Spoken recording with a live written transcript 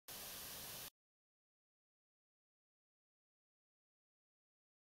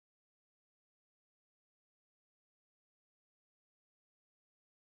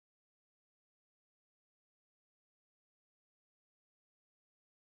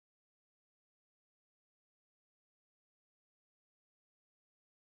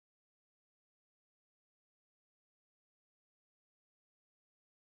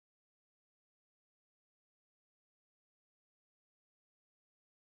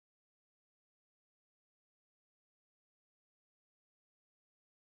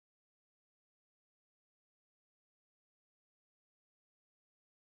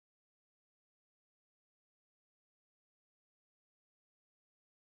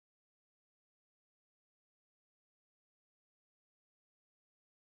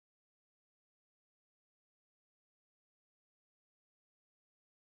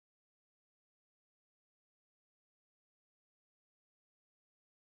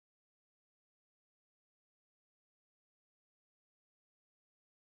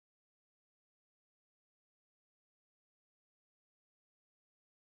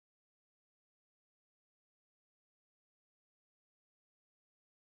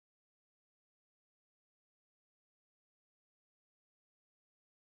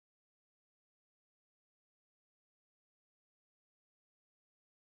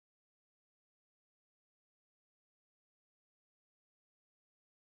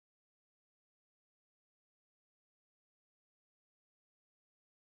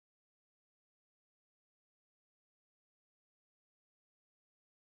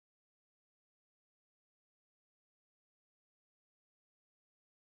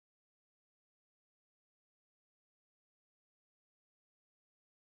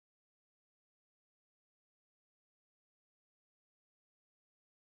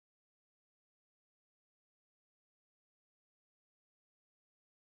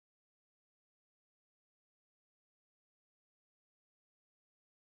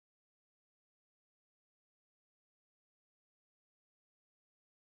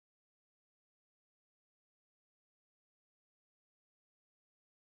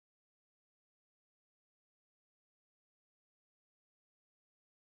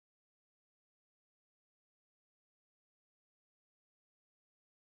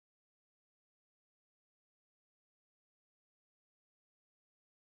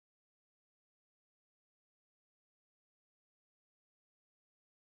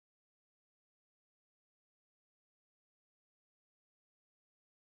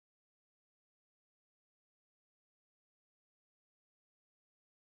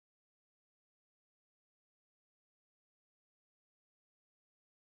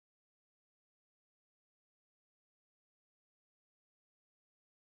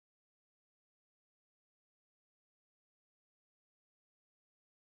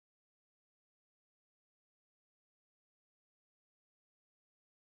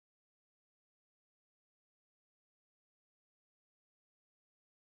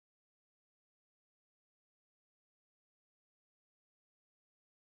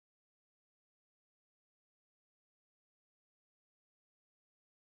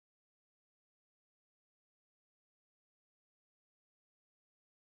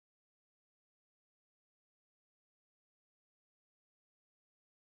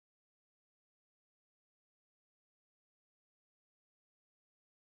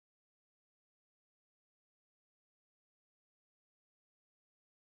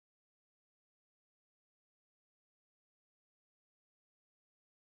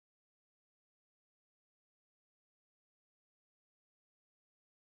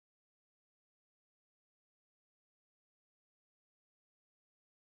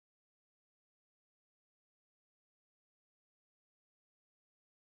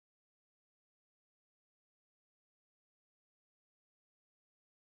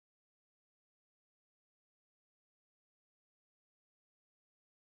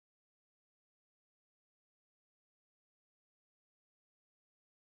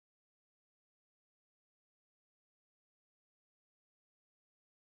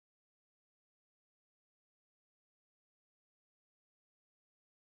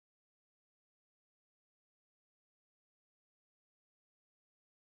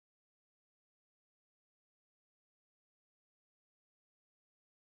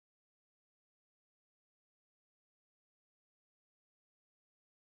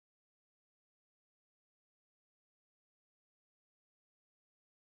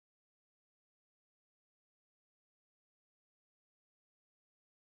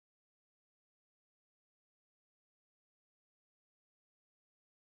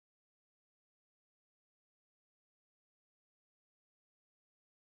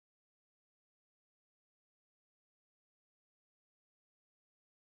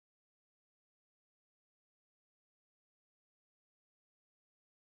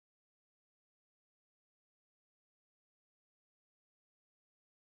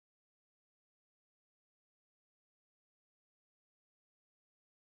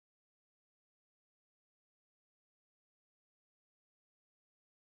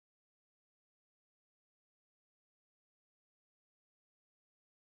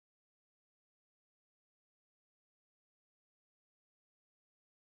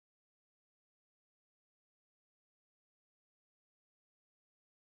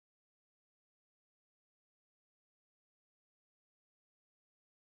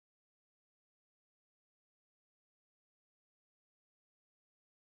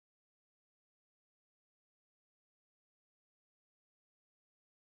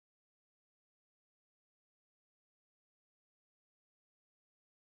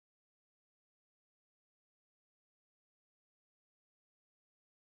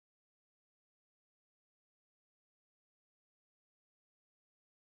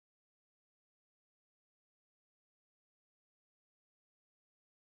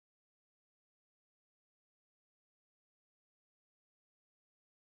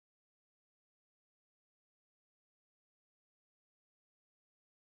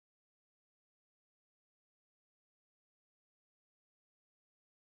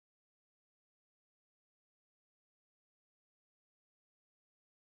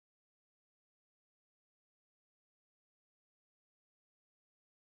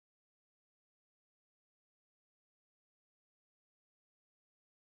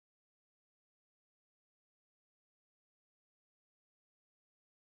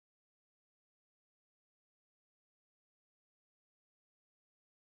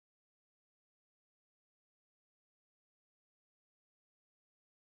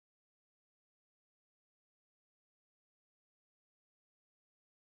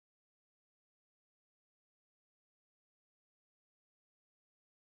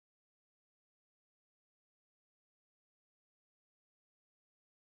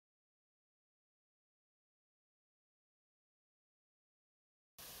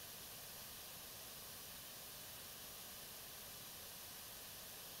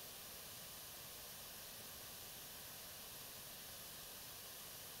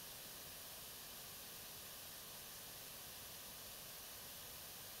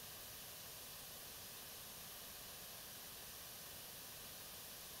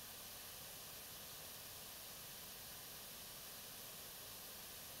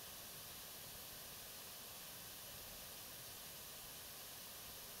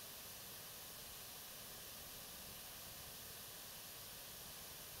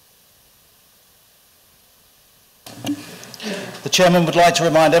The Chairman would like to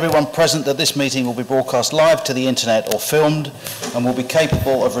remind everyone present that this meeting will be broadcast live to the internet or filmed and will be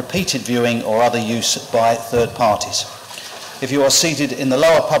capable of repeated viewing or other use by third parties. If you are seated in the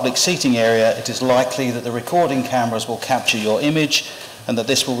lower public seating area, it is likely that the recording cameras will capture your image and that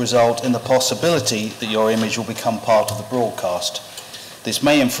this will result in the possibility that your image will become part of the broadcast. This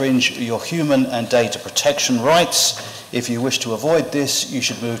may infringe your human and data protection rights. If you wish to avoid this, you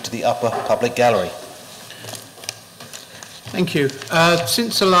should move to the upper public gallery. Thank you.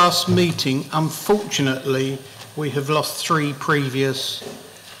 Since the last meeting, unfortunately, we have lost 3 previous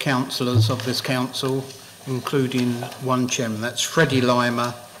councillors of this council, including one chairman. That's Freddie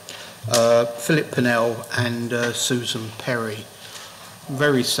Limer, Philip Pennell and Susan Perry.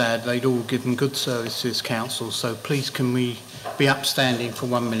 Very sad. They'd all given good service to this council, so please can we be upstanding for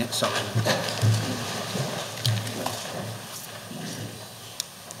 1 minute silence.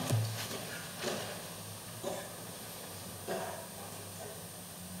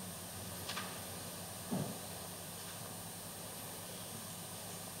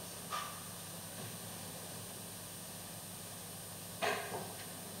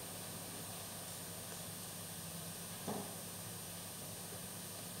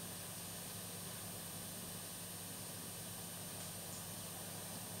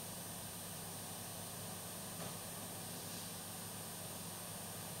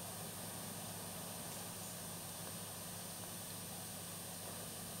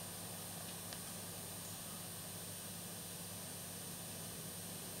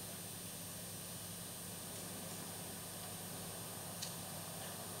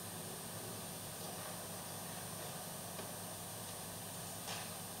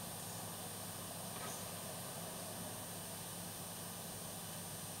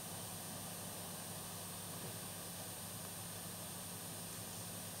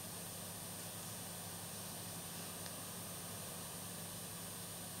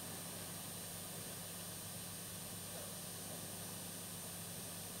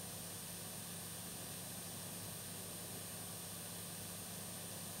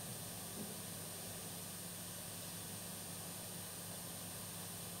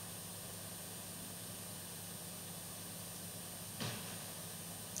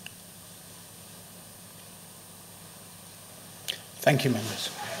 Thank you, members.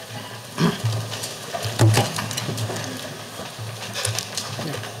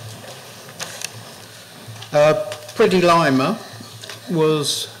 Freddie Limer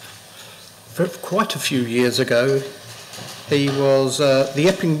was, for quite a few years ago, he was the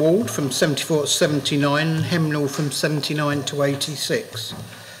Epping Ward from 74 to 79 and Hemnall from 79 to 86.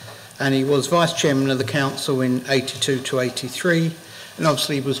 And he was Vice Chairman of the Council in 82 to 83, and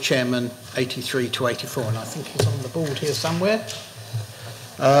obviously he was Chairman 83 to 84, and I think he's on the board here somewhere.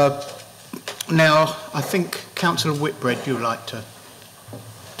 Now, I think Councillor Whitbread, you'd like to...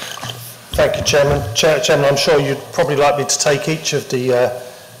 Thank you, Chairman. Chairman, I'm sure you'd probably like me to take each of the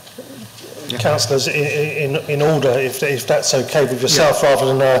councillors in order, if that's okay with yourself, rather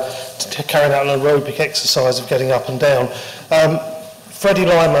than carrying out an aerobic exercise of getting up and down. Freddie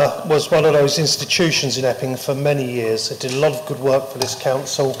Limer was one of those institutions in Epping for many years. He did a lot of good work for this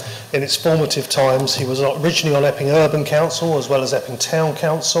council in its formative times. He was originally on Epping Urban Council as well as Epping Town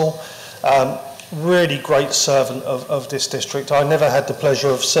Council. Really great servant of this district. I never had the pleasure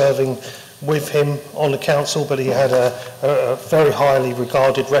of serving with him on the council, but he had a very highly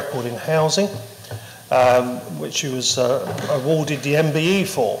regarded record in housing, which he was awarded the MBE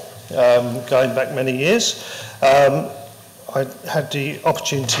for, going back many years. I had the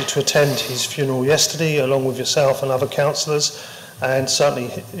opportunity to attend his funeral yesterday along with yourself and other councillors, and certainly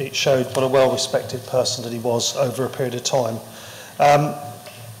it showed what a well-respected person that he was over a period of time.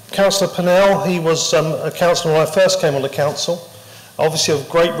 Councillor Pennell, he was a councillor when I first came on the council, obviously of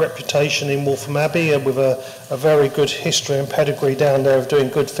great reputation in Waltham Abbey and with a very good history and pedigree down there of doing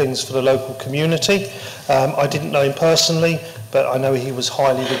good things for the local community. I didn't know him personally, but I know he was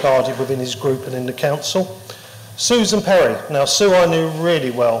highly regarded within his group and in the council. Susan Perry. Now, Sue I knew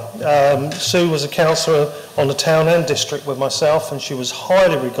really well. Sue was a councillor on the town and district with myself, and she was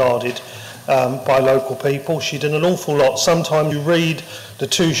highly regarded by local people. She did an awful lot. Sometimes you read the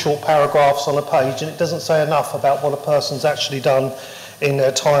 2 short paragraphs on a page and it doesn't say enough about what a person's actually done in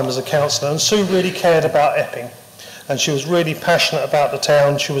their time as a councillor. And Sue really cared about Epping, and she was really passionate about the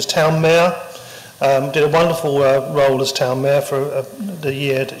town. She was town mayor, did a wonderful role as town mayor for the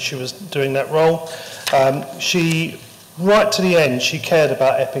year that she was doing that role. She right to the end, she cared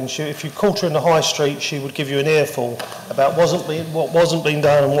about Epping. If you caught her in the high street, she would give you an earful about what wasn't being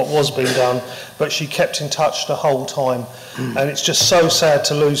done and what was being done, but she kept in touch the whole time. And it's just so sad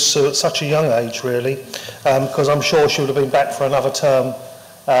to lose Sue at such a young age, really, because I'm sure she would have been back for another term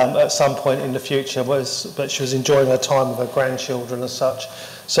at some point in the future, but she was enjoying her time with her grandchildren as such.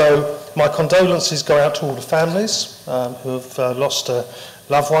 So my condolences go out to all the families who have lost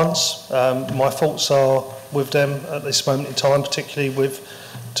loved ones. My thoughts are with them at this moment in time, particularly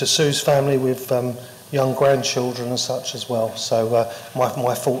to Sue's family with young grandchildren and such as well. So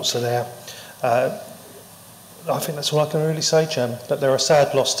my thoughts are there. I think that's all I can really say, Chairman, that they're a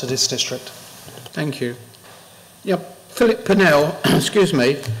sad loss to this district. Thank you. Yep. Philip Pennell, excuse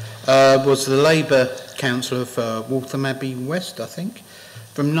me, was the Labour councillor for Waltham Abbey West, I think,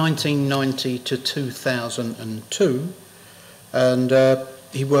 from 1990 to 2002, and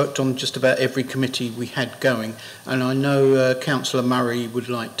he worked on just about every committee we had going, and I know Councillor Murray would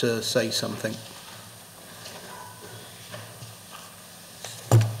like to say something.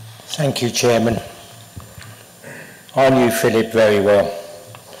 Thank you, Chairman. I knew Philip very well.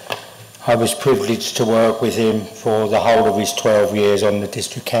 I was privileged to work with him for the whole of his 12 years on the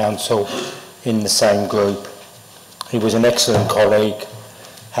District Council in the same group. He was an excellent colleague,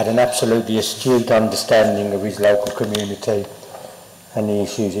 had an absolutely astute understanding of his local community and the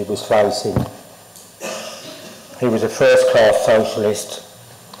issues he was facing. He was a first-class socialist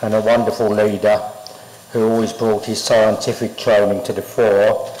and a wonderful leader who always brought his scientific training to the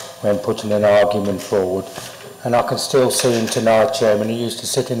fore when putting an argument forward. And I can still see him tonight, Chairman. He used to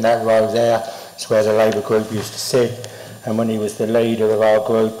sit in that row there. It's where the Labour group used to sit. And when he was the leader of our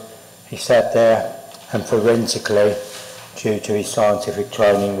group, he sat there and forensically, due to his scientific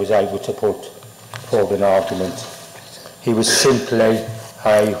training, was able to put forward an argument. He was simply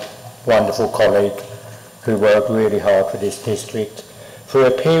a wonderful colleague who worked really hard for this district. For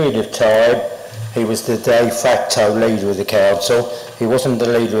a period of time, he was the de facto leader of the council. He wasn't the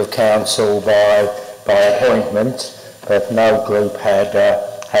leader of council by appointment, but no group had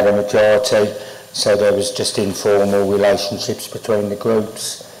a majority, so there was just informal relationships between the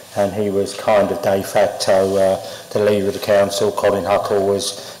groups, and he was kind of de facto the leader of the council. Colin Huckle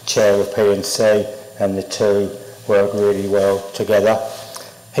was chair of P&C, and the two worked really well together.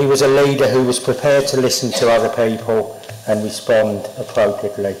 He was a leader who was prepared to listen to other people and respond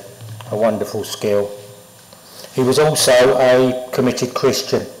appropriately, a wonderful skill. He was also a committed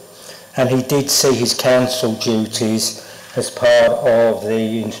Christian, and he did see his council duties as part of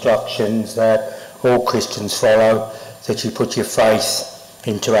the instructions that all Christians follow, that you put your faith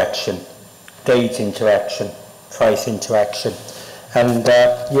into action, deeds into action, faith into action. And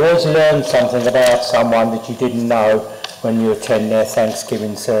you always learn something about someone that you didn't know when you attend their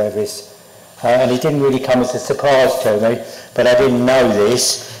Thanksgiving service. And it didn't really come as a surprise to me, but I didn't know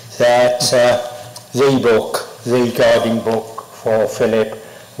this, that the guiding book for Philip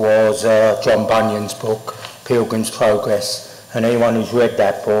was John Bunyan's book, Pilgrim's Progress. And anyone who's read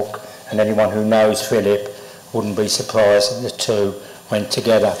that book and anyone who knows Philip wouldn't be surprised that the two went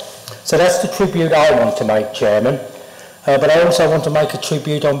together. So that's the tribute I want to make, Chairman. But I also want to make a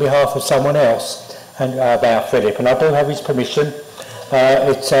tribute on behalf of someone else and about Philip, and I do have his permission.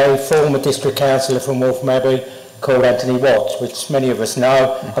 It's a former district councillor from Waltham Abbey called Anthony Watts, which many of us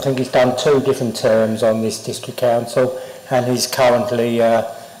know. I think he's done 2 different terms on this district council, and he's currently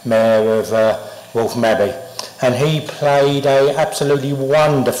mayor of Waltham Abbey. And he played an absolutely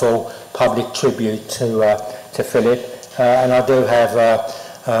wonderful public tribute to Philip, and I do have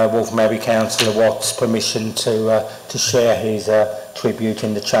Waltham Abbey Councillor Watts' permission to share his tribute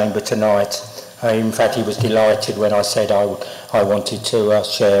in the chamber tonight. In fact, he was delighted when I said I wanted to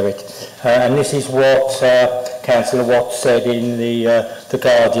share it. And this is what Councillor Watts said in the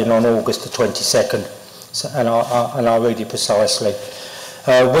Guardian on August the 22nd, so, and I'll read it precisely.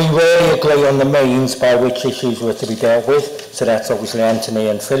 We rarely agree on the means by which issues were to be dealt with, so that's obviously Anthony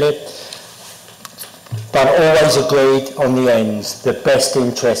and Philip, but always agreed on the ends, the best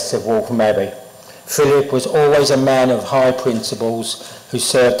interests of Waltham Abbey. Philip was always a man of high principles who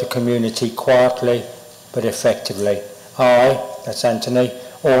served the community quietly but effectively. I, that's Anthony,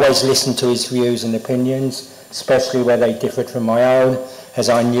 always listened to his views and opinions, especially where they differed from my own, as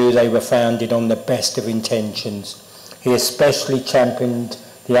I knew they were founded on the best of intentions. He especially championed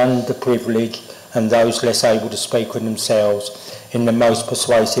the underprivileged and those less able to speak for themselves in the most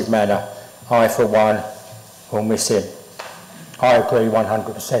persuasive manner. I, for one, will miss him. I agree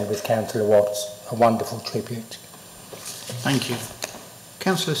 100% with Councillor Watts. A wonderful tribute. Thank you.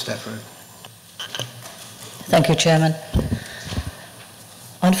 Councillor Stafford. Thank you, Chairman.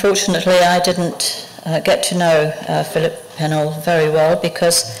 Unfortunately, I didn't get to know Philip Pennell very well,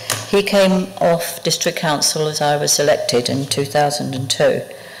 because he came off district council as I was elected in 2002.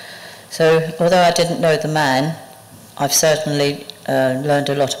 So although I didn't know the man, I've certainly learned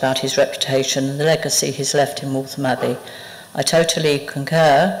a lot about his reputation and the legacy he's left in Waltham Abbey. I totally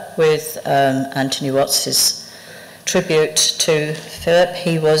concur with Anthony Watts's tribute to Philip.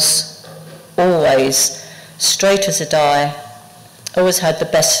 He was always straight as a die, always had the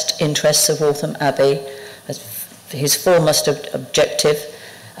best interests of Waltham Abbey as his foremost objective,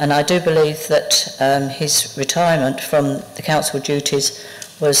 and I do believe that his retirement from the council duties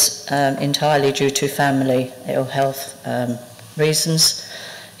was entirely due to family ill health reasons.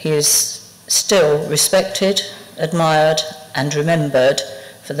 He is still respected, admired and remembered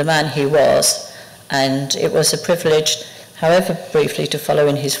for the man he was, and it was a privilege, however briefly, to follow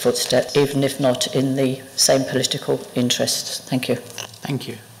in his footsteps, even if not in the same political interests. Thank you. Thank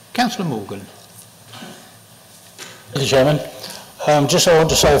you. Councillor Morgan. Mr. Chairman, I want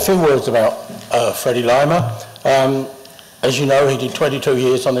to say a few words about Freddie Lima. As you know, he did 22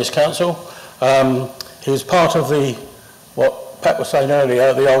 years on this council. He was part of what Pat was saying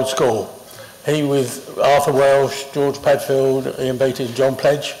earlier, the old school. He, with Arthur Welsh, George Padfield, Ian Beattie and John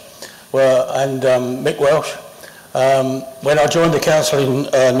Pledge, and Mick Welsh. When I joined the council in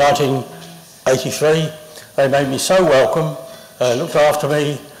 1983, they made me so welcome, looked after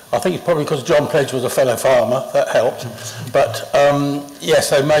me. I think it's probably because John Pledge was a fellow farmer, that helped. But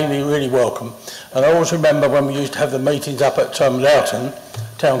yes, they made me really welcome. And I always remember when we used to have the meetings up at Loughton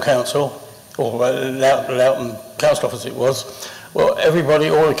Town Council, or Loughton Council Office it was. Well, everybody,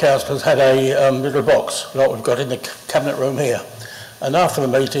 all the councillors had a little box, like we've got in the cabinet room here. And after the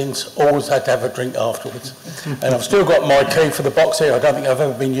meetings, always had to have a drink afterwards. And I've still got my key for the box here. I don't think I've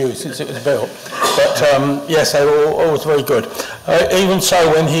ever been used since it was built. But yes, they were always very good. Even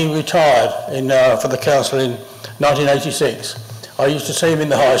so, when he retired for the council in 1986, I used to see him in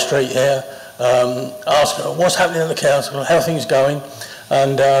the high street here, ask what's happening at the council, how are things going,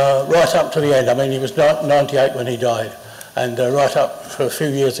 and right up to the end. I mean, he was 98 when he died, and right up for a few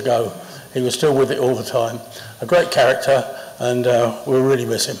years ago, he was still with it all the time. A great character, and we'll really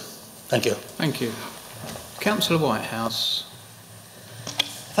miss him. Thank you. Thank you. Councillor Whitehouse.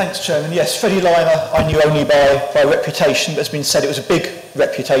 Thanks, Chairman. Yes, Freddie Lima I knew only by reputation, but as been said, it was a big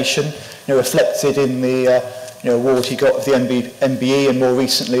reputation, reflected in the award he got of the MBE, and more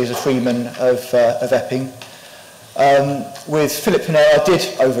recently as a Freeman of Epping. With Philip Pennell, I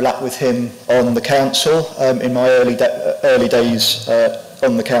did overlap with him on the council in my early days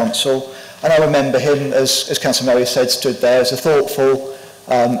on the council, and I remember him, as Councillor Murray said, stood there as a thoughtful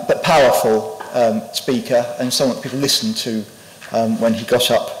but powerful speaker, and someone that people listened to when he got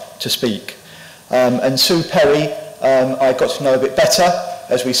up to speak. And Sue Perry, I got to know a bit better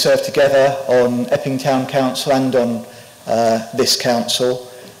as we served together on Epping Town Council and on this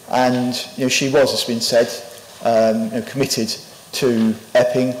council, and she was, as has been said, committed to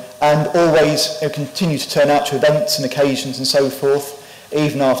Epping, and always continued to turn out to events and occasions and so forth,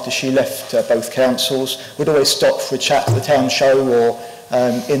 even after she left both councils. Would always stop for a chat at the town show or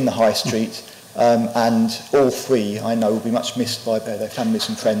in the high street, and all three, I know, will be much missed by their families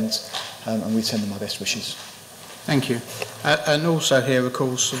and friends, and we send them our best wishes. Thank you. And also here, of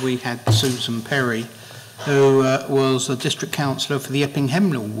course, we had Susan Perry, who was a district councillor for the Epping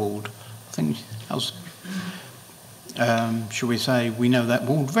Hemnall ward. I think that was, shall we say, we know that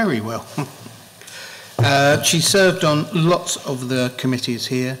ward very well. She served on lots of the committees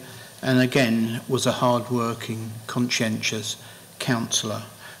here, and again was a hard-working, conscientious councillor.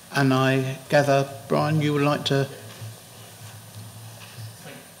 And I gather, Brian, you would like to...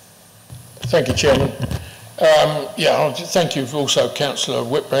 Thank you, Chairman. Thank you also Councillor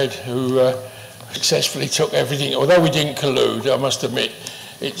Whitbread, who successfully took everything. Although we didn't collude, I must admit,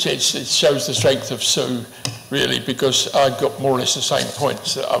 it shows the strength of Sue, really, because I got more or less the same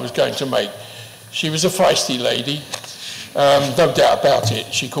points that I was going to make. She was a feisty lady, no doubt about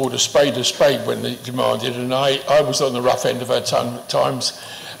it. She called a spade when it demanded, and I was on the rough end of her tongue at times,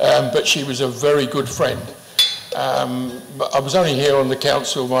 but she was a very good friend. I was only here on the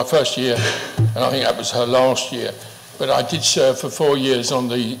council my first year, and I think that was her last year, but I did serve for 4 years on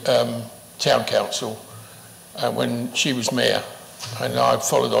the town council when she was mayor, and I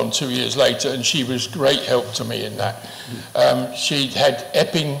followed on 2 years later, and she was great help to me in that. She had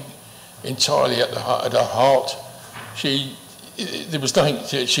Epping entirely at her heart. There was nothing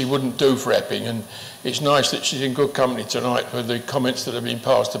that she wouldn't do for Epping, and it's nice that she's in good company tonight with the comments that have been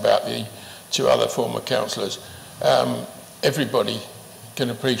passed about the two other former councillors. Everybody can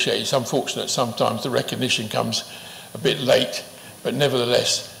appreciate. It's unfortunate sometimes the recognition comes a bit late, but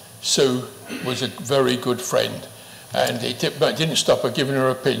nevertheless, Sue was a very good friend, and but it didn't stop her giving her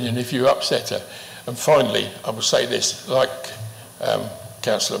opinion if you upset her. And finally, I will say this, like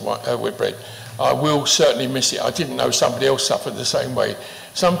Councillor Whitbread, I will certainly miss it. I didn't know somebody else suffered the same way.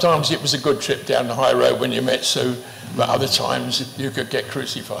 Sometimes it was a good trip down the high road when you met Sue, but other times you could get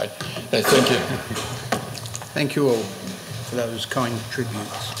crucified. Thank you. Thank you all for those kind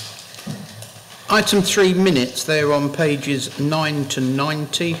tributes. Item 3, minutes. They're on pages 9 to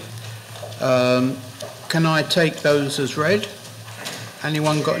 90. Can I take those as read?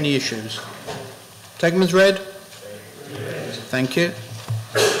 Anyone got any issues? Take them as read? Thank you.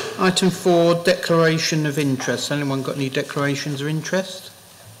 Item 4, declaration of interest. Anyone got any declarations of interest?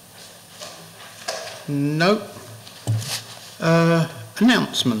 No.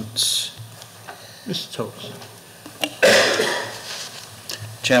 Announcements. Mr. Tulks.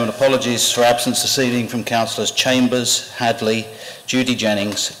 Chairman, apologies for absence this evening from Councillors Chambers, Hadley, Judy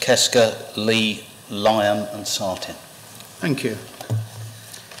Jennings, Kesker, Lee, Lyon and Sartin. Thank you.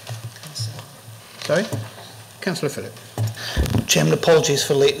 Sorry? Councillor Phillip. Chairman, apologies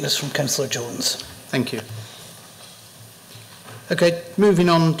for lateness from Councillor Jones. Thank you. Okay, moving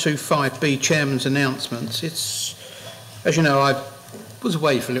on to 5B, Chairman's announcements. It's, as you know, I was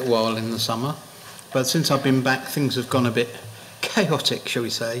away for a little while in the summer, but since I've been back, things have gone a bit chaotic, shall we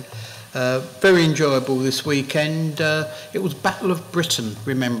say. Very enjoyable this weekend. It was Battle of Britain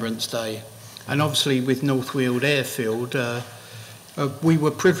Remembrance Day, and obviously with North Weald Airfield, we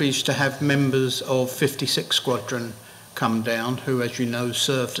were privileged to have members of 56 Squadron come down, who, as you know,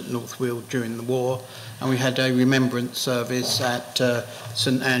 served at North Weald during the war, and we had a remembrance service at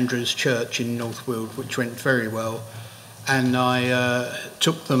St Andrew's Church in North Weald, which went very well, and I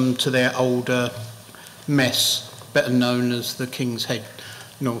took them to their old mess, better known as the King's Head,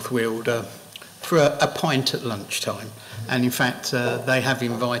 North Weald, for a pint at lunchtime, and in fact they have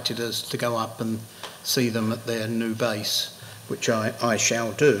invited us to go up and see them at their new base, which I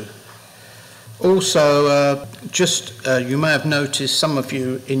shall do. Also, you may have noticed, some of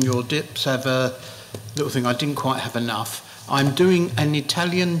you in your dips have a little thing, I didn't quite have enough. I'm doing an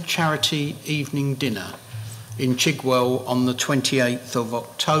Italian charity evening dinner in Chigwell on the 28th of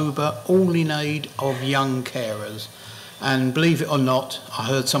October, all in aid of young carers. And believe it or not, I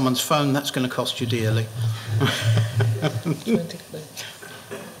heard someone's phone, that's going to cost you dearly.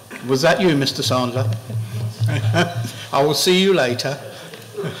 Was that you, Mr. Sandler? I will see you later.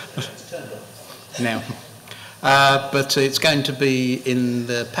 Now, but it's going to be in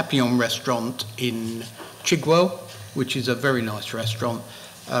the Papillon restaurant in Chigwell, which is a very nice restaurant.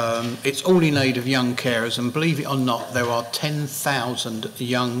 It's all in aid of young carers, and believe it or not, there are 10,000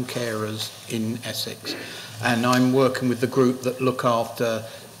 young carers in Essex. And I'm working with the group that look after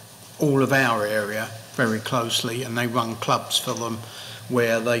all of our area very closely, and they run clubs for them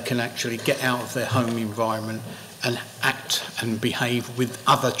where they can actually get out of their home environment and act and behave with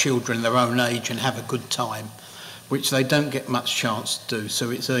other children their own age and have a good time, which they don't get much chance to do.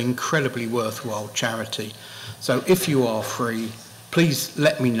 So it's an incredibly worthwhile charity. So if you are free, please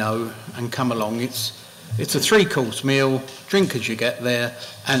let me know and come along. It's a 3-course meal, drink as you get there,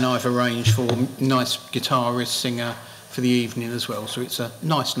 and I've arranged for a nice guitarist, singer for the evening as well. So it's a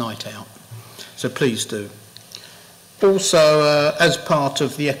nice night out. So please do. Also, as part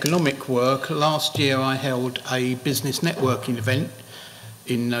of the economic work, last year I held a business networking event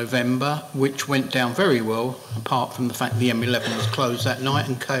in November, which went down very well, apart from the fact the M11 was closed that night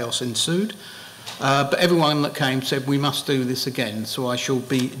and chaos ensued. But everyone that came said we must do this again, so I shall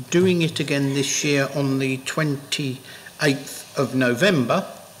be doing it again this year on the 28th of November.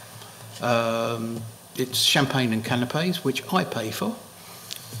 It's champagne and canapes, which I pay for,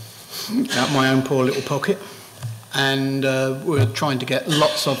 out of my own poor little pocket. And we're trying to get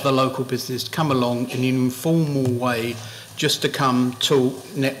lots of the local business to come along in an informal way, just to come, talk,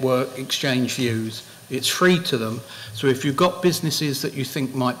 network, exchange views. It's free to them, so if you've got businesses that you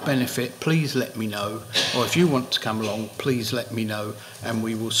think might benefit, please let me know, or if you want to come along, please let me know, and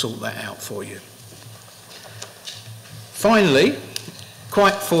we will sort that out for you. Finally,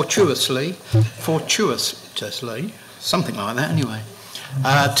 quite fortuitously, something like that anyway,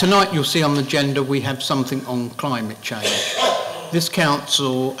 tonight you'll see on the agenda we have something on climate change. This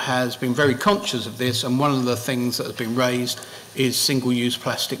council has been very conscious of this, and one of the things that has been raised is single-use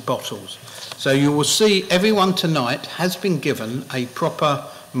plastic bottles. So you will see everyone tonight has been given a proper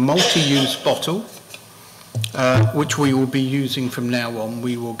multi-use bottle, which we will be using from now on.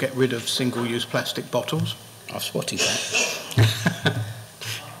 We will get rid of single-use plastic bottles. I've spotted that.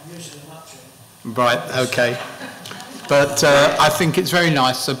 Right, okay. But I think it's very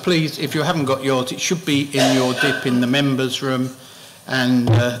nice. So please, if you haven't got yours, it should be in your dip in the members' room. and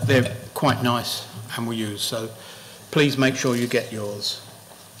they're quite nice and we use, so please make sure you get yours.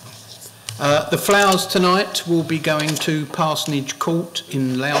 The flowers tonight will be going to Parsonage Court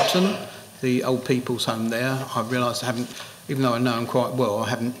in Loughton, the old people's home there. I realise I haven't, even though I know them quite well, I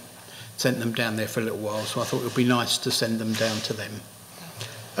haven't sent them down there for a little while, so I thought it would be nice to send them down to them.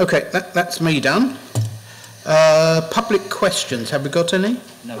 Okay, that's me done. Public questions, have we got any?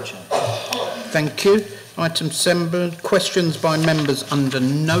 No, Chair. Thank you. Item 7, questions by members under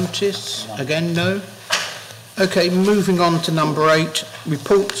notice. Again, no. Okay, moving on to number 8,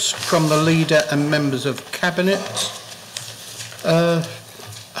 reports from the Leader and members of Cabinet.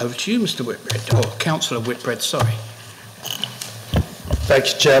 Over to you, Mr Whitbread, or Councillor Whitbread, sorry.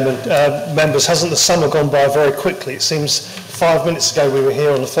 Thank you, Chairman. Members, hasn't the summer gone by very quickly? It seems 5 minutes ago we were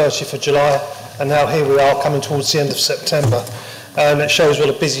here on the 30th of July, and now here we are coming towards the end of September. And it shows what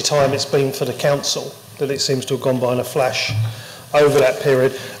a busy time it's been for the Council, that it seems to have gone by in a flash over that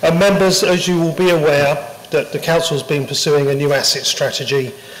period. Members, as you will be aware, that the Council has been pursuing a new asset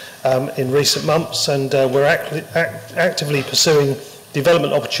strategy in recent months, and we're actively pursuing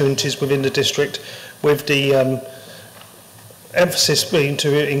development opportunities within the district, with the emphasis being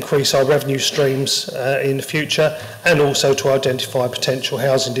to increase our revenue streams in the future, and also to identify potential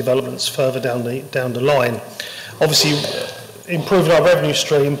housing developments further down the line. Obviously, improving our revenue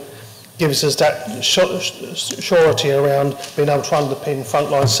stream gives us that surety around being able to underpin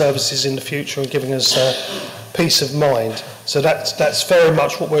frontline services in the future and giving us peace of mind. So that's very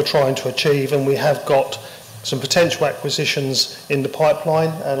much what we're trying to achieve, and we have got some potential acquisitions in the pipeline,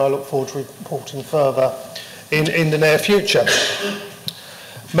 and I look forward to reporting further in the near future.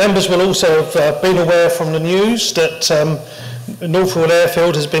 Members will also have been aware from the news that Northwood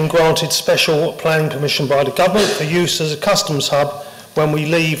Airfield has been granted special planning permission by the government for use as a customs hub when we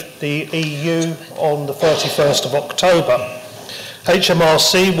leave the EU on the 31st of October.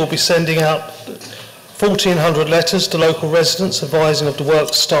 HMRC will be sending out 1,400 letters to local residents advising of the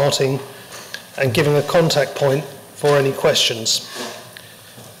work starting and giving a contact point for any questions.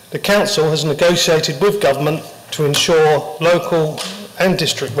 The Council has negotiated with Government to ensure local and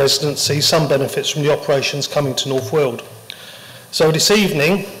district residents see some benefits from the operations coming to North Weald. So this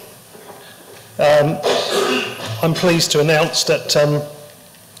evening, I'm pleased to announce that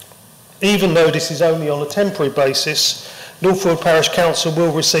even though this is only on a temporary basis, North Weald Parish Council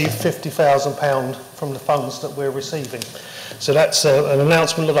will receive £50,000 from the funds that we're receiving. So that's an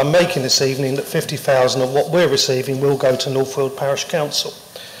announcement that I'm making this evening, that 50,000 of what we're receiving will go to North Weald Parish Council.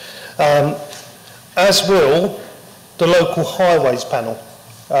 As will the local highways panel.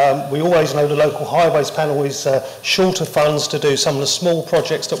 We always know the local highways panel is short of funds to do some of the small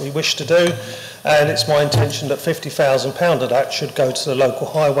projects that we wish to do, and it's my intention that £50,000 of that should go to the local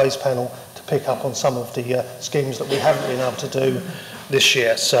highways panel to pick up on some of the schemes that we haven't been able to do this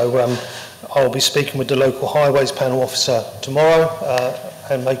year. So I'll be speaking with the local highways panel officer tomorrow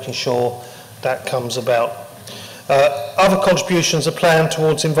and making sure that comes about. Other contributions are planned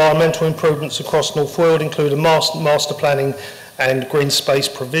towards environmental improvements across North Weald, including master planning and green space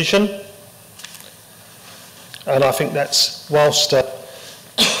provision. And I think that's, whilst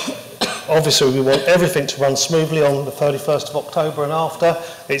obviously we want everything to run smoothly on the 31st of October and after,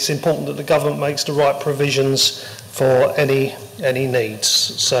 it's important that the government makes the right provisions for any needs.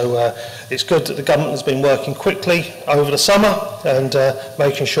 So it's good that the government has been working quickly over the summer and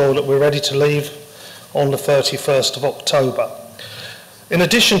making sure that we're ready to leave on the 31st of October. In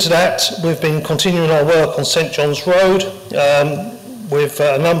addition to that, we've been continuing our work on St John's Road with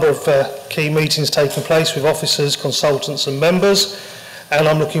a number of key meetings taking place with officers, consultants and members, and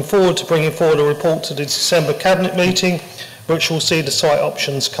I'm looking forward to bringing forward a report to the December Cabinet meeting, which will see the site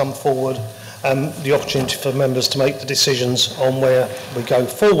options come forward and the opportunity for members to make the decisions on where we go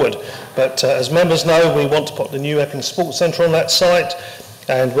forward. But as members know, we want to put the new Epping Sports Centre on that site,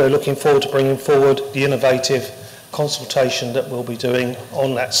 and we're looking forward to bringing forward the innovative consultation that we'll be doing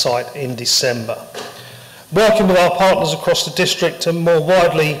on that site in December. Working with our partners across the district and more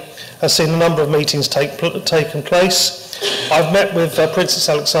widely has seen a number of meetings taken place. I've met with Princess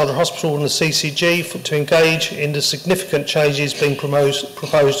Alexandra Hospital and the CCG to engage in the significant changes being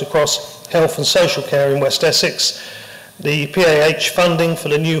proposed across health and social care in West Essex. The PAH funding for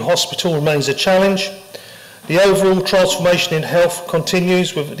the new hospital remains a challenge. The overall transformation in health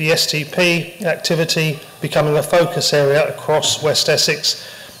continues, with the STP activity becoming a focus area across West Essex,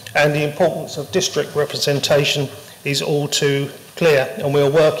 and the importance of district representation is all too clear, and we are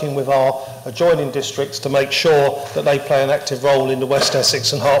working with our adjoining districts to make sure that they play an active role in the West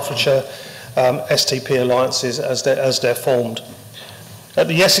Essex and Hertfordshire STP alliances as they're formed. At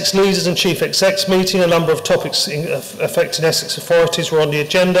the Essex Leaders and Chief Execs meeting, a number of topics affecting Essex authorities were on the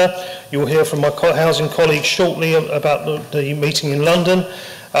agenda. You will hear from my housing colleagues shortly about the meeting in London.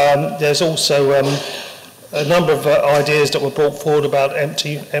 There's also a number of ideas that were brought forward about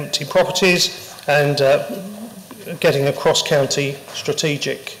empty properties and getting a cross-county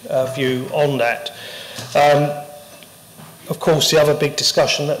strategic view on that. Of course, the other big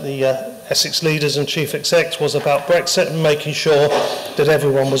discussion at the Essex Leaders and Chief Execs was about Brexit and making sure that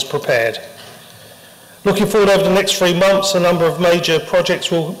everyone was prepared. Looking forward over the next 3 months, a number of major projects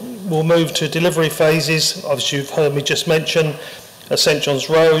will move to delivery phases. Obviously, you've heard me just mention St John's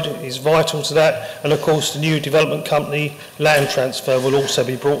Road is vital to that, and of course the new development company land transfer will also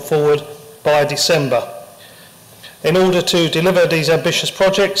be brought forward by December. In order to deliver these ambitious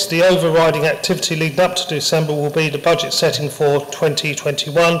projects, the overriding activity leading up to December will be the budget setting for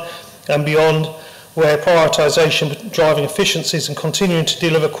 2021 and beyond, where prioritisation, driving efficiencies and continuing to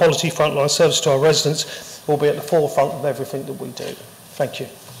deliver quality frontline service to our residents will be at the forefront of everything that we do. Thank you.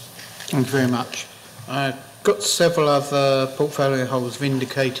 Thank you very much. I've got several other portfolio holders have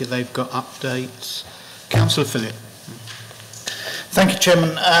indicated they've got updates. Councillor Phillip. Thank you,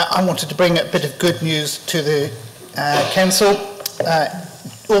 Chairman. I wanted to bring a bit of good news to the Council.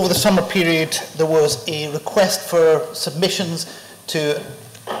 Over the summer period, there was a request for submissions to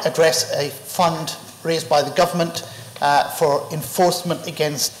address a fund raised by the government for enforcement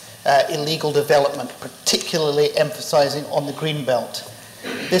against illegal development, particularly emphasising on the Greenbelt.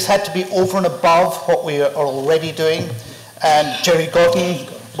 This had to be over and above what we are already doing, and Jerry Gordon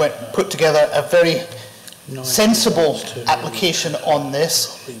put together a very sensible application on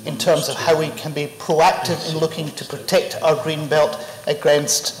this in terms of how we can be proactive in looking to protect our green belt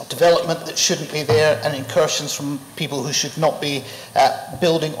against development that shouldn't be there and incursions from people who should not be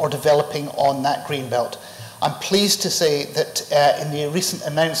building or developing on that green belt. I'm pleased to say that in the recent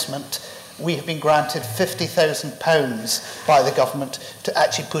announcement we have been granted £50,000 by the government to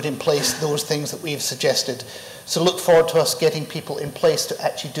actually put in place those things that we've suggested. So look forward to us getting people in place to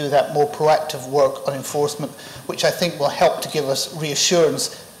actually do that more proactive work on enforcement, which I think will help to give us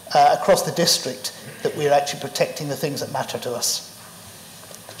reassurance across the district that we're actually protecting the things that matter to us.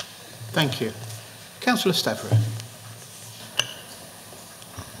 Thank you. Councillor Stavrou.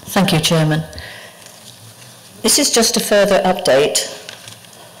 Thank you, Chairman. This is just a further update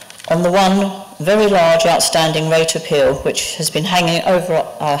on the one very large outstanding rate appeal which has been hanging over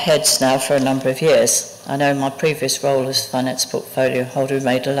our heads now for a number of years. I know in my previous role as finance portfolio holder we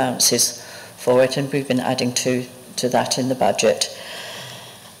made allowances for it, and we've been adding to that in the budget.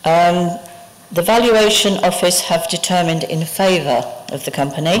 The Valuation Office have determined in favour of the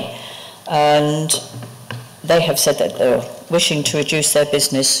company, and they have said that they're wishing to reduce their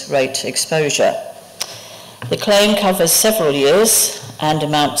business rate exposure. The claim covers several years and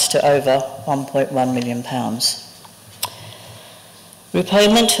amounts to over £1.1 million.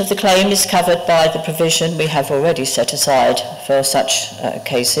 Repayment of the claim is covered by the provision we have already set aside for such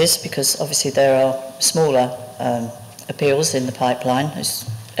cases, because obviously there are smaller appeals in the pipeline, as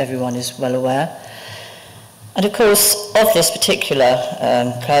everyone is well aware. And of course, of this particular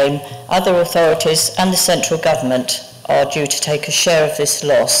claim, other authorities and the central government are due to take a share of this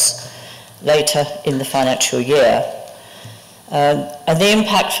loss later in the financial year. And the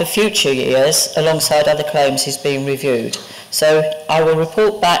impact for future years, alongside other claims, is being reviewed. So I will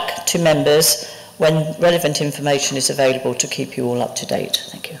report back to members when relevant information is available to keep you all up to date.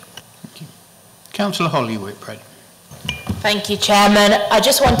 Thank you. Thank you. Councillor Holly Whitbread. Thank you, Chairman. I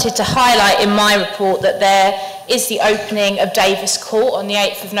just wanted to highlight in my report that there is the opening of Davis Court on the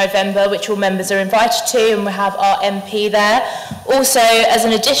 8th of November, which all members are invited to, and we have our MP there. Also, as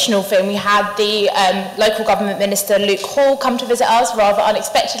an additional thing, we had the local government minister, Luke Hall, come to visit us rather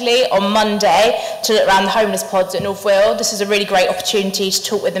unexpectedly on Monday to look around the homeless pods at North Weald. This is a really great opportunity to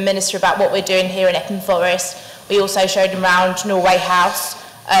talk with the minister about what we're doing here in Epping Forest. We also showed him around Norway House.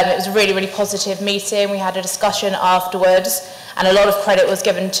 It was a really, really positive meeting. We had a discussion afterwards, and a lot of credit was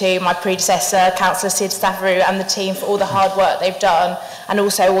given to my predecessor, Councillor Sid Stavrou, and the team for all the hard work they've done, and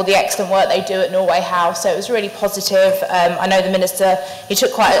also all the excellent work they do at Norway House. So it was really positive. I know the minister, he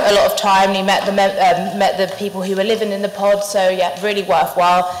took quite a lot of time, and he met the people who were living in the pod, so yeah, really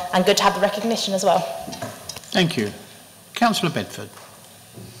worthwhile, and good to have the recognition as well. Thank you. Councillor Bedford.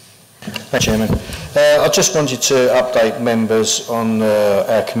 Thank you, Chairman. I just wanted to update members on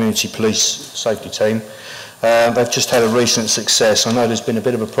our community police safety team. They've just had a recent success. I know there's been a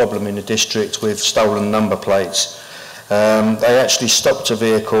bit of a problem in the district with stolen number plates. They actually stopped a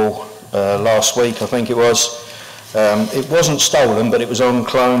vehicle last week, I think it was. It wasn't stolen, but it was on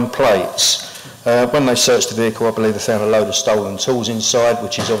clone plates. When they searched the vehicle, I believe they found a load of stolen tools inside,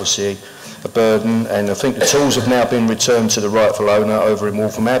 which is obviously a burden, and I think the tools have now been returned to the rightful owner over in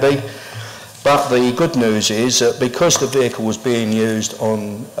Waltham Abbey. But the good news is that because the vehicle was being used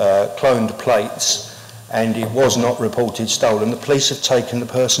on cloned plates and it was not reported stolen, the police have taken the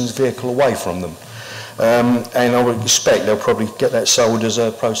person's vehicle away from them. And I would expect they'll probably get that sold as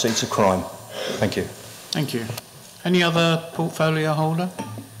a proceeds of crime. Thank you. Thank you. Any other portfolio holder?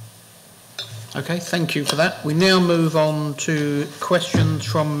 Okay, thank you for that. We now move on to questions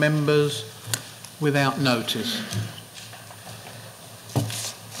from members without notice. Okay,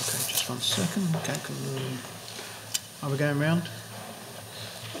 just 1 second. Okay, are we going round?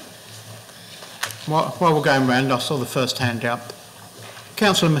 While we're going round, I saw the first hand up.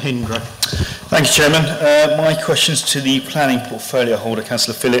 Councillor Mahindra. Thank you, Chairman. My question's to the planning portfolio holder,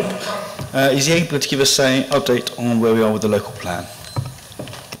 Councillor Phillip. Is he able to give us an update on where we are with the local plan?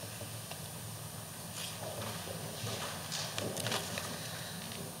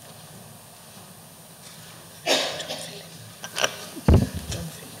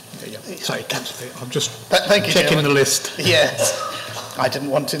 Sorry, Councillor Phillip, I'm just Thank you, checking Chairman. the list. Yes, I didn't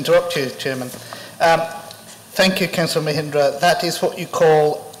want to interrupt you, Chairman. Thank you, Councillor Mahindra. That is what you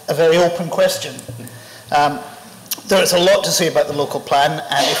call a very open question. There is a lot to say about the local plan,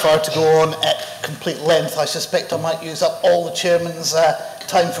 and if I were to go on at complete length, I suspect I might use up all the Chairman's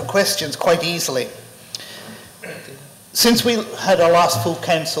time for questions quite easily. Since we had our last full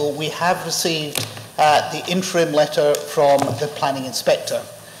council, we have received the interim letter from the planning inspector.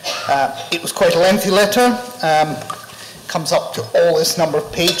 It was quite a lengthy letter, comes up to all this number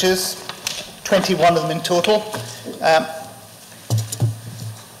of pages, 21 of them in total.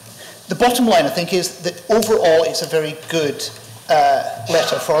 The bottom line, I think, is that overall it's a very good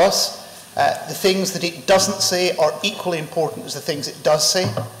letter for us. The things that it doesn't say are equally important as the things it does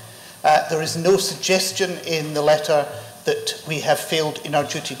say. There is no suggestion in the letter that we have failed in our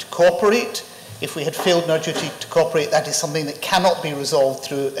duty to cooperate. If we had failed in our duty to cooperate, that is something that cannot be resolved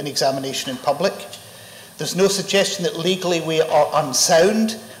through an examination in public. There's no suggestion that legally we are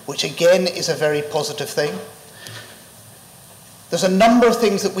unsound, which again is a very positive thing. There's a number of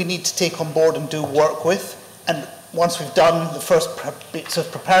things that we need to take on board and do work with, and once we've done the first bits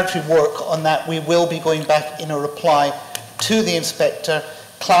of preparatory work on that, we will be going back in a reply to the inspector,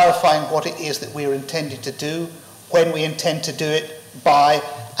 clarifying what it is that we are intending to do, when we intend to do it, by,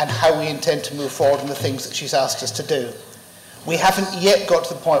 and how we intend to move forward on the things that she's asked us to do. We haven't yet got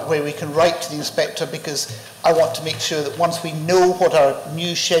to the point where we can write to the inspector, because I want to make sure that once we know what our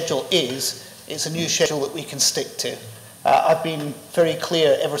new schedule is, it's a new schedule that we can stick to. I've been very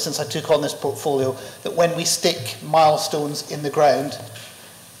clear ever since I took on this portfolio that when we stick milestones in the ground,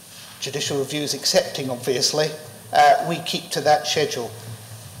 judicial reviews accepting obviously, we keep to that schedule.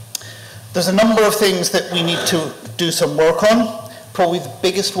 There's a number of things that we need to do some work on. Probably the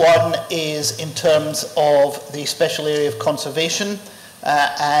biggest one is in terms of the special area of conservation,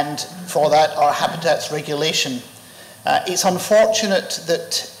 and for that our habitats regulation. It's unfortunate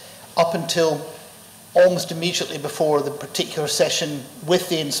that up until almost immediately before the particular session with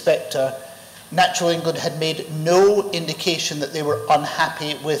the inspector, Natural England had made no indication that they were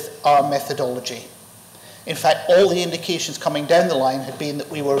unhappy with our methodology. In fact, all the indications coming down the line had been that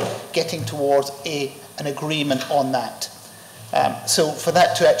we were getting towards an agreement on that. So for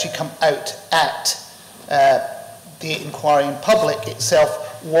that to actually come out at the inquiry in public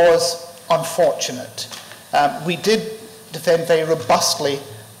itself was unfortunate. We did defend very robustly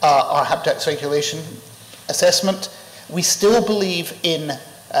our habitats regulation assessment. We still believe in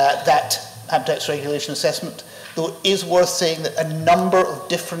that habitats regulation assessment, though it is worth saying that a number of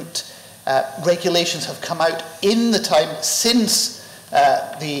different regulations have come out in the time since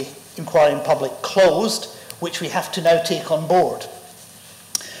the inquiry in public closed, which we have to now take on board.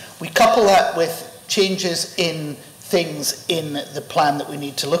 We couple that with changes in things in the plan that we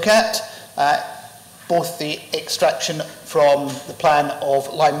need to look at, both the extraction from the plan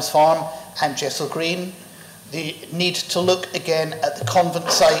of Limes Farm and Jessel Green, the need to look again at the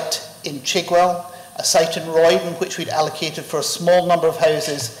convent site in Chigwell, a site in Roydon which we'd allocated for a small number of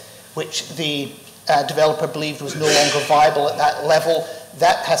houses which the developer believed was no longer viable at that level.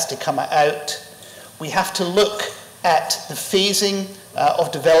 That has to come out. We have to look at the phasing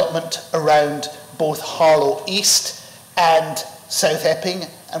of development around both Harlow East and South Epping,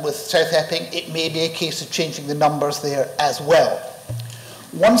 and with South Epping it may be a case of changing the numbers there as well.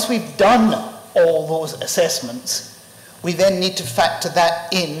 Once we've done all those assessments, we then need to factor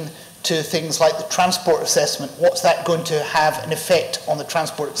that in to things like the transport assessment. What's that going to have an effect on the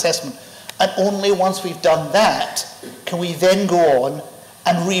transport assessment? And only once we've done that can we then go on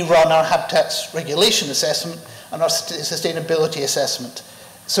and rerun our habitats regulation assessment and our sustainability assessment.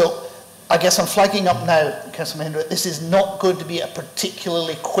 So I guess I'm flagging up now, Councillor Mahindra, this is not going to be a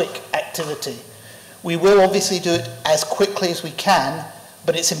particularly quick activity. We will obviously do it as quickly as we can,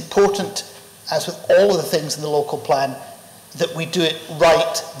 but it's important, as with all of the things in the local plan, that we do it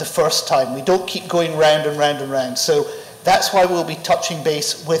right the first time. We don't keep going round and round and round. So that's why we'll be touching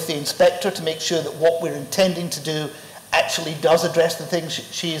base with the inspector to make sure that what we're intending to do actually does address the things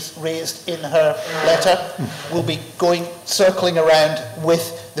she's raised in her letter. We'll be circling around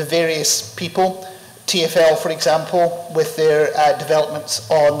with the various people, TfL, for example, with their developments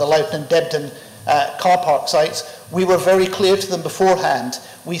on the Loughton and Debden car park sites. We were very clear to them beforehand.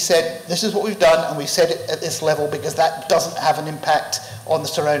 We said, this is what we've done, and we said it at this level because that doesn't have an impact on the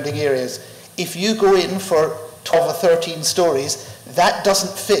surrounding areas. If you go in for 12 or 13 stories, that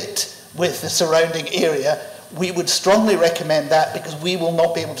doesn't fit with the surrounding area. We would strongly recommend that because we will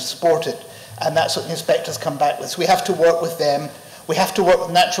not be able to support it. And that's what the inspectors come back with. So we have to work with them. We have to work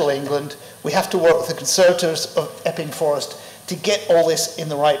with Natural England. We have to work with the conservators of Epping Forest to get all this in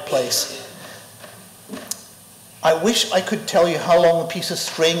the right place. I wish I could tell you how long a piece of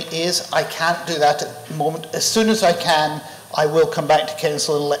string is. I can't do that at the moment. As soon as I can, I will come back to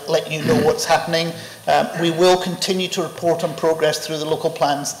Council and let you know what's happening. We will continue to report on progress through the Local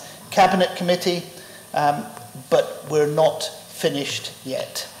Plans Cabinet Committee, but we're not finished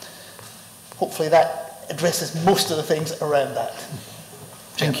yet. Hopefully that addresses most of the things around that.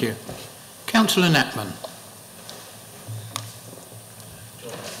 Thank you. Councillor Natman.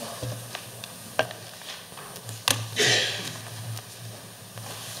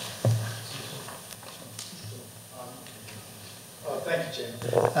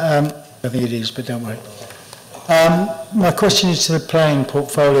 I think it is, but don't worry. My question is to the planning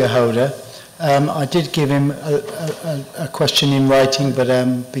portfolio holder. I did give him a question in writing, but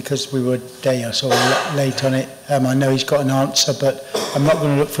because we were a day or so late on it, I know he's got an answer, but I'm not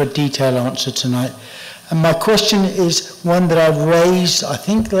going to look for a detailed answer tonight. And my question is one that I've raised, I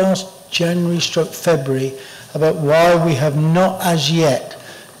think last January/February, about why we have not as yet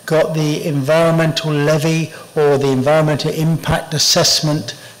got the environmental levy or the environmental impact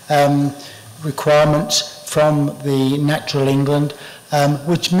assessment requirements from the Natural England,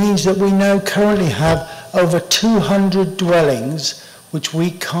 which means that we now currently have over 200 dwellings which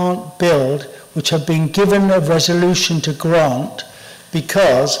we can't build, which have been given a resolution to grant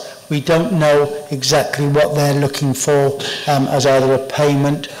because we don't know exactly what they're looking for as either a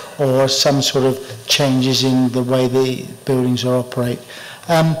payment or some sort of changes in the way the buildings are operate.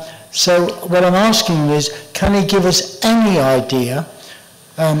 So what I'm asking is, can he give us any idea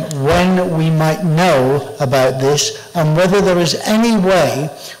when we might know about this, and whether there is any way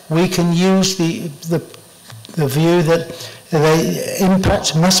we can use the view that the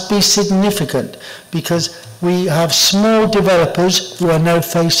impacts must be significant, because we have small developers who are now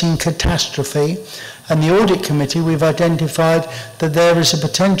facing catastrophe, and the audit committee, we've identified that there is a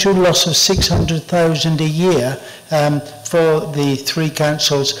potential loss of 600,000 a year for the three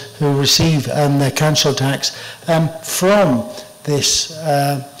councils who receive their council tax from this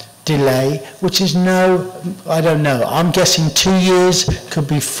delay, which is now, I don't know, I'm guessing 2 years, could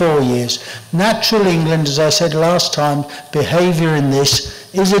be 4 years. Natural England, as I said last time, behaviour in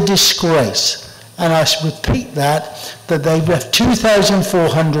this is a disgrace. And I repeat that they have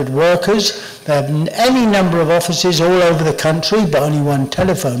 2,400 workers, they have any number of offices all over the country, but only one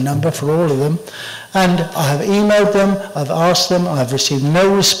telephone number for all of them. And I have emailed them, I've asked them, I've received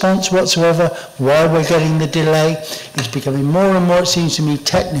no response whatsoever why we're getting the delay. It's becoming more and more, it seems to me,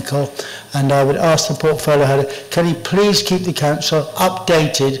 technical, and I would ask the portfolio holder, can he please keep the council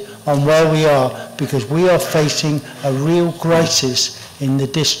updated on where we are, because we are facing a real crisis in the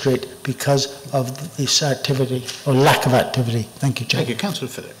district because of this activity, or lack of activity. Thank you, Chair. Thank you. Councillor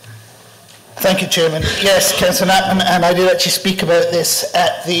Phillip. Thank you, Chairman. Yes, Councillor Natman, and I did actually speak about this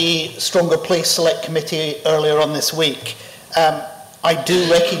at the Stronger Place Select Committee earlier on this week. I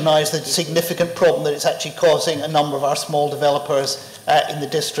do recognise the significant problem that it's actually causing a number of our small developers in the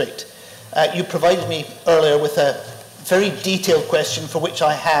district. You provided me earlier with a very detailed question for which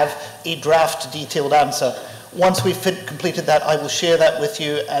I have a draft detailed answer. Once we've completed that, I will share that with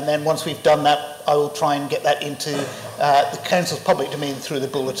you, and then once we've done that, I will try and get that into the Council's public domain through the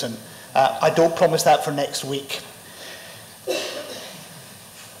bulletin. I don't promise that for next week.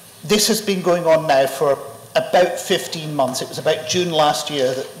 This has been going on now for about 15 months. It was about June last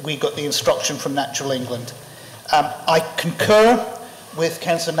year that we got the instruction from Natural England. I concur with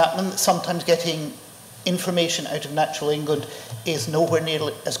Councillor Natman that sometimes getting information out of Natural England is nowhere near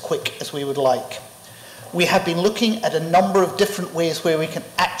as quick as we would like. we have been looking at a number of different ways where we can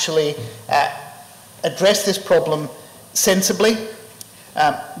actually address this problem sensibly.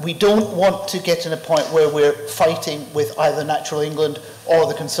 We don't want to get in a point where we're fighting with either Natural England or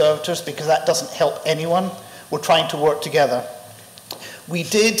the Conservators, because that doesn't help anyone. We're trying to work together. We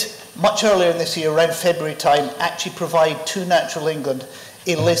did, much earlier in this year, around February time, actually provide to Natural England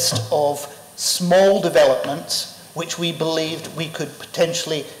a list of small developments which we believed we could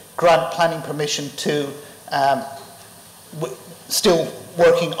potentially grant planning permission to, still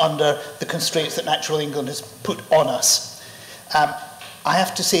working under the constraints that Natural England has put on us. I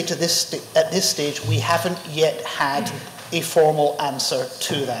have to say at this stage, we haven't yet had a formal answer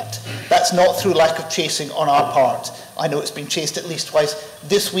to that. That's not through lack of chasing on our part. I know it's been chased at least twice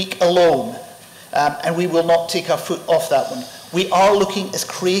this week alone, and we will not take our foot off that one. We are looking as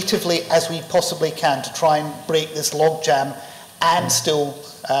creatively as we possibly can to try and break this logjam and still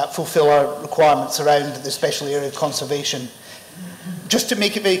fulfil our requirements around the special area of conservation. Just to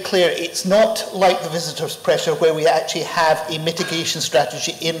make it very clear, it's not like the visitors' pressure where we actually have a mitigation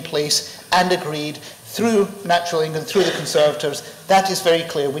strategy in place and agreed through Natural England, through the Conservators. That is very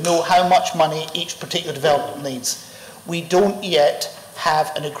clear. We know how much money each particular development needs. We don't yet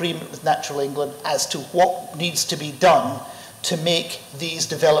have an agreement with Natural England as to what needs to be done to make these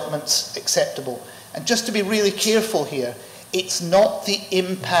developments acceptable. And just to be really careful here, it's not the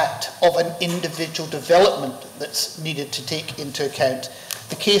impact of an individual development that's needed to take into account.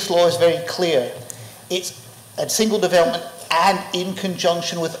 The case law is very clear. It's a single development and in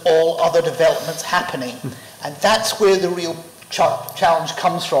conjunction with all other developments happening. And that's where the real challenge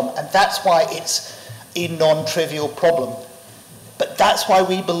comes from. And that's why it's a non-trivial problem. But that's why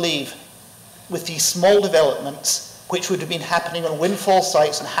we believe with these small developments, which would have been happening on windfall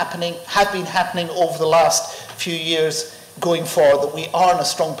sites and have been happening over the last few years going forward, that we are in a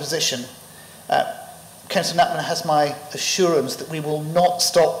strong position. Councillor Knappman has my assurance that we will not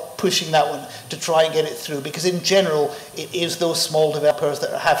stop pushing that one to try and get it through, because in general it is those small developers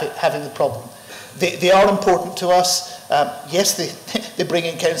that are having the problem. They are important to us. Yes, they bring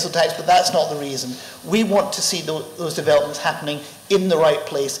in council tax, but that's not the reason. We want to see those developments happening in the right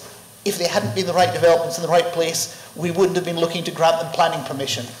place. If they hadn't been the right developments in the right place, we wouldn't have been looking to grant them planning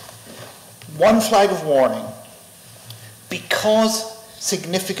permission. One flag of warning: because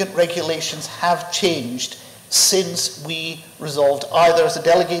significant regulations have changed since we resolved, either as a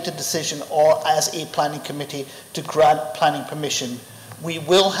delegated decision or as a planning committee, to grant planning permission, we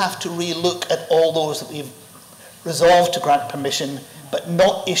will have to re-look at all those that we've resolved to grant permission but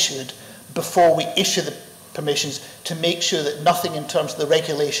not issued before we issue the permissions, to make sure that nothing in terms of the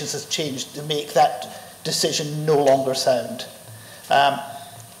regulations has changed to make that decision no longer sound.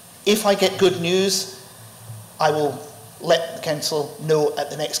 If I get good news, I will let the council know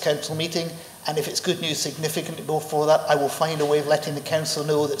at the next council meeting, and if it's good news significantly before that, I will find a way of letting the council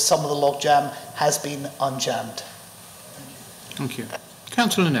know that some of the logjam has been unjammed. Thank you.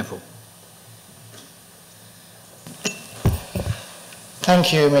 Councillor Neville.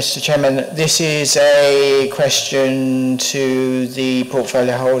 Thank you, Mr. Chairman. This is a question to the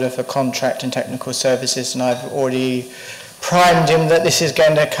portfolio holder for contract and technical services, and I've already primed him that this is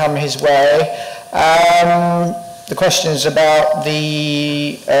going to come his way. The question is about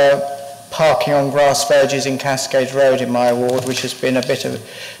the parking on grass verges in Cascade Road in my ward, which has been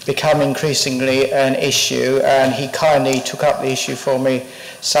become increasingly an issue, and he kindly took up the issue for me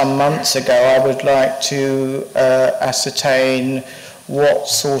some months ago. I would like to ascertain what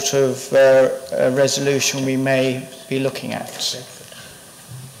sort of resolution we may be looking at.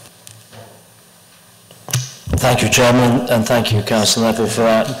 Thank you, Chairman, and thank you, Councillor Neville, for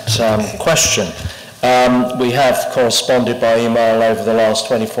that question. We have corresponded by email over the last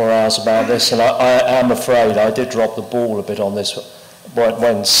 24 hours about this, and I am afraid I did drop the ball a bit on this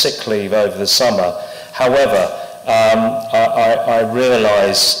when sick leave over the summer. However, I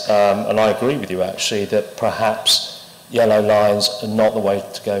realise, and I agree with you actually, that perhaps yellow lines are not the way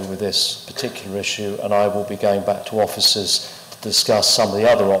to go with this particular issue, and I will be going back to officers to discuss some of the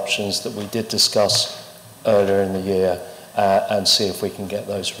other options that we did discuss earlier in the year, and see if we can get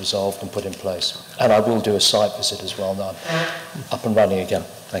those resolved and put in place. And I will do a site visit as well now I'm up and running again.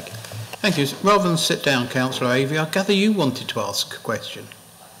 Thank you. Thank you. Rather than sit down, Councillor Avey, I gather you wanted to ask a question.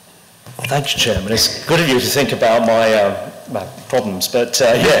 Thank you, Chairman. It's good of you to think about my problems, but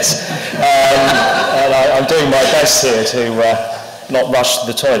yes. And I'm doing my best here to not rush to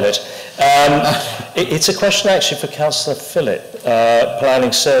the toilet. It's a question actually for Councillor Phillip,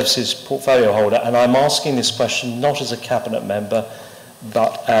 Planning Services Portfolio Holder, and I'm asking this question not as a Cabinet member,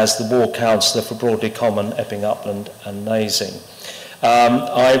 but as the Ward Councillor for Broadley Common, Epping Upland and Nazing.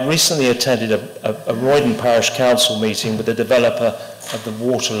 I recently attended a Roydon Parish Council meeting with the developer of the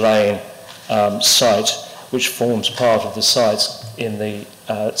Water Lane site, which forms part of the sites in the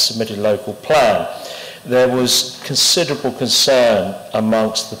submitted local plan. There was considerable concern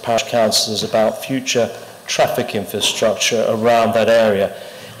amongst the parish councillors about future traffic infrastructure around that area.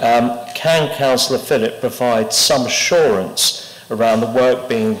 Can Councillor Phillip provide some assurance around the work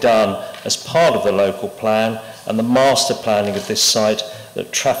being done as part of the local plan and the master planning of this site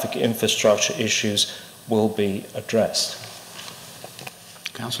that traffic infrastructure issues will be addressed?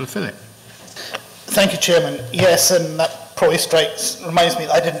 Councillor Phillip. Thank you, Chairman. Yes, and that probably reminds me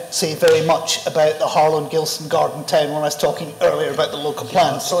that I didn't say very much about the Harlow and Gilson Garden Town when I was talking earlier about the local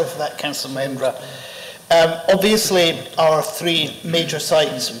plan. Sorry for that, Councillor Mahindra. Obviously, our three major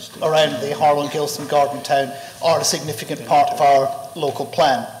sites around the Harlow and Gilson Garden Town are a significant part of our local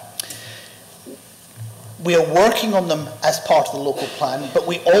plan. We are working on them as part of the local plan, but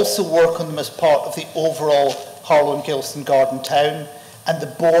we also work on them as part of the overall Harlow and Gilson Garden Town and the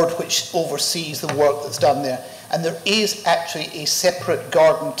board which oversees the work that's done there. And there is actually a separate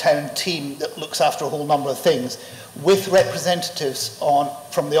Garden Town team that looks after a whole number of things, with representatives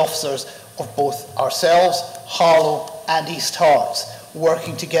from the officers of both ourselves, Harlow and East Hearts,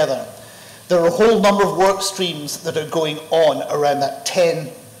 working together. There are a whole number of work streams that are going on around that 10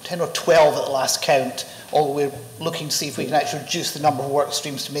 or 12 at the last count, although we're looking to see if we can actually reduce the number of work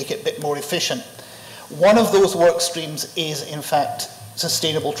streams to make it a bit more efficient. One of those work streams is, in fact,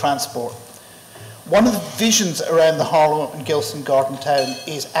 sustainable transport. One of the visions around the Harlow and Gilson Garden Town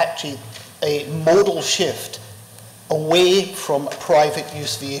is actually a modal shift away from private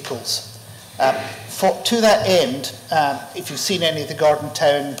use vehicles. To that end, if you've seen any of the Garden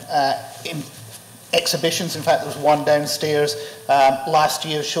Town exhibitions, in fact there was one downstairs last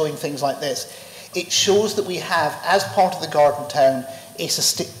year showing things like this, it shows that we have, as part of the Garden Town, a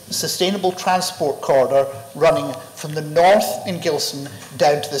sustainable transport corridor running from the north in Gilson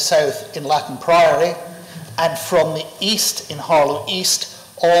down to the south in Latin Priory, and from the east in Harlow East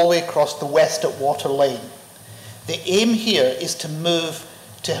all the way across the west at Water Lane. The aim here is to move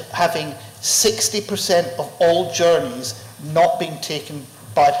to having 60% of all journeys not being taken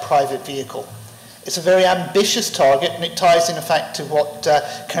by private vehicle. It's a very ambitious target, and it ties in fact to what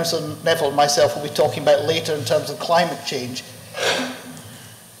Councillor Neville and myself will be talking about later in terms of climate change.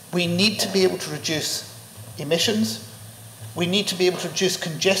 We need to be able to reduce emissions, we need to be able to reduce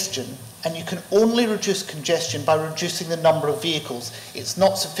congestion, and you can only reduce congestion by reducing the number of vehicles. It's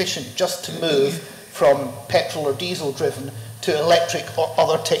not sufficient just to move from petrol or diesel driven to electric or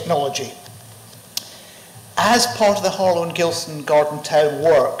other technology. As part of the Harlow and Gilson Garden Town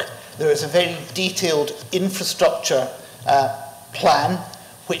work, there is a very detailed infrastructure plan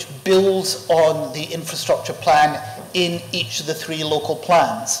which builds on the infrastructure plan in each of the three local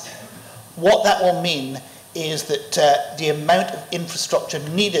plans. What that will mean is that the amount of infrastructure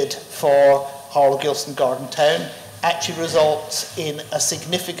needed for Harlow Gilson Garden Town actually results in a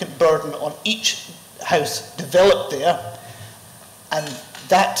significant burden on each house developed there, and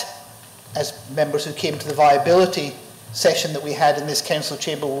that, as members who came to the viability session that we had in this council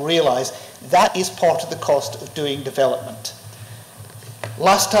chamber will realise, that is part of the cost of doing development.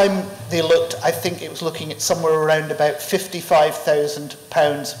 Last time they looked, I think it was looking at somewhere around about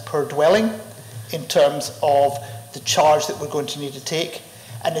 £55,000 per dwelling in terms of the charge that we're going to need to take,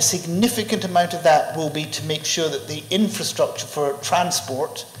 and a significant amount of that will be to make sure that the infrastructure for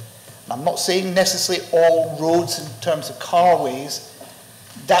transport, and I'm not saying necessarily all roads in terms of carways,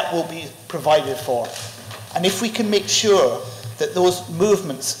 that will be provided for. And if we can make sure that those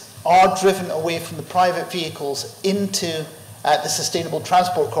movements are driven away from the private vehicles into the sustainable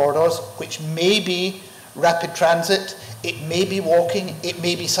transport corridors, which may be rapid transit, it may be walking, it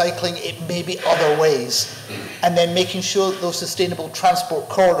may be cycling, it may be other ways, and then making sure that those sustainable transport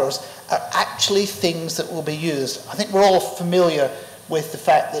corridors are actually things that will be used. I think we're all familiar with the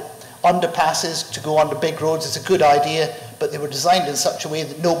fact that underpasses to go under big roads is a good idea, but they were designed in such a way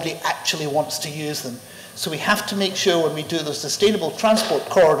that nobody actually wants to use them. So we have to make sure when we do those sustainable transport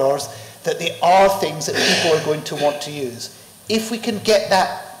corridors that they are things that people are going to want to use. If we can get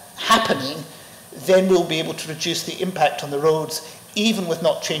that happening, then we'll be able to reduce the impact on the roads, even with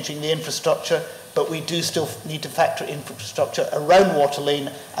not changing the infrastructure, but we do still need to factor infrastructure around Water Lane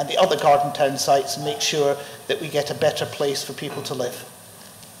and the other Garden Town sites and make sure that we get a better place for people to live.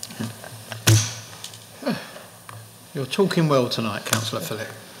 You're talking well tonight, Councillor Phillip.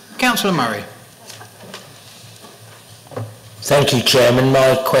 Councillor Murray. Thank you, Chairman.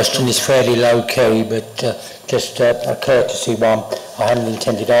 My question is fairly low-key, but just a courtesy one. I hadn't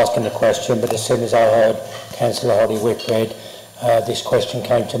intended asking the question, but as soon as I heard Councillor Holly Whitbread this question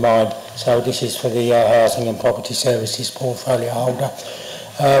came to mind. So this is for the Housing and Property Services portfolio holder.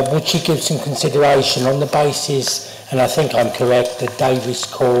 Would she give some consideration on the basis, and I think I'm correct, that Davis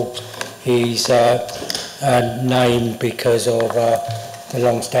Court is named because of the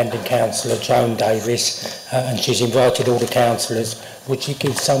long-standing councillor Joan Davis, and she's invited all the councillors. Would you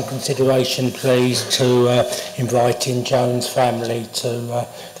give some consideration, please, to inviting Joan's family to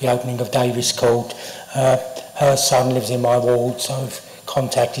the opening of Davis Court? Her son lives in my ward, so if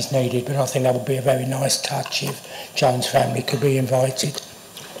contact is needed, but I think that would be a very nice touch if Joan's family could be invited.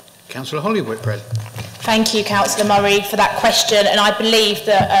 Councillor Holly Whitbread. Thank you, Councillor Murray, for that question, and I believe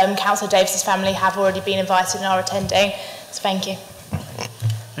that Councillor Davis's family have already been invited and are attending, so thank you.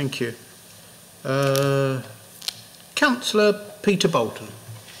 Thank you. Councillor Peter Bolton.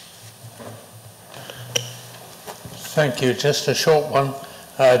 Thank you. Just a short one,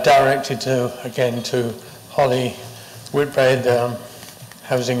 directed to Holly Whitbread,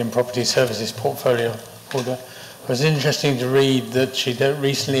 Housing and Property Services portfolio holder. It was interesting to read that she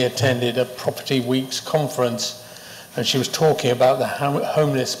recently attended a Property Weeks conference, and she was talking about the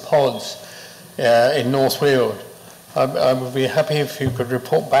homeless pods in North Weald. I would be happy if you could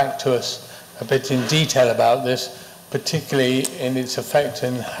report back to us a bit in detail about this, particularly in its effect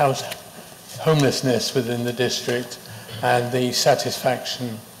in homelessness within the district and the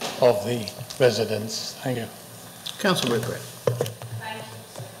satisfaction of the residents. Thank you. Councillor Whitbread.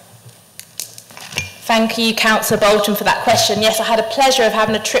 Thank you, Councillor Bolton, for that question. Yes, I had a pleasure of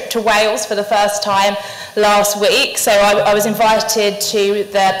having a trip to Wales for the first time last week. So I was invited to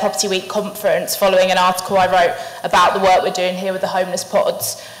the Property Week conference following an article I wrote about the work we're doing here with the homeless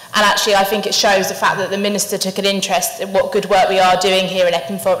pods. And actually, I think it shows the fact that the Minister took an interest in what good work we are doing here in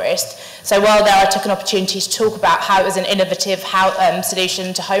Epping Forest. So while there, I took an opportunity to talk about how it was an innovative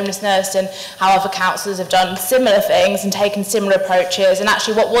solution to homelessness and how other councillors have done similar things and taken similar approaches. And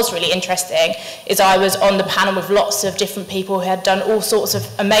actually, what was really interesting is I was on the panel with lots of different people who had done all sorts of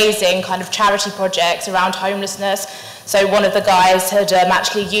amazing kind of charity projects around homelessness. So one of the guys had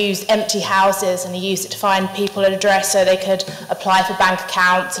actually used empty houses, and he used it to find people an address so they could apply for bank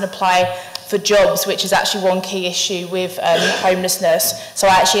accounts and apply for jobs, which is actually one key issue with homelessness. So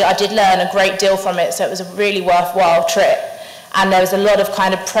I did learn a great deal from it, so it was a really worthwhile trip. And there was a lot of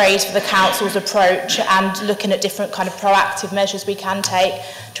kind of praise for the council's approach and looking at different kind of proactive measures we can take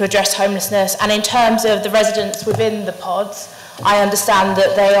to address homelessness. And in terms of the residents within the pods, I understand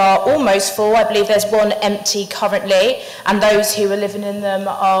that they are almost full. I believe there's one empty currently, and those who are living in them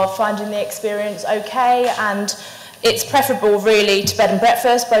are finding the experience okay. And it's preferable really to bed and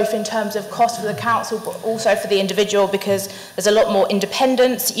breakfast, both in terms of cost for the council, but also for the individual, because there's a lot more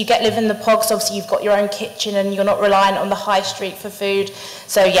independence. You get living in the pods, obviously you've got your own kitchen and you're not reliant on the high street for food.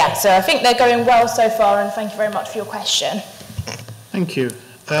 So yeah, so I think they're going well so far, and thank you very much for your question. Thank you.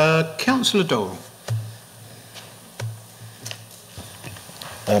 Councillor Dole.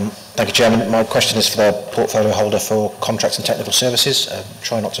 Thank you, Chairman. My question is for the portfolio holder for contracts and technical services.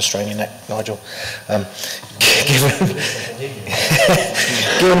 Try not to strain your neck, Nigel.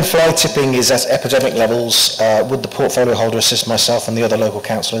 Given fly tipping is at epidemic levels, would the portfolio holder assist myself and the other local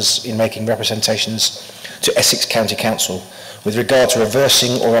councillors in making representations to Essex County Council with regard to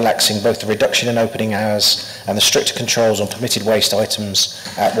reversing or relaxing both the reduction in opening hours and the stricter controls on permitted waste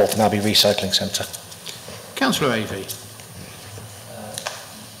items at Waltham Abbey Recycling Centre? Councillor Avey.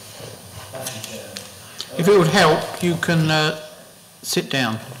 If it would help, you can sit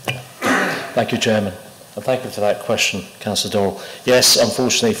down. Thank you, Chairman. And thank you for that question, Councillor Dorrell. Yes,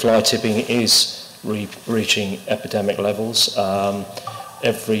 unfortunately, fly tipping is reaching epidemic levels.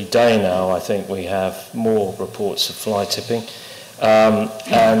 Every day now, I think we have more reports of fly tipping.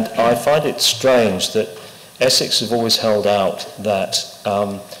 And I find it strange that Essex have always held out that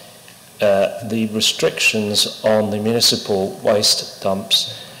the restrictions on the municipal waste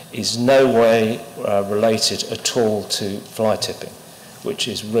dumps is no way related at all to fly tipping, which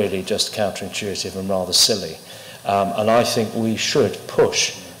is really just counterintuitive and rather silly. And I think we should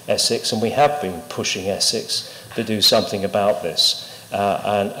push Essex, and we have been pushing Essex, to do something about this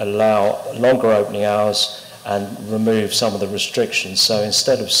and allow longer opening hours and remove some of the restrictions. So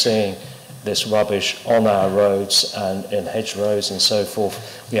instead of seeing this rubbish on our roads and in hedgerows and so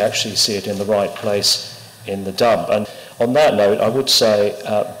forth, we actually see it in the right place in the dump. And on that note, I would say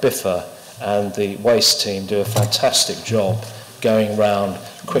Biffa and the waste team do a fantastic job going around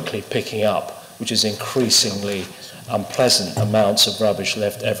quickly picking up, which is increasingly unpleasant amounts of rubbish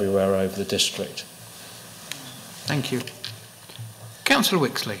left everywhere over the district. Thank you. Councillor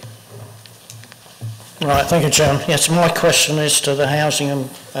Wixley. Right, thank you, Chairman. Yes, my question is to the Housing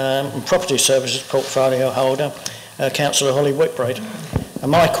and Property Services portfolio holder. Councillor Holly Whitbread.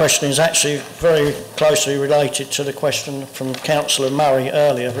 And my question is actually very closely related to the question from Councillor Murray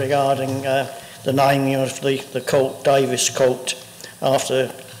earlier regarding the naming of the court, Davis Court,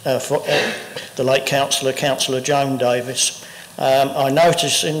 after the late Councillor Joan Davis. I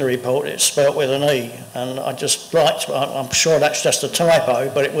noticed in the report it's spelt with an E, and I'm sure that's just a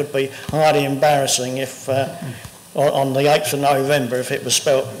typo, but it would be highly embarrassing if on the 8th of November if it was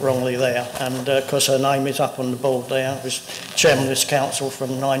spelt wrongly there, and because her name is up on the board there, was chairman of this council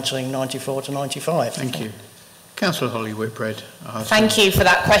from 1994 to 95. Thank you. Councillor Holly Whitbread. Thank you for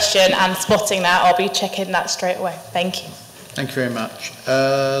that question and spotting that. I'll be checking that straight away. Thank you. Thank you very much.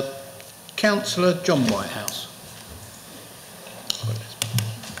 Councillor John Whitehouse.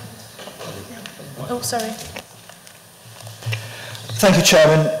 Oh, sorry. Thank you,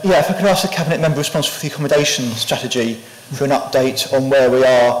 Chairman. Yeah, if I could ask the Cabinet member responsible for the accommodation strategy for an update on where we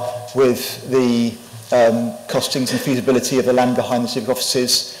are with the costings and feasibility of the land behind the civic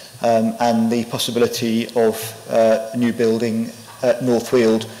offices and the possibility of a new building at North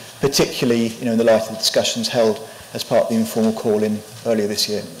Weald, particularly in the light of the discussions held as part of the informal call-in earlier this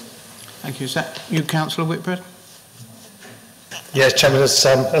year. Thank you. Is that you, Councillor Whitbread? Yes, Chairman, as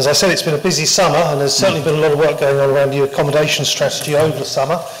I said, it's been a busy summer, and there's certainly been a lot of work going on around the accommodation strategy over the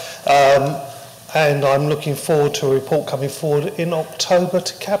summer. And I'm looking forward to a report coming forward in October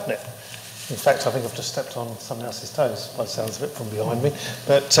to Cabinet. In fact, I think I've just stepped on someone else's toes, by the sounds of it, from behind me.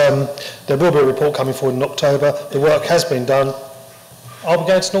 But there will be a report coming forward in October. The work has been done. I'll be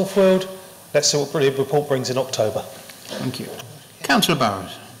going to North Weald. Let's see what the report brings in October. Thank you. Councillor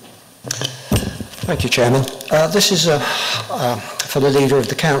Burrows. Thank you, Chairman. This is for the Leader of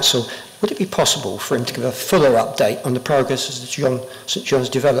the Council. Would it be possible for him to give a fuller update on the progress of the St John's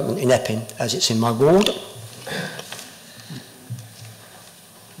development in Epping, as it's in my ward?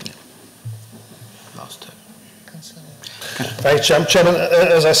 Thank you, Chairman.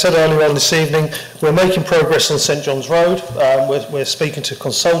 As I said earlier on this evening, we're making progress on St John's Road. We're speaking to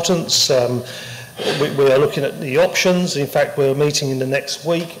consultants. We are looking at the options. In fact, we're meeting in the next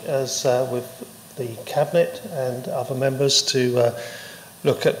week with the Cabinet and other members to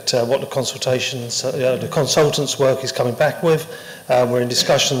look at what the consultants' work is coming back with. We're in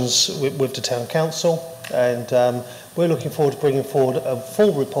discussions with the Town Council, and we're looking forward to bringing forward a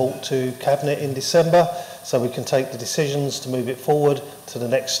full report to Cabinet in December, so we can take the decisions to move it forward to the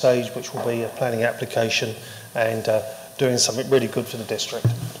next stage, which will be a planning application and doing something really good for the district.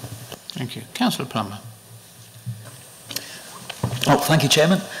 Thank you. Councillor Plummer. Oh, thank you,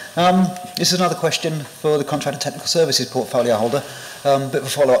 Chairman. This is another question for the Contract and Technical Services portfolio holder. Bit of a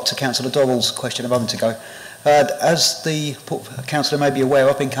follow-up to Councillor Dobble's question a moment ago. As the Councillor may be aware,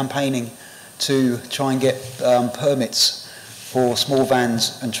 I've been campaigning to try and get permits for small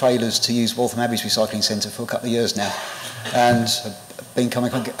vans and trailers to use Waltham Abbey's recycling centre for a couple of years now, and I've been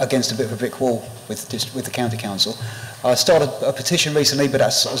coming against a bit of a brick wall with the County Council. I started a petition recently, but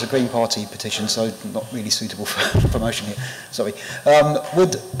that's as a Green Party petition, so not really suitable for promotion here. Sorry.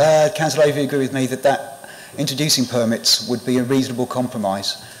 Would Councillor Avey agree with me that introducing permits would be a reasonable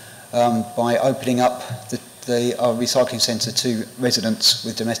compromise by opening up our recycling centre to residents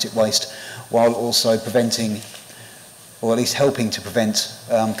with domestic waste, while also preventing, or at least helping to prevent,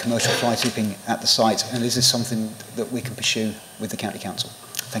 commercial fly tipping at the site? And is this something that we can pursue with the County Council?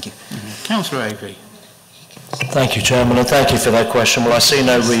 Thank you. Councillor Avey. Thank you, Chairman, and thank you for that question. Well, I see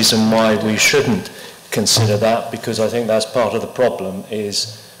no reason why we shouldn't consider that, because I think that's part of the problem,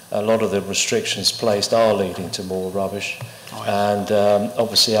 is a lot of the restrictions placed are leading to more rubbish, and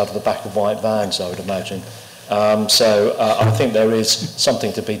obviously out of the back of white vans, I would imagine. So I think there is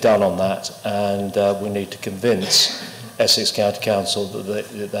something to be done on that, and we need to convince Essex County Council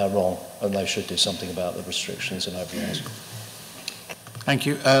that they're wrong and they should do something about the restrictions and everything else. Thank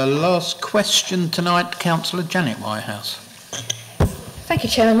you. Last question tonight, Councillor Janet Whitehouse. Thank you,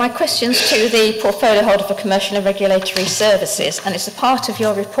 Chairman. My question's to the portfolio holder for commercial and regulatory services, and it's a part of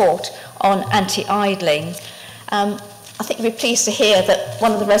your report on anti-idling. I think you'll be pleased to hear that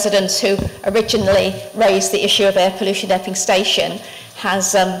one of the residents who originally raised the issue of air pollution at Epping Station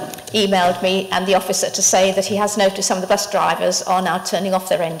has emailed me and the officer to say that he has noticed some of the bus drivers are now turning off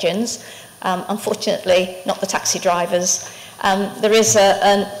their engines. Unfortunately, not the taxi drivers. There is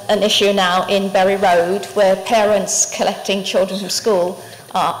an issue now in Bury Road where parents collecting children from school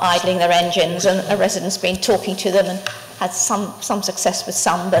are idling their engines, and a resident's been talking to them and had some success with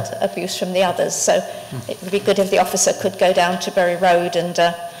some, but abuse from the others. So it would be good if the officer could go down to Bury Road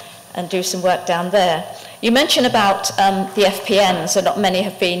and do some work down there. You mentioned about the FPNs, and not many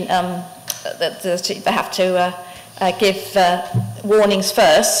have been, they have to give warnings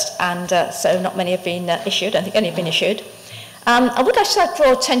first, and so not many have been issued. I don't think any have been issued. I would like to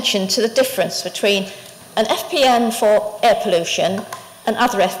draw attention to the difference between an FPN for air pollution and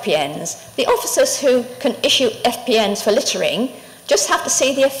other FPNs. The officers who can issue FPNs for littering just have to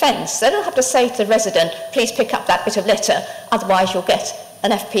see the offence. They don't have to say to the resident, please pick up that bit of litter, otherwise you'll get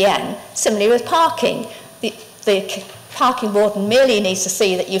an FPN. Similarly with parking, the parking warden merely needs to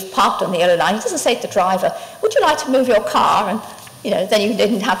see that you've parked on the yellow line. He doesn't say to the driver, would you like to move your car? And then you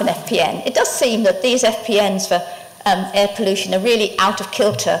didn't have an FPN. It does seem that these FPNs for air pollution are really out of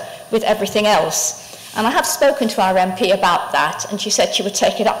kilter with everything else. And I have spoken to our MP about that, and she said she would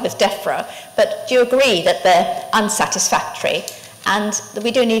take it up with DEFRA. But do you agree that they're unsatisfactory, and that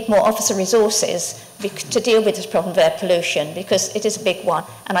we do need more officer resources to deal with this problem of air pollution, because it is a big one?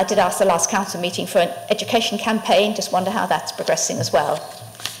 And I did ask the last council meeting for an education campaign. Just wonder how that's progressing as well.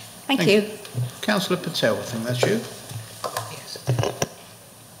 Thank you. Councillor Patel, I think that's you.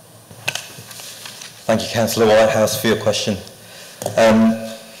 Thank you, Councillor Whitehouse, for your question.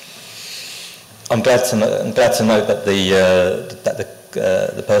 I'm glad to note that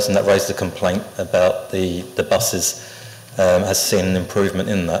the person that raised the complaint about the buses has seen an improvement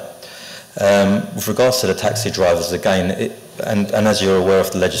in that. With regards to the taxi drivers, again, and as you're aware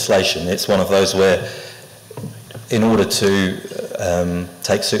of the legislation, it's one of those where, in order to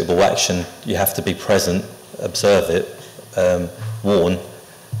take suitable action, you have to be present, observe it, warn,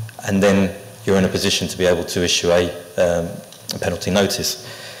 and then you're in a position to be able to issue a penalty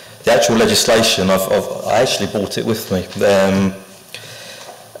notice. The actual legislation, I actually brought it with me,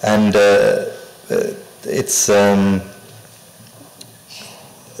 and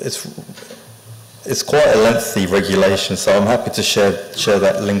it's quite a lengthy regulation, so I'm happy to share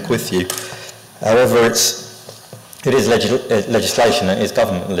that link with you. However, it is legislation, it is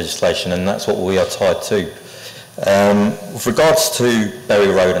government legislation, and that's what we are tied to. With regards to Berry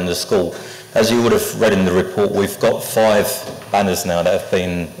Road and the school, as you would have read in the report, we've got 5 banners now that have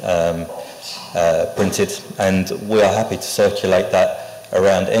been printed, and we are happy to circulate that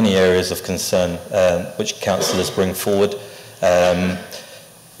around any areas of concern which councillors bring forward.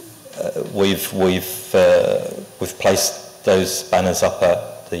 We've placed those banners up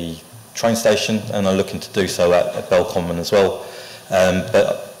at the train station, and are looking to do so at Bell Common as well.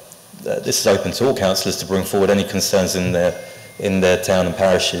 But this is open to all councillors to bring forward any concerns in their town and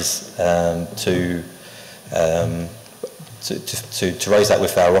parishes to raise that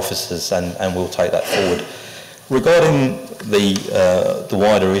with our officers, and we'll take that forward. Regarding the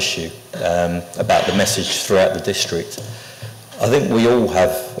wider issue about the message throughout the district, I think we all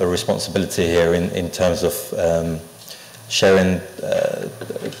have a responsibility here in terms of sharing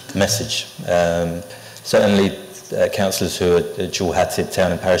the message. Certainly councillors who are dual-hatted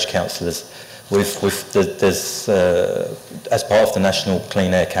town and parish councillors, there's, as part of the National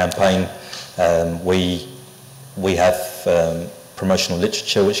Clean Air Campaign, we have promotional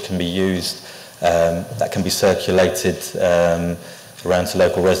literature which can be used, that can be circulated around to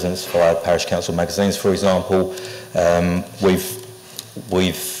local residents via parish council magazines, for example.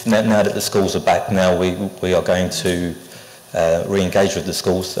 We've now that the schools are back now, we are going to re-engage with the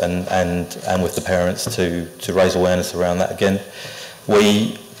schools and with the parents to raise awareness around that again.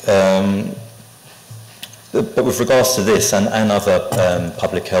 But with regards to this and other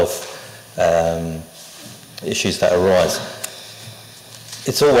public health issues that arise,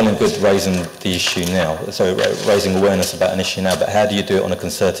 it's all well and good raising the issue now, so raising awareness about an issue now, but how do you do it on a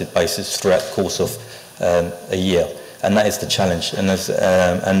concerted basis throughout the course of a year? And that is the challenge, and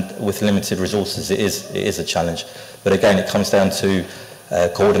with limited resources it is a challenge. But again, it comes down to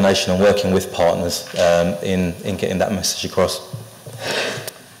coordination and working with partners in getting that message across.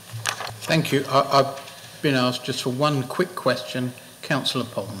 Thank you. I've been asked just for one quick question. Councillor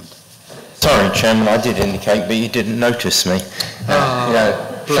Pond. Sorry, Chairman, I did indicate, but you didn't notice me.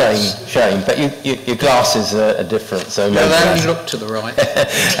 Shame. But your glasses are different, so no, they only look to the right.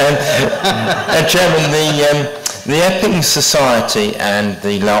 Chairman, the Epping Society and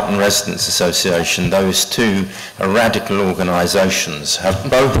the Loughton Residents Association, those two radical organisations, have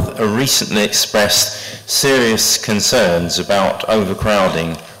both recently expressed serious concerns about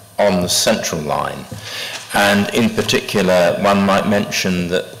overcrowding on the Central Line. And in particular, one might mention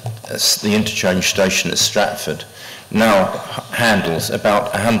that the interchange station at Stratford now handles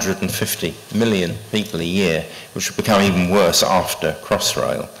about 150 million people a year, which will become even worse after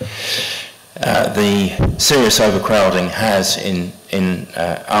Crossrail. The serious overcrowding has, in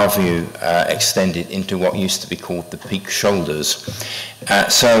our view, extended into what used to be called the peak shoulders.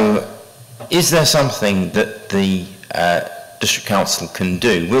 So is there something that the District Council can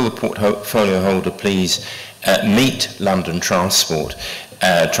do. Will the portfolio holder please meet London Transport,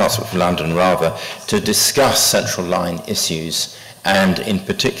 Transport for London rather, to discuss Central Line issues and in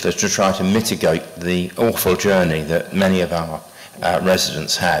particular to try to mitigate the awful journey that many of our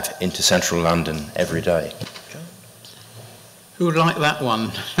residents have into Central London every day? Who would like that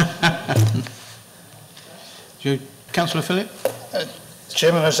one? Councillor Phillip?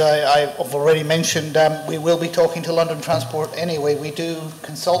 Chairman, as I've already mentioned, we will be talking to London Transport anyway. We do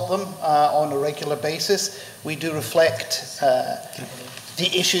consult them on a regular basis. We do reflect the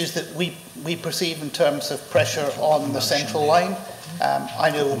issues that we perceive in terms of pressure on the Central Line.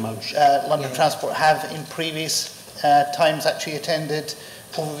 I know London Transport have in previous times actually attended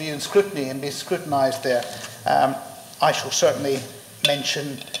overview and scrutiny and been scrutinised there. I shall certainly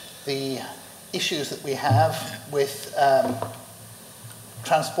mention the issues that we have with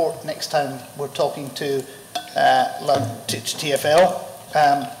transport next time we're talking to TfL.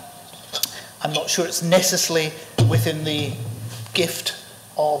 I'm not sure it's necessarily within the gift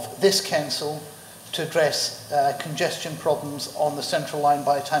of this council to address congestion problems on the Central Line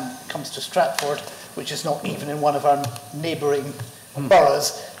by the time it comes to Stratford, which is not even in one of our neighbouring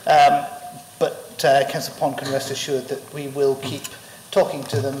boroughs. But Councillor Pond can rest assured that we will keep talking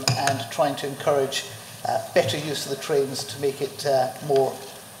to them and trying to encourage better use of the trains to make it more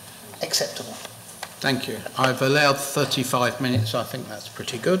acceptable. Thank you. I've allowed 35 minutes. I think that's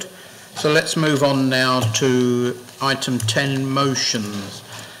pretty good. So let's move on now to item 10, motions.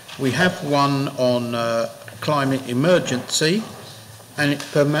 We have one on climate emergency, and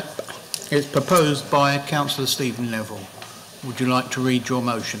it's proposed by Councillor Stephen Neville. Would you like to read your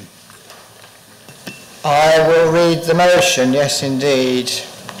motion? I will read the motion, yes indeed.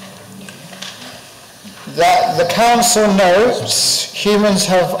 That the Council notes humans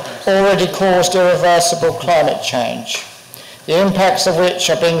have already caused irreversible climate change, the impacts of which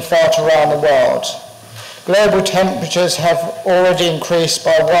are being felt around the world. Global temperatures have already increased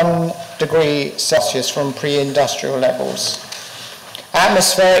by 1 degree Celsius from pre-industrial levels.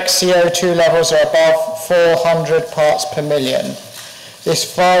 Atmospheric CO2 levels are above 400 parts per million. This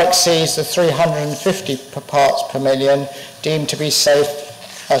far exceeds the 350 parts per million deemed to be a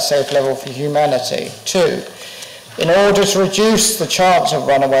safe level for humanity. 2. In order to reduce the chance of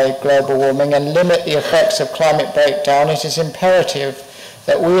runaway global warming and limit the effects of climate breakdown, it is imperative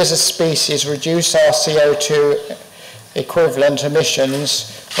that we as a species reduce our CO2 equivalent emissions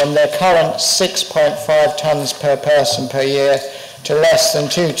from their current 6.5 tonnes per person per year to less than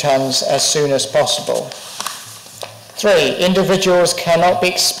 2 tonnes as soon as possible. 3. Individuals cannot be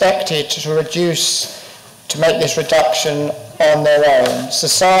expected to make this reduction on their own.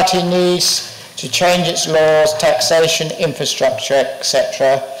 Society needs to change its laws, taxation, infrastructure,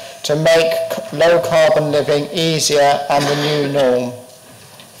 etc., to make low carbon living easier and the new norm.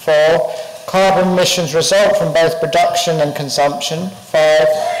 4. Carbon emissions result from both production and consumption. 5.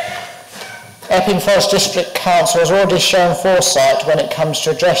 Epping Forest District Council has already shown foresight when it comes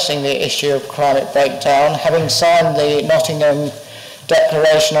to addressing the issue of climate breakdown, having signed the Nottingham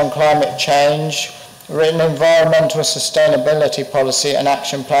Declaration on Climate Change, written environmental sustainability policy and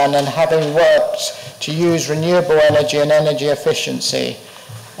action plan, and having worked to use renewable energy and energy efficiency,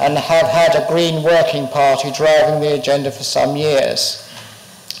 and have had a Green Working Party driving the agenda for some years.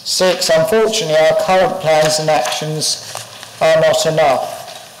 6. Unfortunately, our current plans and actions are not enough.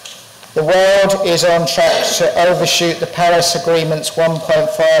 The world is on track to overshoot the Paris Agreement's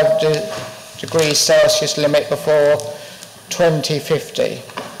 1.5 degrees Celsius limit before 2050.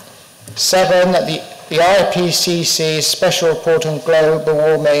 7. That the IPCC's special report on global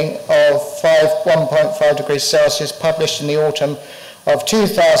warming of 1.5 degrees Celsius published in the autumn of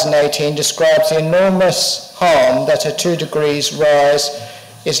 2018 describes the enormous harm that a 2 degrees rise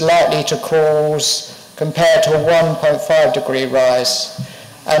is likely to cause compared to a 1.5 degree rise,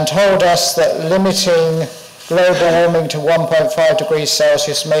 and told us that limiting global warming to 1.5 degrees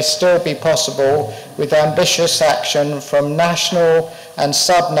Celsius may still be possible with ambitious action from national and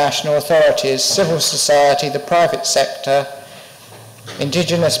sub-national authorities, civil society, the private sector,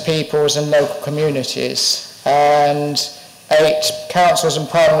 indigenous peoples and local communities. And 8, councils and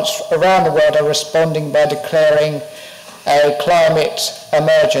parliaments around the world are responding by declaring a climate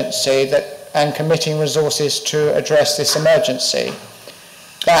emergency and committing resources to address this emergency.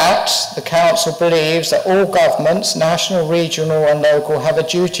 That the Council believes that all governments, national, regional and local, have a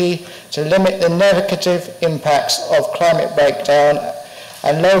duty to limit the negative impacts of climate breakdown,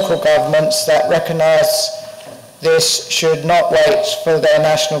 and local governments that recognise this should not wait for their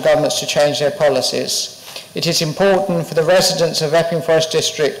national governments to change their policies. It is important for the residents of Epping Forest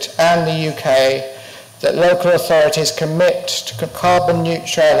District and the UK that local authorities commit to carbon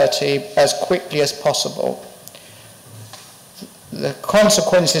neutrality as quickly as possible. The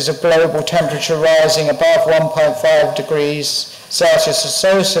consequences of global temperature rising above 1.5 degrees Celsius are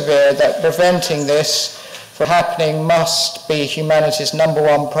so severe that preventing this from happening must be humanity's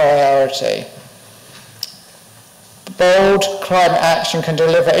 #1 priority. Bold climate action can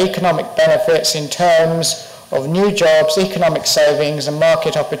deliver economic benefits in terms of new jobs, economic savings and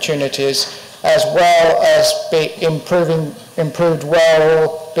market opportunities, as well as improved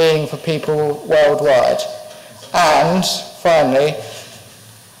well-being for people worldwide. And finally,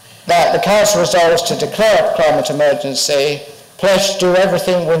 that the Council resolves to declare a climate emergency, pledge to do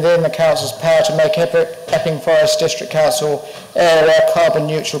everything within the Council's power to make Epping Forest District Council area carbon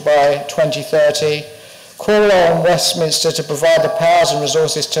neutral by 2030, call on Westminster to provide the powers and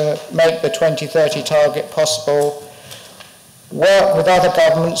resources to make the 2030 target possible, work with other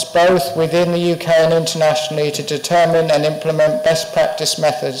governments, both within the UK and internationally, to determine and implement best practice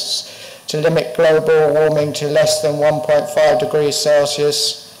methods to limit global warming to less than 1.5 degrees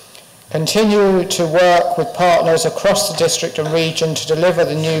Celsius, continue to work with partners across the district and region to deliver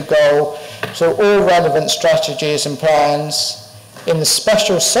the new goal through all relevant strategies and plans. In the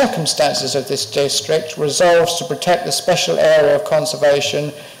special circumstances of this district, resolves to protect the special area of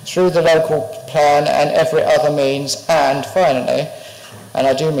conservation through the local plan and every other means, and finally, and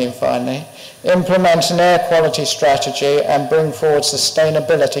I do mean finally, implement an air quality strategy and bring forward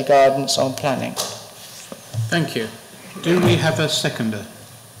sustainability guidance on planning. Thank you. Do we have a seconder?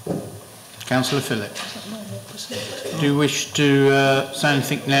 Councillor Phillip. Do you wish to say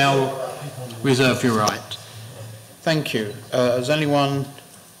anything now? Reserve your right. Thank you. Has anyone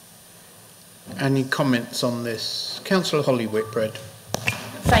any comments on this? Councillor Holly Whitbread.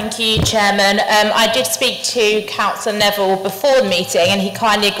 Thank you, Chairman. I did speak to Councillor Neville before the meeting and he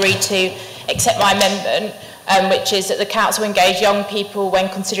kindly agreed to accept my amendment, which is that the Council engage young people when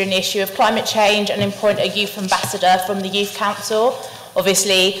considering the issue of climate change and appoint a youth ambassador from the Youth Council.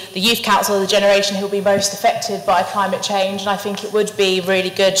 Obviously, the Youth Council are the generation who will be most affected by climate change, and I think it would be really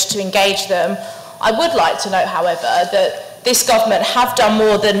good to engage them. I would like to note, however, that this government have done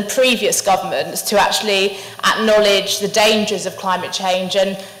more than previous governments to actually acknowledge the dangers of climate change,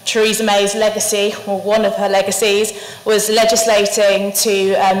 and Theresa May's legacy, or one of her legacies, was legislating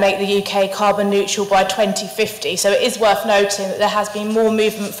to make the UK carbon neutral by 2050. So it is worth noting that there has been more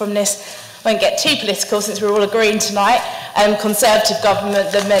movement from this, I won't get too political since we're all agreeing tonight, Conservative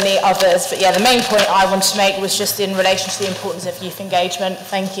government than many others. But yeah, the main point I wanted to make was just in relation to the importance of youth engagement.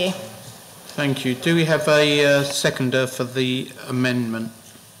 Thank you. Thank you. Do we have a seconder for the amendment?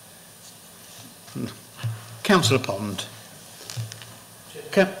 Councillor Pond.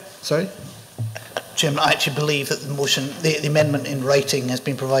 Sorry? Chairman, I actually believe that the motion, the amendment in writing has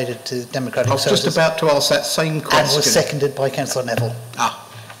been provided to Democratic Services. I was just about to ask that same question. And was seconded by Councillor Neville. Ah,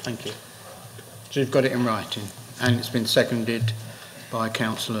 thank you. So you've got it in writing, and it's been seconded by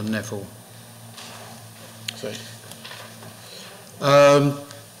Councillor Neville. Sorry.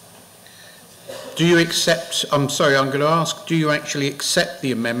 Do you accept, I'm sorry, I'm going to ask, do you actually accept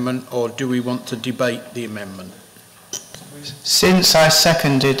the amendment or do we want to debate the amendment? Since I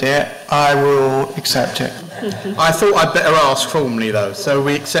seconded it, I will accept it. I thought I'd better ask formally though, so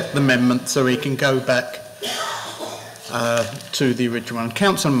we accept the amendment so we can go back to the original one.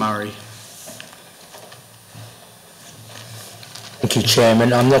 Councillor Murray. Thank you,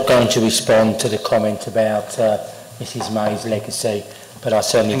 Chairman. I'm not going to respond to the comment about Mrs May's legacy, but I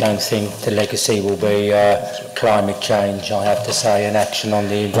certainly don't think the legacy will be climate change, I have to say, and action on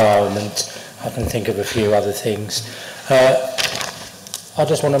the environment. I can think of a few other things. I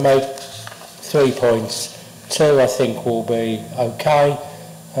just want to make 3 points. 2 I think will be okay,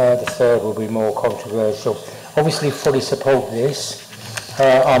 the 3rd will be more controversial. Obviously fully support this.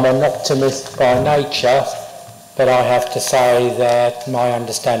 I'm an optimist by nature, but I have to say that my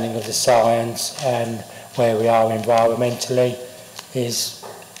understanding of the science and where we are environmentally is,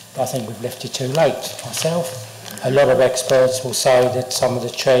 I think we've left it too late myself. A lot of experts will say that some of the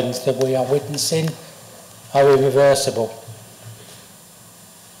trends that we are witnessing are irreversible.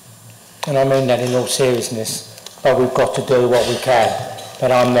 And I mean that in all seriousness, but we've got to do what we can.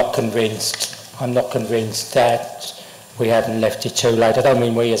 But I'm not convinced. I'm not convinced that we haven't left it too late. I don't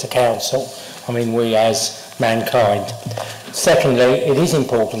mean we as a council, I mean we as mankind. Secondly, it is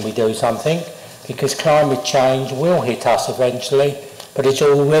important we do something, because climate change will hit us eventually, but it's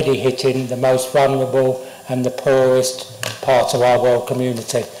already hitting the most vulnerable and the poorest parts of our world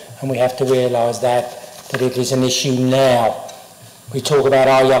community, and we have to realise that it is an issue now. We talk about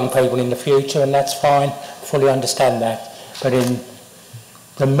our young people in the future, and that's fine, fully understand that, but in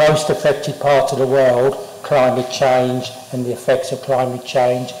the most affected part of the world, climate change and the effects of climate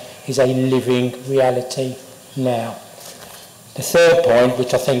change, is a living reality now. The third point,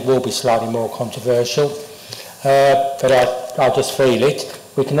 which I think will be slightly more controversial, but I just feel it,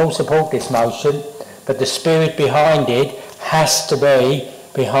 we can all support this motion, but the spirit behind it has to be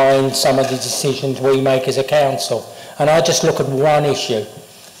behind some of the decisions we make as a council. And I just look at one issue,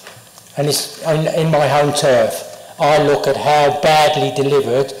 and it's in my home turf. I look at how badly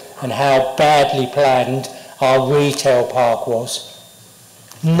delivered and how badly planned our retail park was.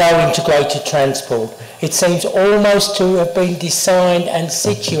 No integrated transport. It seems almost to have been designed and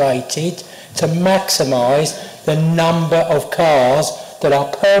situated to maximise the number of cars that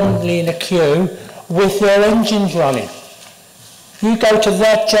are permanently in a queue with their engines running. You go to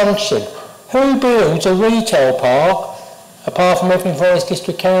that junction. Who builds a retail park, apart from Epping Forest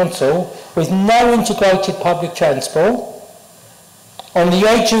District Council, with no integrated public transport, on the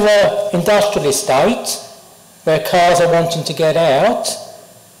edge of an industrial estate, where cars are wanting to get out,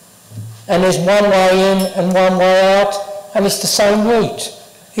 and there's one way in and one way out, and it's the same route.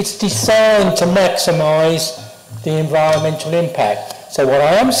 It's designed to maximise the environmental impact. So what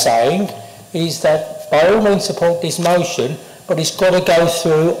I am saying is that by all means support this motion, but it's got to go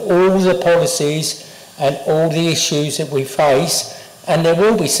through all the policies and all the issues that we face, and there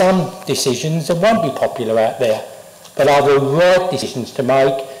will be some decisions that won't be popular out there, but are the right decisions to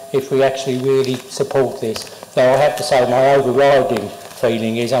make if we actually really support this. Though I have to say my overriding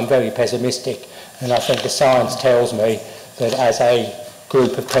feeling is I'm very pessimistic, and I think the science tells me that as a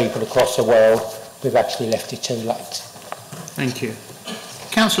group of people across the world, we've actually left it too late. Thank you.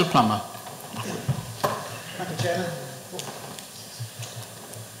 Councillor Plummer. Thank you, Chairman.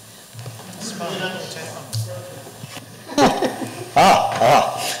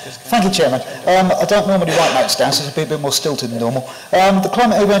 Thank you, Chairman. I don't normally write notes down, so it's a bit more stilted than normal. The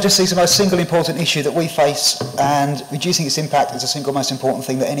climate emergency is the most single important issue that we face, and reducing its impact is the single most important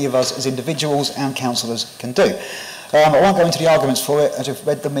thing that any of us as individuals and councillors can do. I won't go into the arguments for it, as you've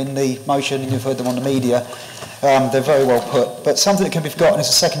read them in the motion and you've heard them on the media. They're very well put, but something that can be forgotten is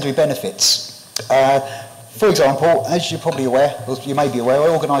the secondary benefits. For example, as you're probably aware, or you may be aware, I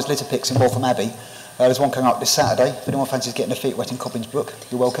organised litter picks in Waltham Abbey. There's one coming up this Saturday. If anyone fancies getting their feet wet in Cobbins Brook,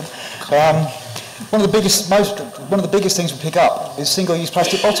 you're welcome. One of the biggest things we pick up is single-use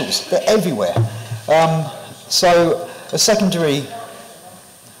plastic bottles. They're everywhere. So a secondary.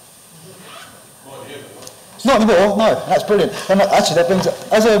 Not anymore. No, that's brilliant. And actually, that brings,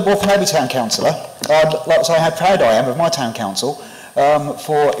 as a Waltham Abbey town councillor, like to say how proud I am of my town council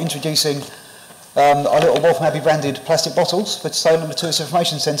for introducing our little Waltham Abbey branded plastic bottles for sale in the Tourist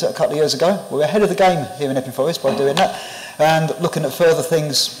Information Centre a couple of years ago. We were ahead of the game here in Epping Forest by doing that, and looking at further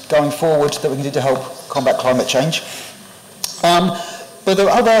things going forward that we can do to help combat climate change. But there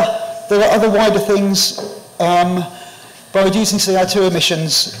are other wider things. By reducing CO2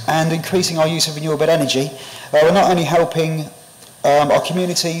 emissions and increasing our use of renewable energy, we're not only helping our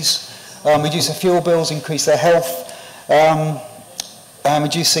communities reduce their fuel bills, increase their health,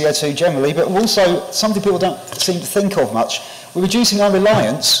 reduce CO2 generally, but also something people don't seem to think of much. We're reducing our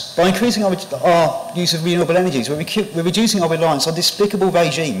reliance, by increasing our use of renewable energies, we're reducing our reliance on despicable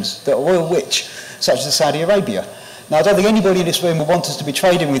regimes that are oil rich, such as Saudi Arabia. Now, I don't think anybody in this room will want us to be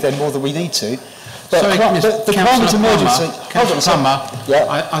trading with them more than we need to. But the climate emergency...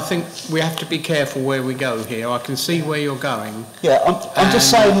 I think we have to be careful where we go here. I can see where you're going. Yeah, I'm just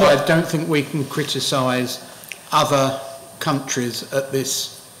saying that... I don't think we can criticise other countries at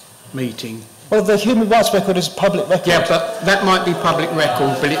this meeting. Well, the human rights record is public record. Yeah, but that might be public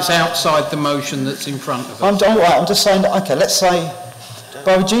record, but it's outside the motion that's in front of us. I'm just saying that, okay, let's say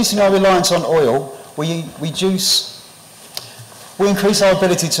by reducing our reliance on oil, we increase our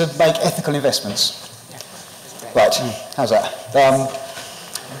ability to make ethical investments. Right, how's that?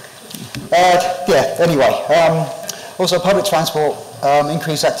 Also public transport,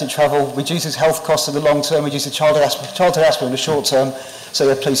 increased active travel, reduces health costs in the long term, reduces childhood asthma in the short term. So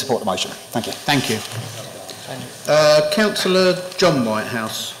yeah, please support the motion. Thank you. Thank you. Councillor John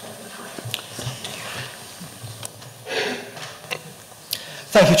Whitehouse.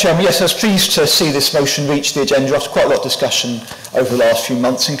 Thank you, Chairman. Yes, I was pleased to see this motion reach the agenda after quite a lot of discussion over the last few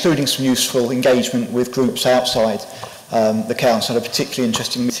months, including some useful engagement with groups outside the council. A particularly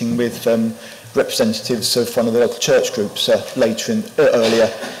interesting meeting with representatives of one of the local church groups earlier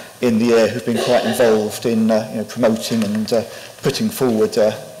in the year, who've been quite involved in promoting and putting forward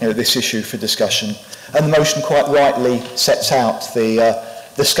this issue for discussion. And the motion quite rightly sets out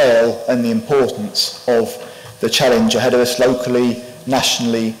the scale and the importance of the challenge ahead of us locally,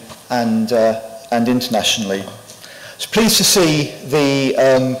 nationally and internationally. So pleased to see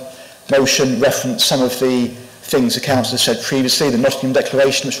the motion reference some of the things the Council has said previously, the Nottingham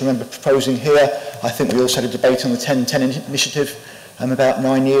Declaration, which I remember proposing here. I think we also had a debate on the 1010 initiative about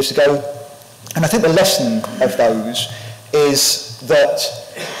 9 years ago. And I think the lesson of those is that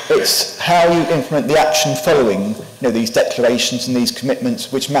it's how you implement the action following these declarations and these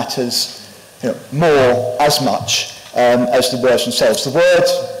commitments which matters more as much as the words themselves.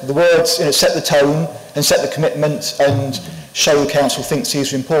 The words set the tone and set the commitment and show the Council thinks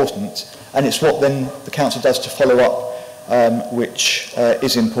these are important, and it's what then the Council does to follow up which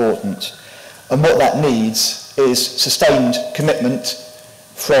is important. And what that needs is sustained commitment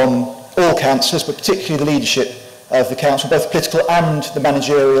from all councillors, but particularly the leadership of the Council, both political and the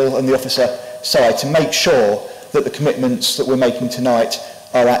managerial and the officer side, to make sure that the commitments that we're making tonight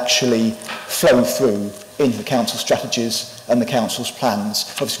are actually flow through into the Council strategies and the Council's plans.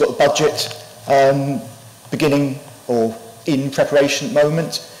 Obviously we've got the budget beginning or in preparation at the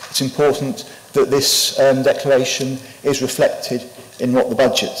moment. It's important that this declaration is reflected in what the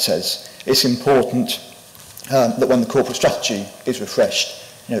budget says. It's important that when the corporate strategy is refreshed,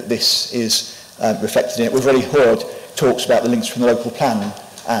 this is reflected in it. We've already heard talks about the links from the local plan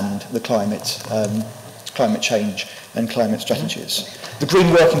and the climate change and climate strategies. The Green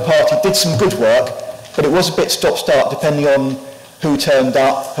Working Party did some good work, but it was a bit stop-start depending on who turned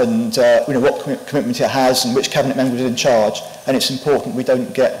up and what commitment it has and which cabinet member was in charge, and it's important we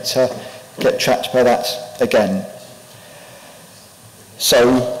don't get trapped by that again.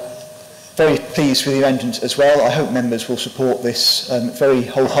 So, very pleased with the amendment as well. I hope members will support this very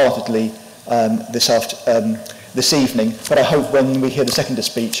wholeheartedly this evening, but I hope when we hear the seconder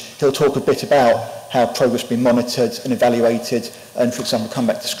speech he'll talk a bit about how progress has been monitored and evaluated and, for example, come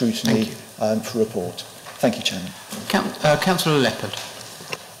back to scrutiny for a report. Thank you, Chairman. Councillor Leopard.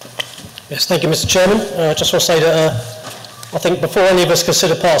 Yes, thank you, Mr. Chairman. I just want to say that I think before any of us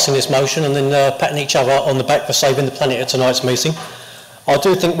consider passing this motion and then patting each other on the back for saving the planet at tonight's meeting, I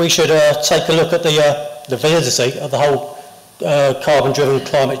do think we should take a look at the validity of the whole carbon-driven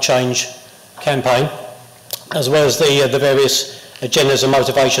climate change campaign, as well as the various agendas and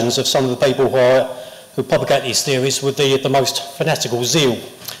motivations of some of the people who propagate these theories with the most fanatical zeal.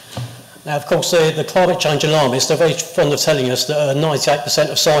 Now, of course, the climate change alarmists are very fond of telling us that 98%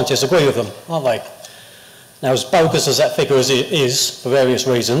 of scientists agree with them, aren't they? Now, as bogus as that figure is, for various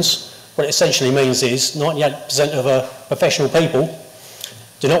reasons, what it essentially means is 98% of professional people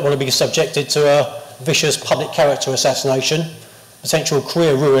do not want to be subjected to a vicious public character assassination, potential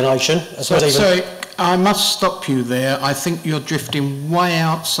career ruination, as well as even... Sorry, I must stop you there. I think you're drifting way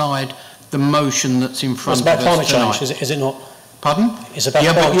outside the motion that's in front of us tonight. It's about climate change, is it not? Pardon? It's about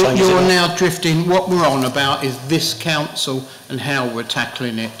climate change. You're now drifting. What we're on about is this council and how we're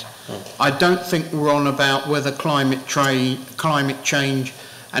tackling it. I don't think we're on about whether climate change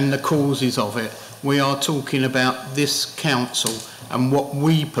and the causes of it. We are talking about this council and what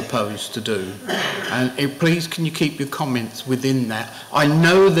we propose to do. And please, can you keep your comments within that? I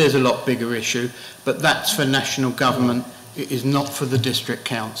know there's a lot bigger issue, but that's for national government. It is not for the district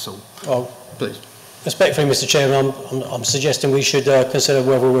council. Well, please. Respectfully, Mr. Chairman, I'm suggesting we should consider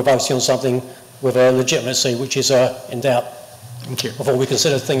whether we're voting on something with a legitimacy which is in doubt. Thank you. Before we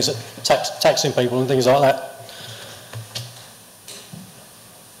consider things that taxing people and things like that.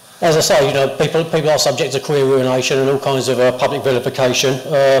 As I say, people are subject to career ruination and all kinds of public vilification.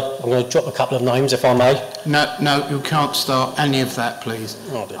 I'm going to drop a couple of names, if I may. No, you can't start any of that, please.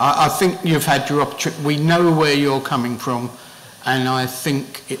 I think you've had your opportunity. We know where you're coming from, and I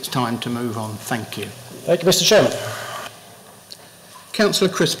think it's time to move on. Thank you. Thank you, Mr. Chairman.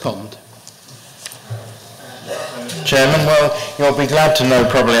 Councillor Chris Pond. Chairman, well, you'll be glad to know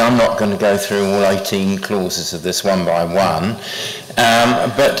probably I'm not going to go through all 18 clauses of this one by one,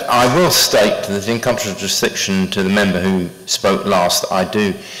 but I will state that in contradistinction to the member who spoke last, I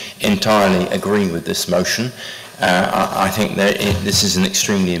do entirely agree with this motion. I think that this is an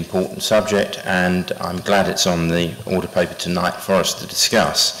extremely important subject, and I'm glad it's on the order paper tonight for us to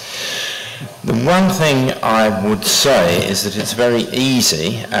discuss. The one thing I would say is that it's very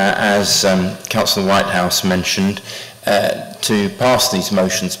easy, as Councillor Whitehouse mentioned, to pass these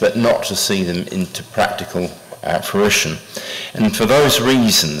motions but not to see them into practical fruition. And for those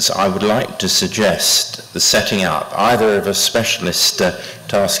reasons, I would like to suggest the setting up either of a specialist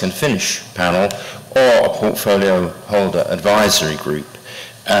task and finish panel or a portfolio holder advisory group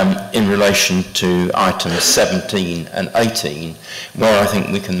in relation to items 17 and 18, where I think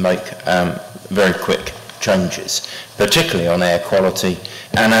we can make very quick changes, particularly on air quality.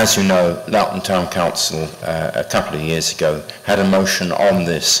 And as you know, Loughton Town Council a couple of years ago had a motion on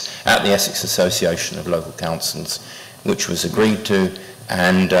this at the Essex Association of Local Councils which was agreed to,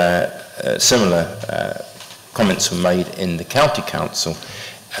 and similar comments were made in the County Council.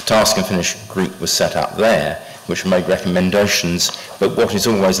 A task and finish group was set up there, which made recommendations, but what is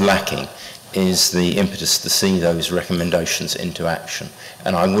always lacking is the impetus to see those recommendations into action.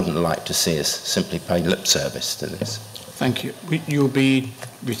 And I wouldn't like to see us simply pay lip service to this. Thank you. You'll be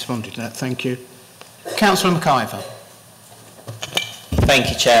responding to that. Thank you. Councillor McIver. Thank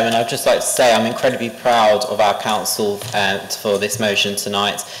you, Chairman. I'd just like to say I'm incredibly proud of our council for this motion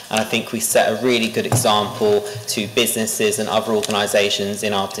tonight, and I think we set a really good example to businesses and other organisations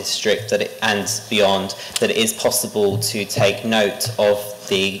in our district and beyond that it is possible to take note of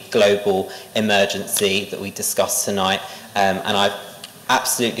the global emergency that we discussed tonight, and I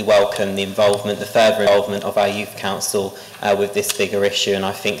absolutely welcome the further involvement of our Youth Council with this bigger issue, and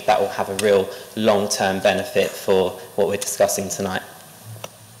I think that will have a real long-term benefit for what we're discussing tonight.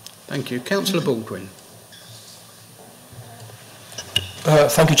 Thank you. Councillor Baldwin.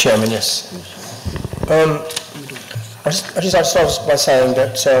 Thank you, Chairman. Yes. I just like to start by saying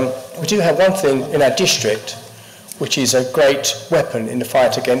that we do have one thing in our district which is a great weapon in the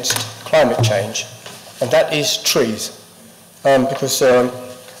fight against climate change, and that is trees. Because I'm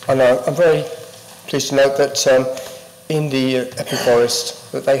very pleased to note that in the Epping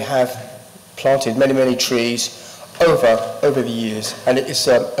Forest that they have planted many, many trees over the years, and it is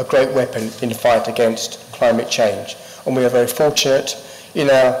a great weapon in the fight against climate change. And we are very fortunate in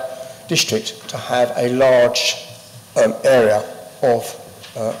our district to have a large area of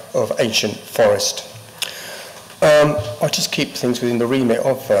ancient forest. I'll just keep things within the remit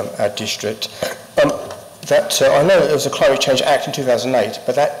of our district. I know there was a Climate Change Act in 2008,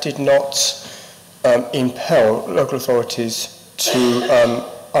 but that did not impel local authorities to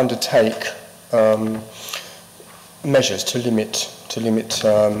undertake measures to limit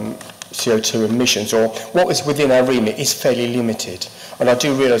CO2 emissions, or what was within our remit is fairly limited. And I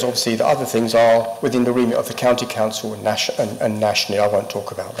do realise, obviously, that other things are within the remit of the County Council and nationally. I won't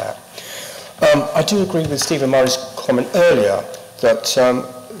talk about that. I do agree with Stephen Murray's comment earlier that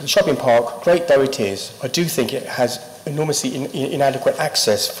the shopping park, great though it is, I do think it has enormously inadequate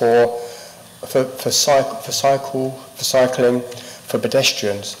access for cycling, for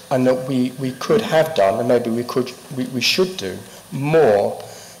pedestrians, and that we could have done, and maybe we should do more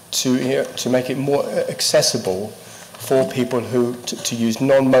to make it more accessible for people to use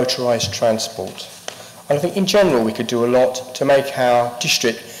non-motorised transport. And I think in general we could do a lot to make our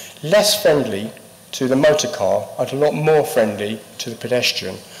district less friendly to the motor car and a lot more friendly to the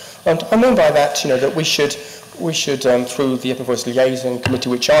pedestrian. And I mean by that, that we should through the Epping Forest Liaison Committee,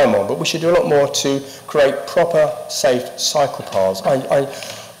 which I'm on, but we should do a lot more to create proper, safe cycle paths.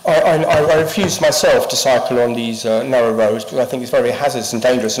 I refuse myself to cycle on these narrow roads because I think it's very hazardous and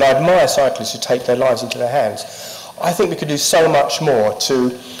dangerous, and I admire cyclists who take their lives into their hands. I think we could do so much more to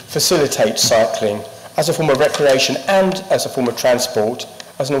facilitate cycling as a form of recreation and as a form of transport,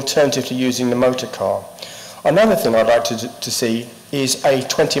 as an alternative to using the motor car. Another thing I'd like to see is a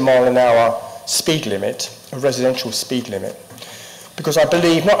 20-mile-an-hour speed limit, a residential speed limit, because I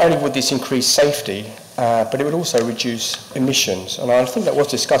believe not only would this increase safety, but it would also reduce emissions. And I think that was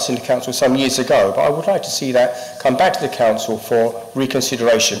discussed in the Council some years ago, but I would like to see that come back to the Council for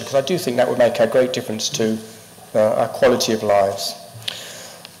reconsideration, because I do think that would make a great difference to our quality of lives.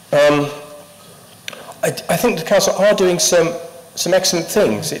 I think the Council are doing some excellent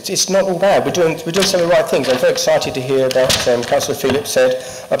things. It's not all bad. We're doing some of the right things. I'm very excited to hear that Councillor Phillips said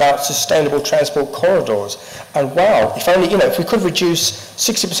about sustainable transport corridors. And wow, if only if we could reduce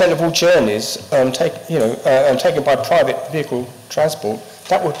 60% of all journeys taken by private vehicle transport,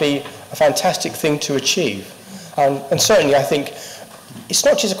 that would be a fantastic thing to achieve. And certainly, I think it's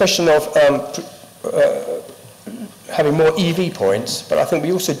not just a question of having more EV points, but I think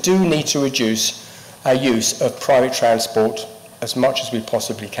we also do need to reduce our use of private transport as much as we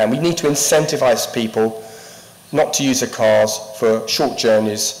possibly can. We need to incentivise people not to use their cars for short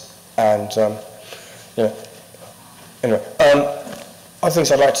journeys. And other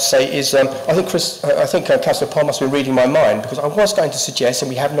things I'd like to say is I think Councillor Palmer must have been reading my mind, because I was going to suggest, and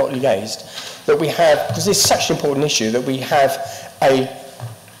we have not liaised, that we have, because this is such an important issue, that we have a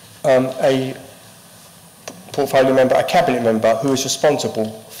portfolio member, a cabinet member who is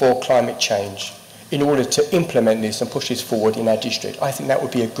responsible for climate change, in order to implement this and push this forward in our district. I think that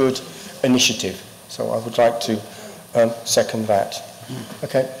would be a good initiative. So I would like to second that.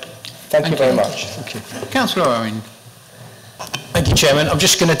 Okay. Thank you very much. Thank you. Councillor Owen. Thank you, Chairman. I'm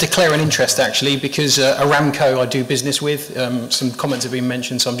just going to declare an interest, actually, because Aramco I do business with. Some comments have been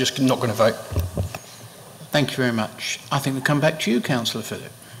mentioned, so I'm just not going to vote. Thank you very much. I think we'll come back to you, Councillor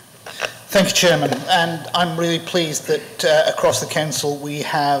Phillip. Thank you, Chairman. And I'm really pleased that across the Council we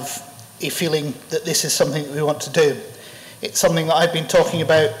have a feeling that this is something that we want to do. It's something that I've been talking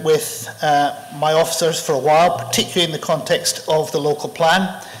about with my officers for a while, particularly in the context of the local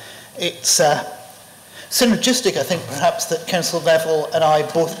plan. It's synergistic, I think, perhaps, that Councillor Neville and I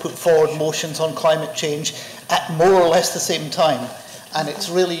both put forward motions on climate change at more or less the same time. And it's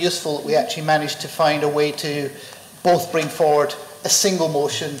really useful that we actually managed to find a way to both bring forward a single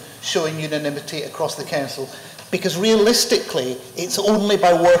motion showing unanimity across the Council. Because realistically, it's only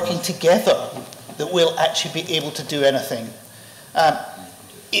by working together that we'll actually be able to do anything.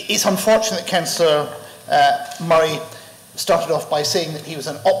 It's unfortunate that Councillor Murray started off by saying that he was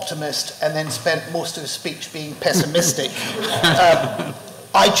an optimist and then spent most of his speech being pessimistic.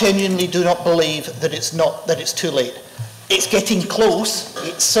 I genuinely do not believe that it's too late. It's getting close.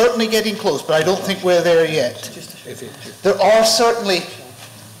 It's certainly getting close, but I don't think we're there yet. There are certainly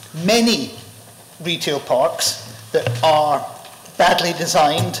many retail parks that are badly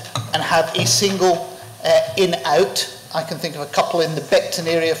designed and have a single in-out. I can think of a couple in the Beckton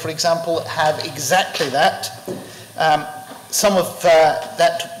area, for example, that have exactly that. Some of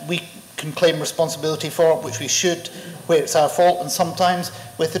that we can claim responsibility for, which we should, where it's our fault, and sometimes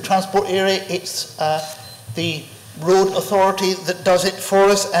with the transport area, it's the road authority that does it for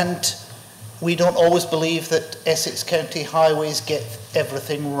us, and we don't always believe that Essex County highways get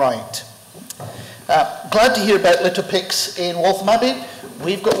everything right. Glad to hear about litter picks in Waltham Abbey.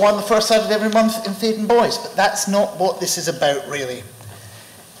 We've got one the first Saturday of every month in Theydon Boys, but that's not what this is about, really.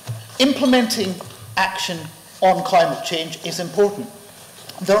 Implementing action on climate change is important.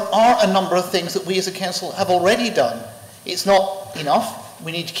 There are a number of things that we as a council have already done. It's not enough.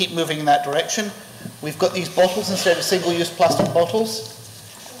 We need to keep moving in that direction. We've got these bottles instead of single-use plastic bottles.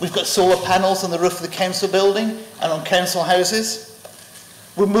 We've got solar panels on the roof of the council building and on council houses.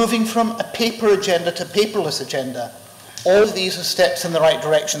 We're moving from a paper agenda to paperless agenda. All of these are steps in the right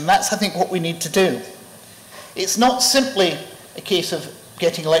direction. That's, I think, what we need to do. It's not simply a case of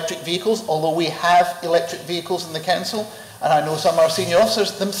getting electric vehicles, although we have electric vehicles in the council, and I know some of our senior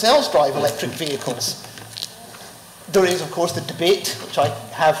officers themselves drive electric vehicles. There is, of course, the debate, which I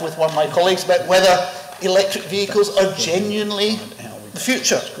have with one of my colleagues, about whether electric vehicles are genuinely the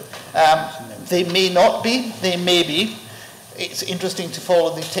future. They may not be, they may be. It's interesting to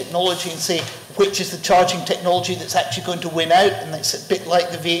follow the technology and say which is the charging technology that's actually going to win out, and it's a bit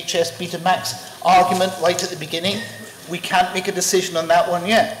like the VHS Betamax argument right at the beginning. We can't make a decision on that one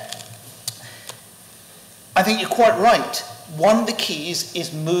yet. I think you're quite right. One of the keys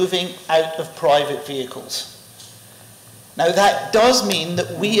is moving out of private vehicles. Now that does mean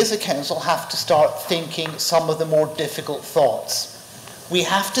that we as a council have to start thinking some of the more difficult thoughts. We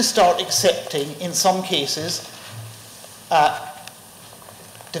have to start accepting, in some cases,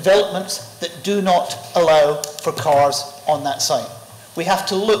 developments that do not allow for cars on that site. We have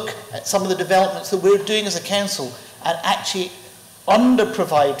to look at some of the developments that we're doing as a council and actually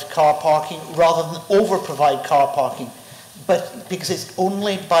under-provide car parking rather than over-provide car parking. But because it's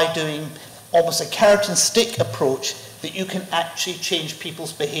only by doing almost a carrot and stick approach that you can actually change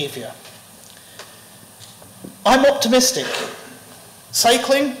people's behaviour. I'm optimistic.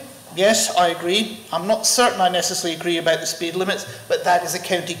 Cycling, yes, I agree. I'm not certain I necessarily agree about the speed limits, but that is a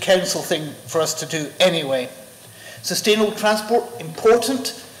county council thing for us to do anyway. Sustainable transport,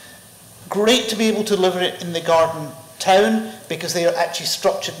 important. Great to be able to deliver it in the garden town because they are actually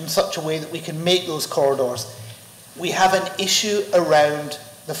structured in such a way that we can make those corridors. We have an issue around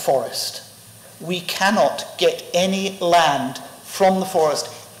the forest. We cannot get any land from the forest,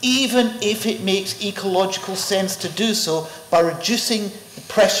 even if it makes ecological sense to do so by reducing the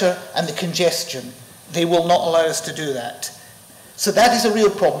pressure and the congestion. They will not allow us to do that. So that is a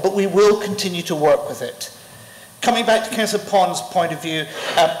real problem, but we will continue to work with it. Coming back to Councillor Pond's point of view,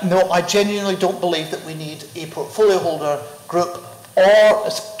 no, I genuinely don't believe that we need a portfolio holder group or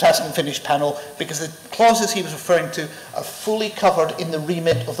a task and finish panel, because the clauses he was referring to are fully covered in the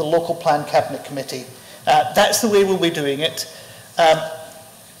remit of the local plan cabinet committee. That's the way we'll be doing it.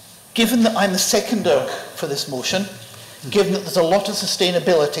 Given that I'm the seconder for this motion, given that there's a lot of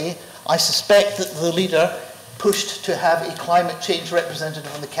sustainability, I suspect that the leader pushed to have a climate change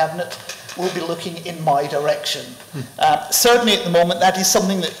representative on the cabinet will be looking in my direction. Certainly at the moment that is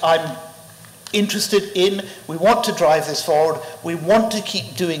something that I'm interested in. We want to drive this forward. We want to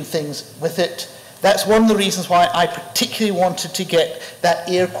keep doing things with it. That's one of the reasons why I particularly wanted to get that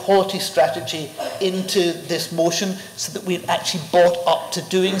air quality strategy into this motion, so that we've actually brought up to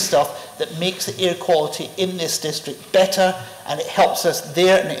doing stuff that makes the air quality in this district better, and it helps us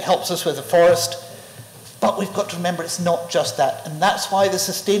there and it helps us with the forest. But we've got to remember it's not just that, and that's why the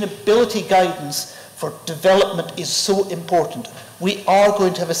sustainability guidance for development is so important. We are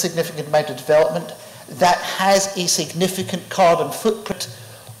going to have a significant amount of development that has a significant carbon footprint.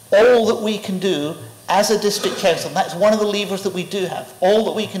 All that we can do as a district council, and that's one of the levers that we do have, all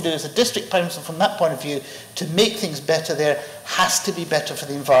that we can do as a district council from that point of view to make things better there has to be better for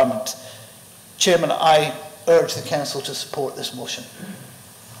the environment. Chairman, I urge the council to support this motion.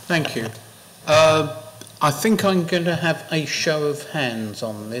 Thank you. I think I'm going to have a show of hands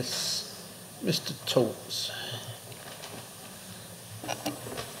on this. Mr. Torps.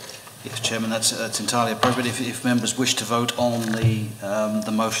 Yes, Chairman, that's entirely appropriate. If members wish to vote on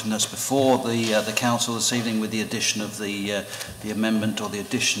the motion that's before the council this evening with the addition of the amendment or the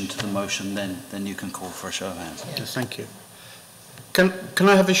addition to the motion, then you can call for a show of hands. Yes, thank you. Can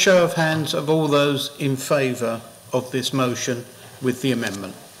I have a show of hands of all those in favour of this motion with the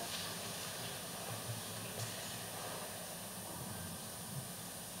amendment?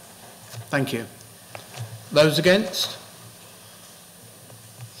 Thank you. Those against?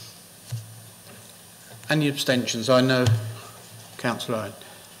 Any abstentions? I know, Councillor Owen.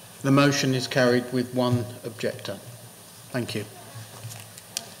 The motion is carried with one objector. Thank you.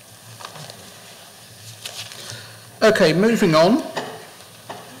 Okay, moving on.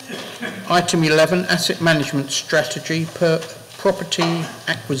 Item 11, Asset Management Strategy, Property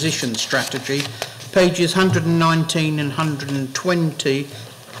Acquisition Strategy, pages 119 and 120.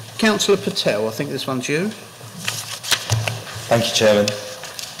 Councillor Patel, I think this one's you. Thank you, Chairman.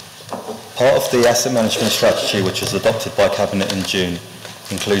 Part of the asset management strategy, which was adopted by Cabinet in June,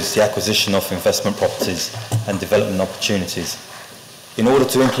 includes the acquisition of investment properties and development opportunities. In order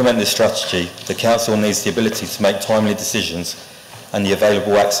to implement this strategy, the Council needs the ability to make timely decisions and the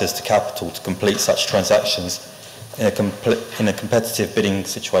available access to capital to complete such transactions in a competitive bidding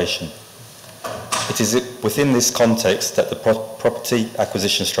situation. It is within this context that the property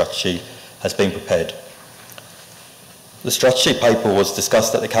acquisition strategy has been prepared. The strategy paper was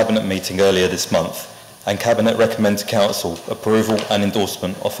discussed at the Cabinet meeting earlier this month, and Cabinet recommend to Council approval and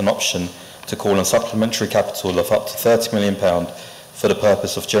endorsement of an option to call on supplementary capital of up to £30 million for the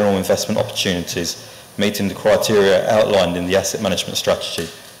purpose of general investment opportunities, meeting the criteria outlined in the asset management strategy.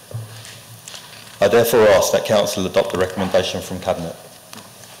 I therefore ask that Council adopt the recommendation from Cabinet.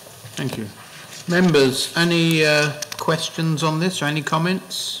 Thank you. Members, any questions on this or any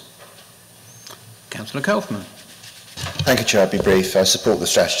comments? Councillor Kaufmann. Thank you, Chair. I'll be brief. I support the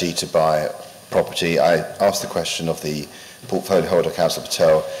strategy to buy property. I asked the question of the portfolio holder, Councillor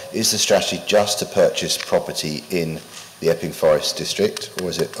Patel, is the strategy just to purchase property in the Epping Forest district, or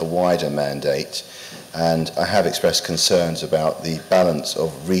is it a wider mandate? And I have expressed concerns about the balance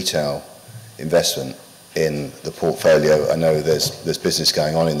of retail investment in the portfolio. I know there's business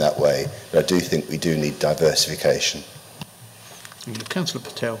going on in that way, but I do think we do need diversification. Thank you. Councillor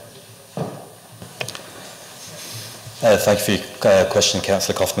Patel. Thank you for your question,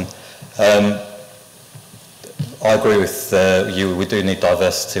 Councillor Kaufmann. I agree with you. We do need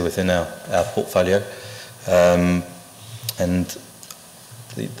diversity within our portfolio. And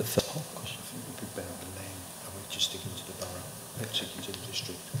the first question, I think, would be about the name. Are we just sticking to the borough, sticking to the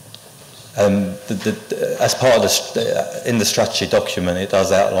district? As part of the in the strategy document, it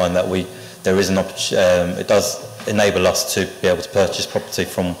does outline that there is an it does enable us to be able to purchase property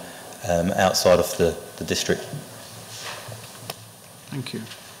from outside of the district. Thank you.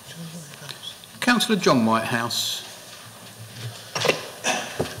 Councillor John Whitehouse.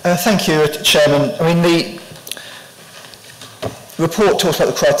 Thank you, Chairman. I mean, the report talks about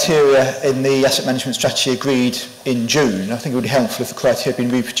the criteria in the asset management strategy agreed in June. I think it would be helpful if the criteria had been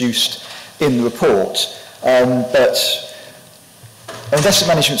reproduced in the report. But an investment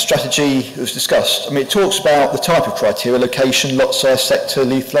management strategy was discussed. I mean, it talks about the type of criteria: location, lot size, sector,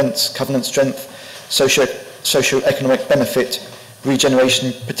 leaf lengths, covenant strength, socio-economic benefit,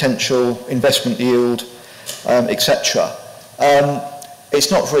 regeneration potential, investment yield, etc. It's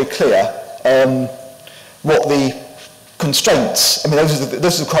not very clear what the constraints, I mean,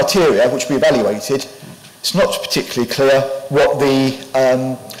 those are the criteria which we evaluated. It's not particularly clear what the,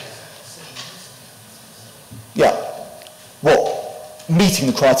 what meeting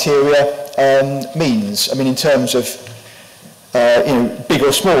the criteria means. I mean, in terms of, big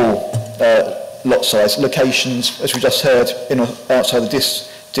or small lot size, locations, as we just heard, outside the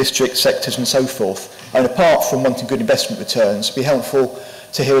district, sectors and so forth. And apart from wanting good investment returns, it'd be helpful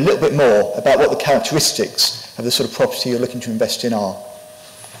to hear a little bit more about what the characteristics of the sort of property you're looking to invest in are.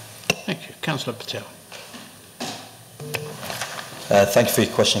 Thank you. Councillor Patel. Thank you for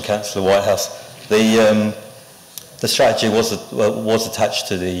your question, Councillor Whitehouse. The strategy was attached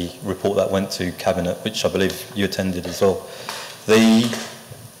to the report that went to Cabinet, which I believe you attended as well.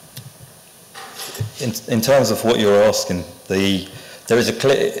 In terms of what you're asking, there is a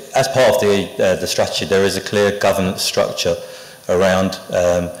clear, as part of the strategy, there is a clear governance structure around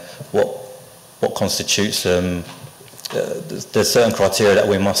what constitutes. There's certain criteria that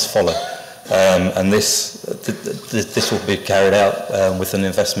we must follow, and this will be carried out with an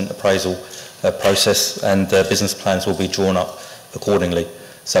investment appraisal process, and business plans will be drawn up accordingly.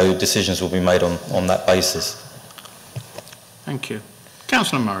 So decisions will be made on that basis. Thank you.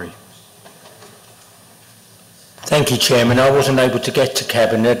 Councillor Murray. Thank you, Chairman. I wasn't able to get to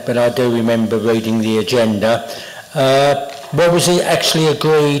Cabinet, but I do remember reading the agenda. What was it actually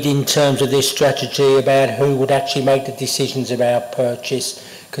agreed in terms of this strategy about who would actually make the decisions about purchase?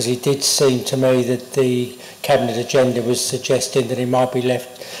 Because it did seem to me that the Cabinet agenda was suggesting that it might be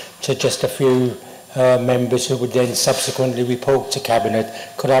left to just a few members who would then subsequently report to Cabinet.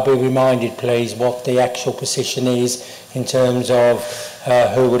 Could I be reminded, please, what the actual position is in terms of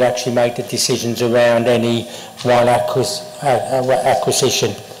who would actually make the decisions around any one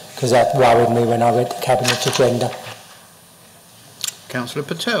acquisition? Because that worried me when I read the Cabinet agenda. Councillor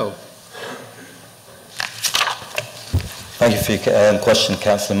Patel. Thank you for your question,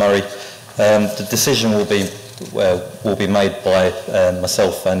 Councillor Murray. The decision will be made by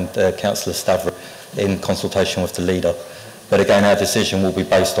myself and Councillor Stavry in consultation with the leader. But again, our decision will be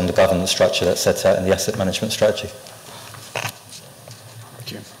based on the governance structure that's set out in the asset management strategy.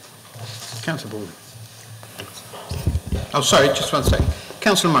 Thank you. Councillor Baldwin. Oh, sorry, just one second.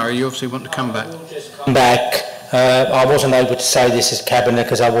 Councillor Murray, you obviously want to come back. Back. I wasn't able to say this is Cabinet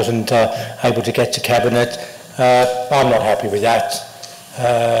because I wasn't able to get to Cabinet. I'm not happy with that.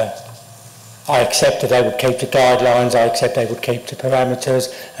 I accept that they would keep the guidelines, I accept they would keep the parameters,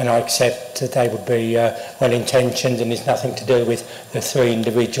 and I accept that they would be well-intentioned, and it's nothing to do with the three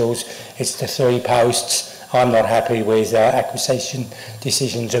individuals, it's the three posts. I'm not happy with acquisition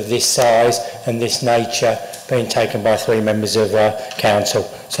decisions of this size and this nature being taken by three members of council,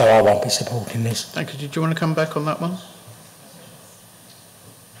 so I won't be supporting this. Thank you. Did you want to come back on that one?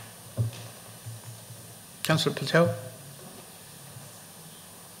 Councillor Patel?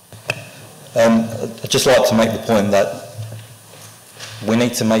 I'd just like to make the point that we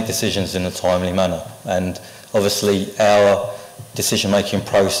need to make decisions in a timely manner, and obviously our decision-making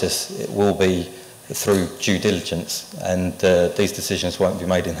process it will be through due diligence, and these decisions won't be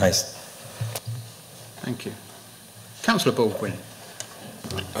made in haste. Thank you. Councillor Baldwin.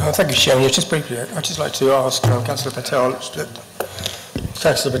 Thank you, Chairman. Just briefly, I'd just like to ask Councillor Patel,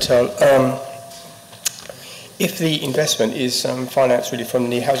 if the investment is financed really from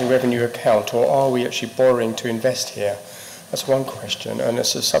the housing revenue account, or are we actually borrowing to invest here? That's one question. And the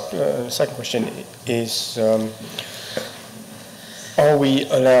second question is, are we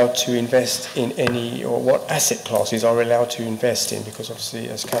allowed to invest in any, or what asset classes are we allowed to invest in? Because obviously,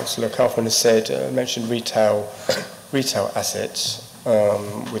 as Councillor Kaufman has said, mentioned retail assets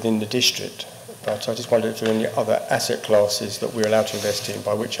within the district. But I just wondered if there are any other asset classes that we're allowed to invest in,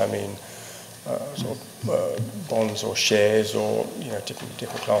 by which I mean bonds or shares, or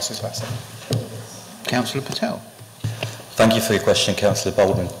different classes of assets. Councillor Patel. Thank you for your question, Councillor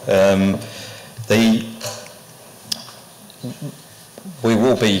Baldwin. We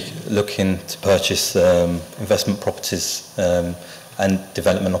will be looking to purchase investment properties and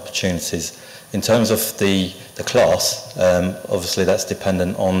development opportunities. In terms of the class, obviously that's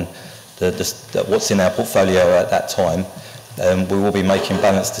dependent on what's in our portfolio at that time. We will be making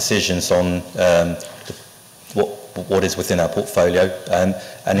balanced decisions on what is within our portfolio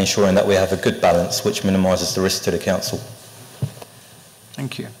and ensuring that we have a good balance which minimises the risk to the council.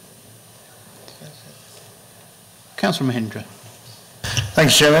 Thank you. Councillor Mahindra. Thank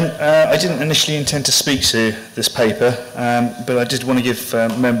you, Chairman. I didn't initially intend to speak to this paper, but I did want to give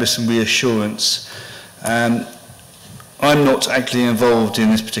members some reassurance. I'm not actually involved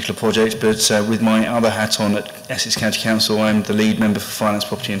in this particular project, but with my other hat on at Essex County Council, I'm the lead member for Finance,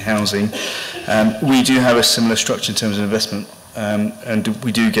 Property and Housing. We do have a similar structure in terms of investment, and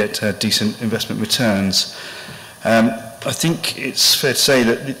we do get decent investment returns. I think it's fair to say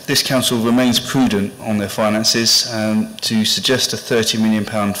that this council remains prudent on their finances. To suggest a £30 million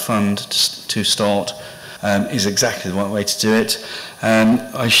fund to start is exactly the right way to do it.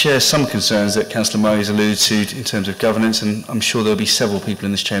 I share some concerns that Councillor Murray has alluded to in terms of governance, and I'm sure there'll be several people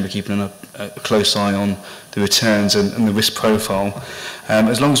in this chamber keeping a close eye on the returns and the risk profile.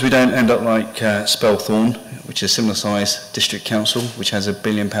 As long as we don't end up like Spelthorne, which is a similar size district council, which has £1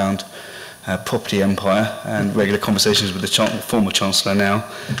 billion property empire and regular conversations with the former Chancellor now,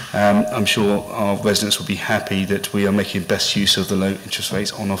 I'm sure our residents will be happy that we are making best use of the low interest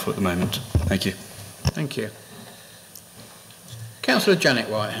rates on offer at the moment. Thank you. Thank you. Councillor Janet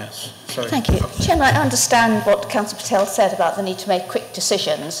Whitehouse. Sorry. Thank you. Chairman, I understand what Councillor Patel said about the need to make quick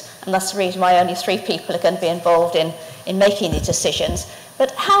decisions, and that's the reason why only 3 people are going to be involved in making these decisions.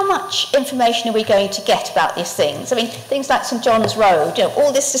 But how much information are we going to get about these things? I mean, things like St John's Road, you know,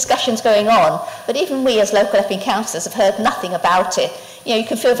 all this discussion's going on, but even we as local Epping councillors have heard nothing about it. You know, you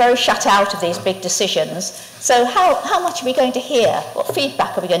can feel very shut out of these big decisions. So how much are we going to hear? What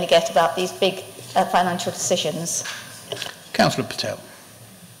feedback are we going to get about these big financial decisions? Councillor Patel.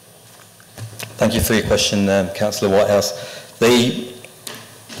 Thank you for your question, Councillor Whitehouse.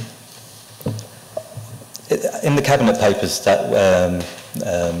 In the Cabinet papers that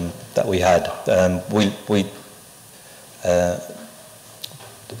we had, we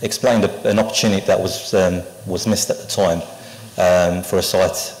explained an opportunity that was missed at the time for a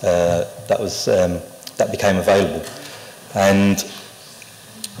site that became available. And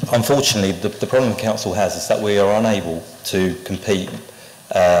unfortunately, the problem the Council has is that we are unable to compete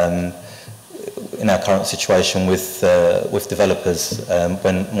in our current situation with developers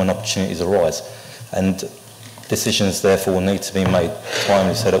when opportunities arise. And decisions therefore need to be made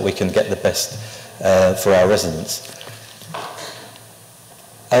timely so that we can get the best for our residents.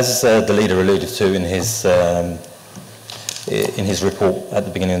 As the leader alluded to in his report at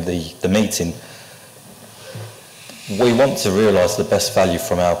the beginning of the meeting, we want to realise the best value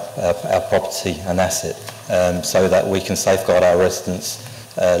from our property and asset so that we can safeguard our residents'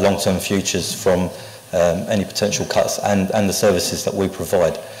 long-term futures from any potential cuts and the services that we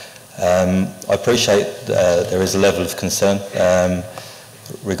provide. I appreciate there is a level of concern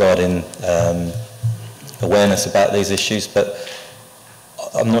regarding awareness about these issues, but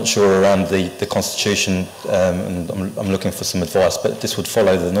I'm not sure around the Constitution, and I'm looking for some advice, but this would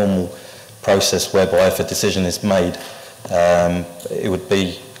follow the normal process whereby if a decision is made, it would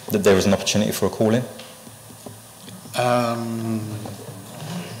be that there is an opportunity for a call-in? No.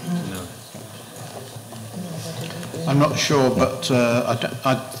 I'm not sure, but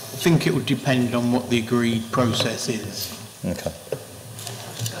I think it would depend on what the agreed process is. Okay.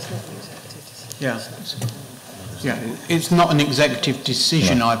 Yeah. Yeah, it's not an executive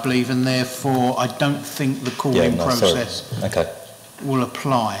decision, no. I believe, and therefore I don't think the call-in process will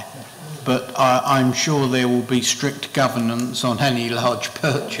apply. But I'm sure there will be strict governance on any large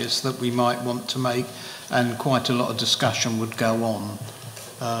purchase that we might want to make, and quite a lot of discussion would go on.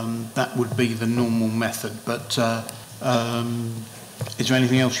 That would be the normal method, but is there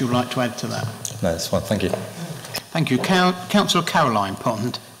anything else you'd like to add to that? No, that's fine, thank you. Thank you. Councillor Caroline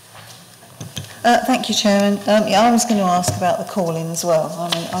Pond. Thank you, Chairman. Yeah, I was going to ask about the call-in as well. I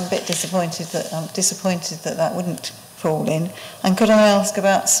mean, I'm a bit disappointed that that wouldn't fall in. And could I ask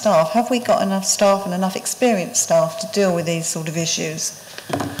about staff? Have we got enough staff and enough experienced staff to deal with these sort of issues?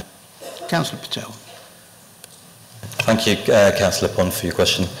 Councillor Patel. Thank you, Councillor Pond, for your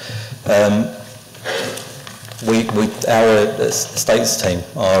question. Our estates team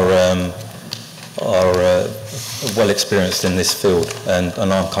are well experienced in this field, and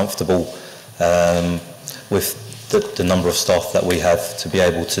I'm comfortable with the number of staff that we have to be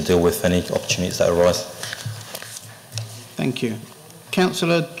able to deal with any opportunities that arise. Thank you.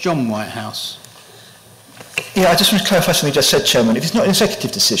 Councillor John Whitehouse. Yeah, I just want to clarify something you just said, Chairman. If it's not an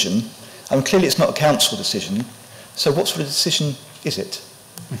executive decision, clearly it's not a council decision, so what sort of decision is it?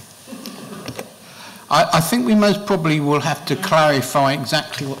 I think we most probably will have to clarify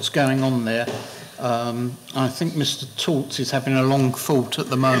exactly what's going on there. I think Mr. Torts is having a long thought at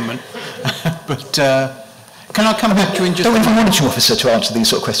the moment. But can I come back to you in just a moment? Don't we have a monitoring officer to answer these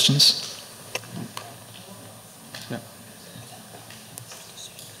sort of questions? Yeah.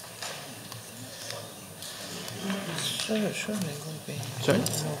 Surely will be. Sorry? An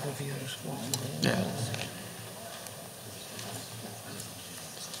overview as well. Yeah.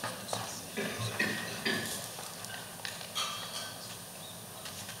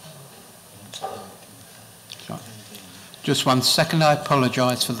 Just 1 second, I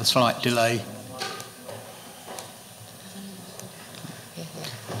apologise for the slight delay.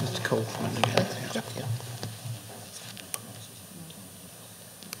 Just a call from again.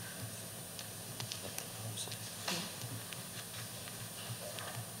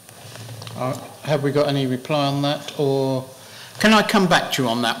 Have we got any reply on that, or can I come back to you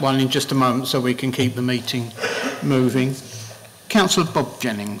on that one in just a moment so we can keep the meeting moving? Councillor Bob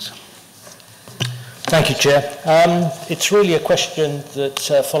Jennings. Thank you, Chair. It's really a question that,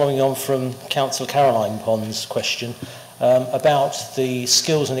 following on from Councillor Caroline Pond's question, about the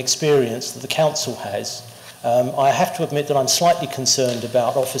skills and experience that the council has. I have to admit that I'm slightly concerned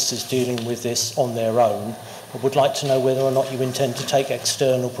about officers dealing with this on their own. I would like to know whether or not you intend to take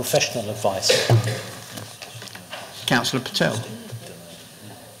external professional advice. Councillor Patel.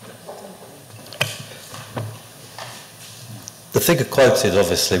 The figure quoted,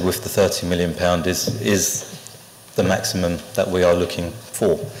 obviously, with the £30 million is the maximum that we are looking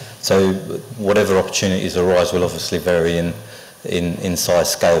for. So whatever opportunities arise will obviously vary in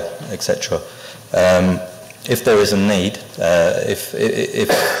size, scale, etc. If there is a need, if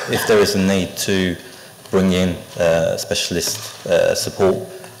there is a need to bring in specialist support,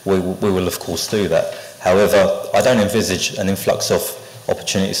 we will of course do that. However, I don't envisage an influx of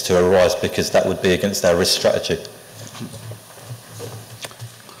opportunities to arise because that would be against our risk strategy.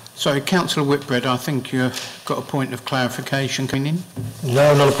 So, Councillor Whitbread, I think you've got a point of clarification coming in.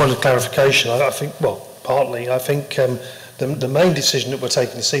 No, not a point of clarification. I think, well, partly, I think the main decision that we're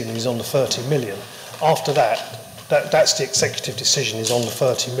taking this evening is on the 30 million. After that's the executive decision, is on the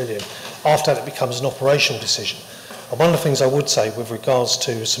 30 million. After that, it becomes an operational decision. And one of the things I would say with regards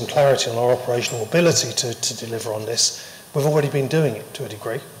to some clarity on our operational ability to deliver on this, we've already been doing it to a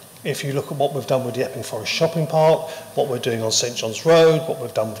degree. If you look at what we've done with the Epping Forest Shopping Park, what we're doing on St John's Road, what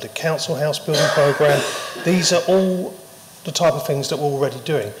we've done with the Council House building programme, these are all the type of things that we're already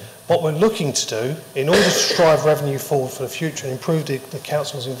doing. What we're looking to do, in order to drive revenue forward for the future and improve the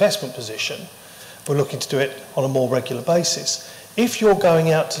Council's investment position, we're looking to do it on a more regular basis. If you're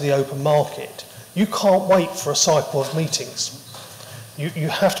going out to the open market, you can't wait for a cycle of meetings. You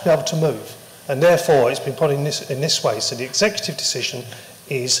have to be able to move. And therefore, it's been put in this way. So the executive decision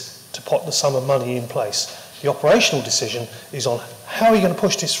is to put the sum of money in place. The operational decision is on how are you going to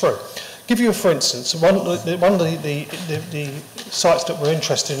push this through. Give you a for instance, one of the sites that we're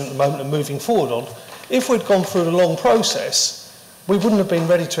interested in at the moment and moving forward on, if we'd gone through the long process, we wouldn't have been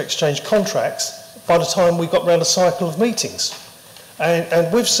ready to exchange contracts by the time we got round a cycle of meetings.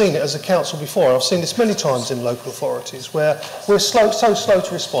 And we've seen it as a council before. I've seen this many times in local authorities where we're so slow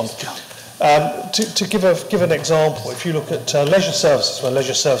to respond. To give an example, if you look at leisure services, when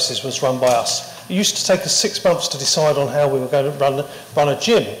leisure services was run by us, it used to take us 6 months to decide on how we were going to run a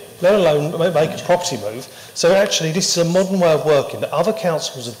gym, let alone make a property move. So actually this is a modern way of working that other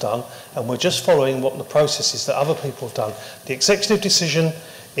councils have done, and we're just following what the processes that other people have done. The executive decision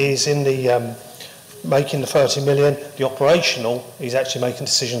is in the making the 30 million, the operational is actually making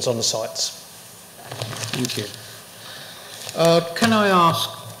decisions on the sites. Thank you. Can I ask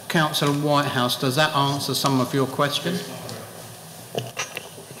Councillor Whitehouse, does that answer some of your question?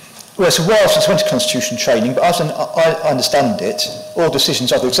 Well, it's a while since I went to constitution training, but as I understand it, all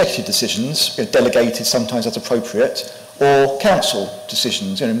decisions, either executive decisions, delegated sometimes as appropriate, or council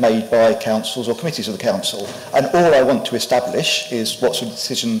decisions, made by councils or committees of the council. And all I want to establish is what sort of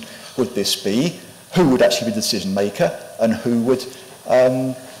decision would this be, who would actually be the decision maker, and who would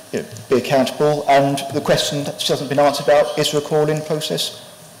be accountable. And the question that still hasn't been answered about, is there a call-in process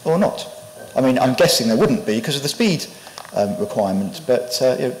or not? I mean, I'm guessing there wouldn't be because of the speed requirement, but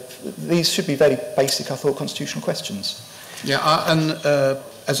these should be very basic, I thought, constitutional questions. Yeah, and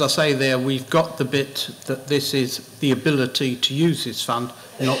as I say there, we've got the bit that this is the ability to use this fund,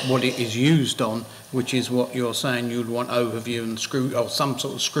 not what it is used on, which is what you're saying you'd want overview and or some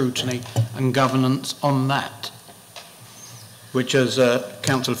sort of scrutiny and governance on that, which, as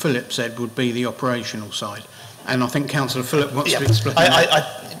Councillor Phillips said, would be the operational side. And I think Councillor Phillips wants to explain.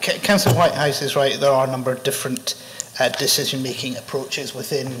 Councillor Whitehouse is right. There are a number of different decision-making approaches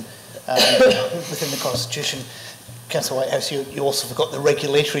within the Constitution. Councillor Whitehouse, you also forgot the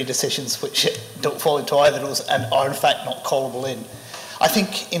regulatory decisions, which don't fall into either of those and are in fact not callable in. I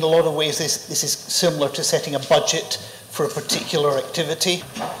think in a lot of ways this is similar to setting a budget for a particular activity.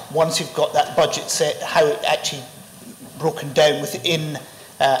 Once you've got that budget set, how it actually broken down within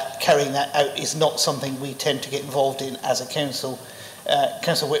carrying that out is not something we tend to get involved in as a council.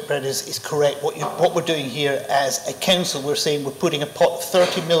 Councillor Whitbread is correct. What we're doing here as a council, we're saying we're putting a pot of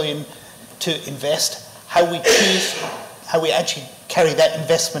 30 million to invest. How we choose, how we actually carry that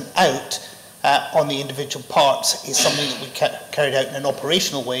investment out on the individual parts is something that we carried out in an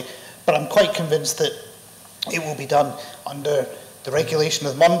operational way, but I'm quite convinced that it will be done under the regulation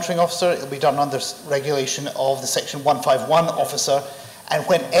of the monitoring officer, it will be done under regulation of the section 151 officer, and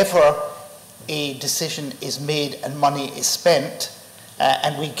whenever a decision is made and money is spent,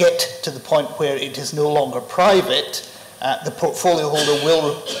 and we get to the point where it is no longer private, the portfolio holder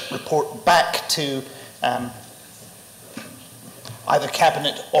will report back to either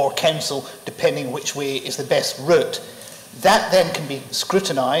Cabinet or Council, depending which way is the best route. That then can be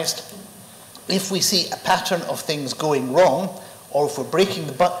scrutinised. if we see a pattern of things going wrong, or if we're breaking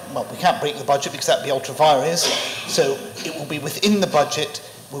the budget, well, we can't break the budget because that'd be ultra vires, so it will be within the budget,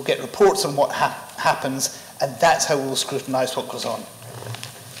 we'll get reports on what happens, and that's how we'll scrutinise what goes on.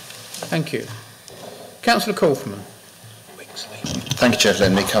 Thank you. Councillor Kaufman. Thank you, Chair, for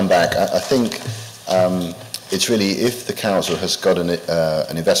letting me come back. I think it's really, if the council has got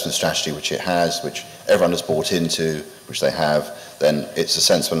an investment strategy, which it has, which everyone has bought into, which they have, then it's a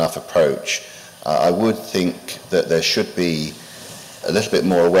sensible enough approach. I would think that there should be a little bit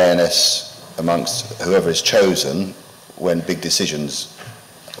more awareness amongst whoever is chosen when big decisions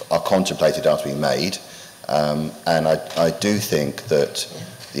are contemplated after being made. And I do think that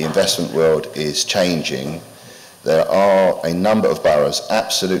the investment world is changing. There are a number of boroughs,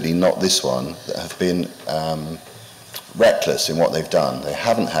 absolutely not this one, that have been reckless in what they've done. They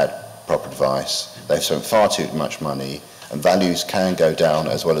haven't had proper advice, they've spent far too much money, and values can go down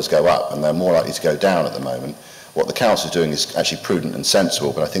as well as go up, and they're more likely to go down at the moment. What the council is doing is actually prudent and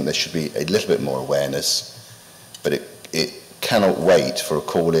sensible, but I think there should be a little bit more awareness. But it cannot wait for a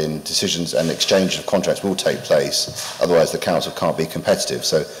call-in. Decisions and exchange of contracts will take place, otherwise the council can't be competitive.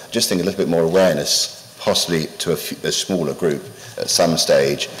 So just think a little bit more awareness, possibly to a smaller group at some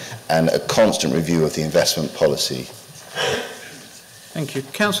stage, and a constant review of the investment policy. Thank you.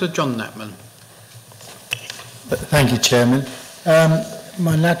 Councillor John Knappman. Thank you, Chairman.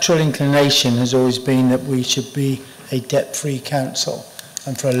 My natural inclination has always been that we should be a debt-free council,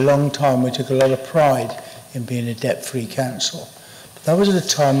 and for a long time we took a lot of pride in being a debt-free council. But that was at a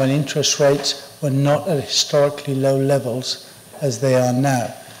time when interest rates were not at historically low levels as they are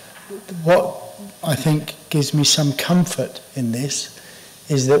now. What I think gives me some comfort in this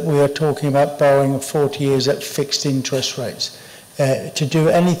is that we are talking about borrowing 40 years at fixed interest rates. To do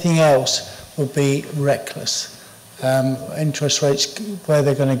anything else would be reckless. Interest rates, where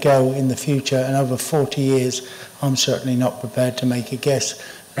they're going to go in the future, and over 40 years, I'm certainly not prepared to make a guess.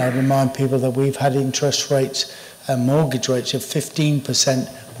 I remind people that we've had interest rates and mortgage rates of 15%.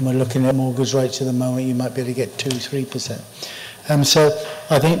 When we're looking at mortgage rates at the moment, you might be able to get 2-3%. So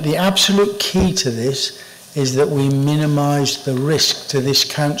I think the absolute key to this is that we minimise the risk to this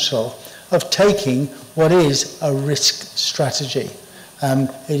council of taking what is a risk strategy.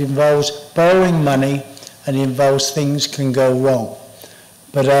 It involves borrowing money, and it involves things can go wrong.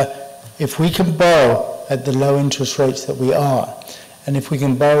 But if we can borrow at the low interest rates that we are, and if we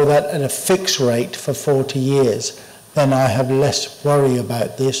can borrow that at a fixed rate for 40 years, then I have less worry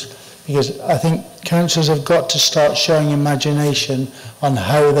about this, because I think councils have got to start showing imagination on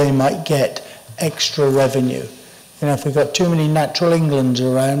how they might get extra revenue. You know, if we've got too many natural Englands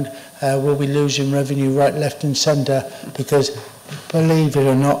around, we'll be losing revenue right, left and centre, because believe it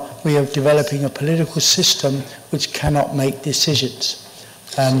or not, we are developing a political system which cannot make decisions.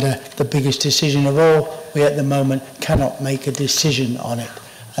 And the biggest decision of all, we at the moment cannot make a decision on it.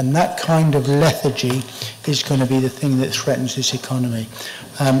 And that kind of lethargy is going to be the thing that threatens this economy.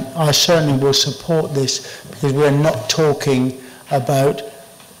 I certainly will support this, because we're not talking about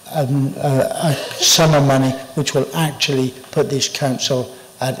summer money which will actually put this council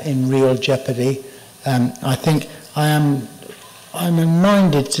in real jeopardy. I think I'm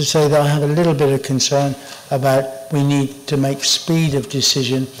minded to say that I have a little bit of concern about we need to make speed of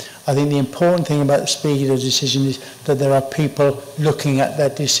decision. I think the important thing about the speed of decision is that there are people looking at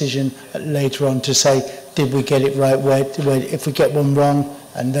that decision later on to say, did we get it right? Where, if we get one wrong,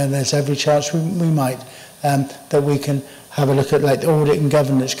 and then there's every chance we might, that we can have a look at, like the audit and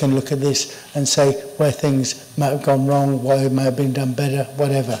governance can look at this and say where things might have gone wrong, why it might have been done better,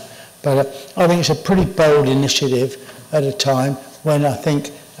 whatever. But I think it's a pretty bold initiative at a time when I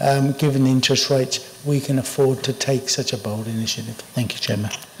think, given the interest rates, we can afford to take such a bold initiative. Thank you,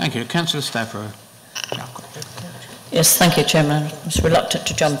 Chairman. Thank you. Councillor Stavro. Yes, thank you, Chairman. I was reluctant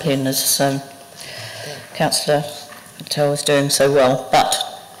to jump in as Councillor Patel was doing so well, but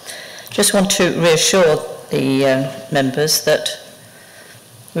just want to reassure the members that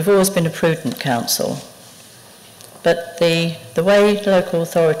we've always been a prudent council, but the way local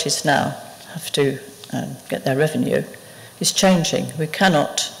authorities now have to get their revenue is changing. We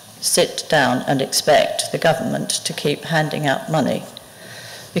cannot sit down and expect the government to keep handing out money,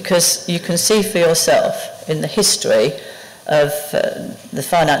 because you can see for yourself in the history of the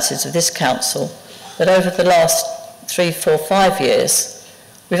finances of this council that over the last 3, 4, 5 years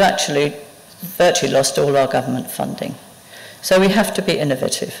we've actually virtually lost all our government funding. So we have to be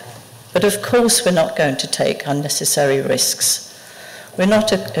innovative. But of course we're not going to take unnecessary risks. We're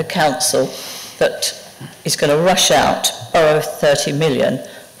not a council that is going to rush out, borrow 30 million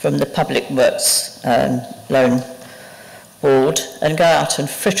from the Public Works Loan Board and go out and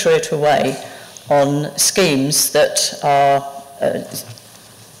fritter it away on schemes that are,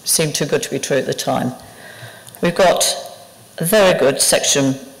 seem too good to be true at the time. We've got a very good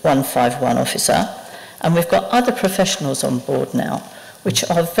Section 151 officer, and we've got other professionals on board now, which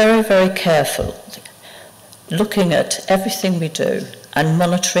are very, very careful, looking at everything we do and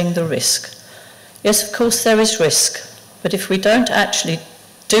monitoring the risk. Yes, of course there is risk, but if we don't actually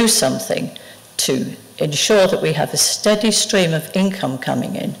do something to ensure that we have a steady stream of income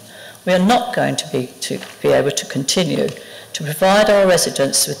coming in, we are not going to be able to continue to provide our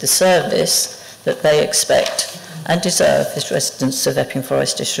residents with the service that they expect and deserve as residents of Epping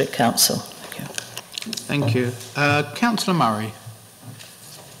Forest District Council. Thank you. Councillor Murray.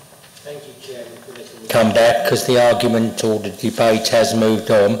 Thank you, Chairman, for letting me come back, because the argument or the debate has moved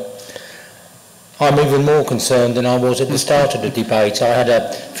on. I'm even more concerned than I was at the start of the debate. I had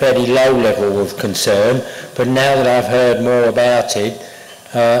a fairly low level of concern, but now that I've heard more about it,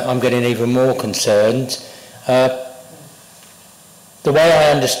 I'm getting even more concerned. The way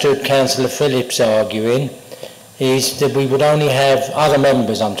I understood Councillor Phillips arguing is that we would only have, other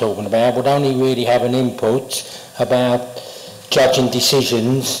members I'm talking about, would only really have an input about judging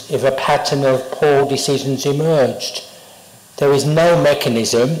decisions if a pattern of poor decisions emerged. There is no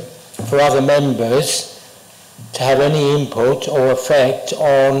mechanism for other members to have any input or effect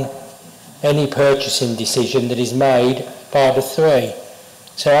on any purchasing decision that is made by the three.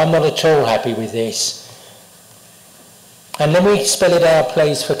 So I'm not at all happy with this. And let me spell it out,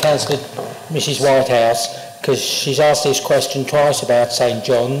 please, for Councillor Mrs Whitehouse, because she's asked this question twice about St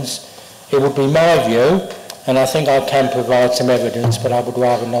John's. It would be my view, and I think I can provide some evidence, but I would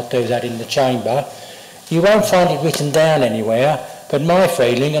rather not do that in the chamber. You won't find it written down anywhere, but my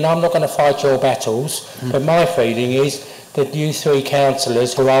feeling, and I'm not going to fight your battles, but my feeling is that you three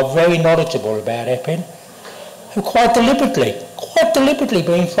councillors who are very knowledgeable about Epping, who quite deliberately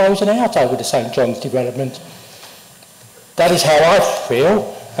being frozen out over the St John's development. That is how I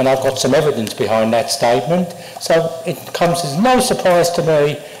feel, and I've got some evidence behind that statement. So it comes as no surprise to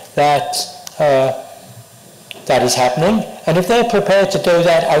me that that is happening. And if they're prepared to do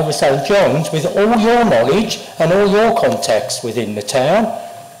that over St John's with all your knowledge and all your contacts within the town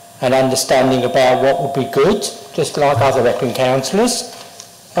and understanding about what would be good, just like other Epping councillors,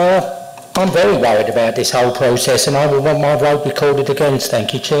 I'm very worried about this whole process, and I will want my vote recorded against.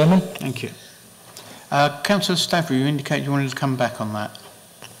 Thank you, Chairman. Thank you. Councillor Stavrou, you indicate you wanted to come back on that.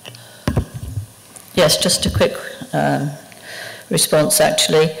 Yes, just a quick response,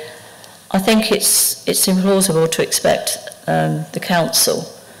 actually. I think it's implausible to expect the council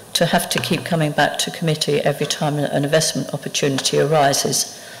to have to keep coming back to committee every time an investment opportunity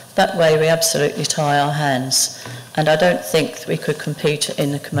arises. That way we absolutely tie our hands, and I don't think that we could compete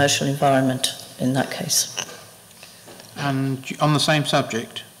in the commercial environment in that case. And on the same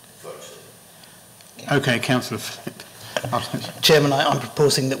subject? Okay, Councillor Phillips. Chairman, I'm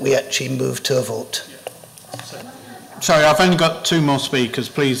proposing that we actually move to a vote. Sorry, I've only got two more speakers,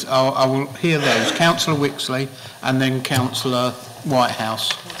 please. I will hear those. Councillor Wixley and then Councillor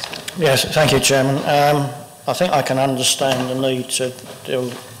Whitehouse. Yes, thank you, Chairman. I think I can understand the need to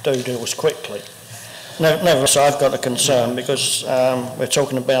do deals quickly. Nevertheless, I've got a concern because we're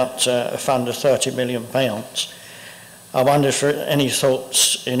talking about a fund of £30 million. I wonder if there are any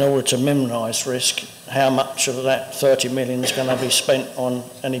thoughts in order to minimise risk, how much of that 30 million is going to be spent on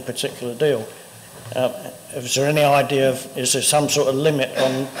any particular deal. Is there any idea of, is there some sort of limit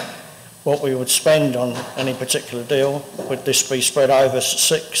on what we would spend on any particular deal? Would this be spread over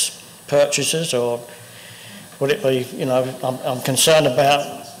 6 purchases, or would it be, you know, I'm concerned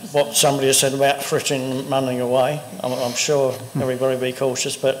about what somebody has said about frittering money away. I'm sure everybody will be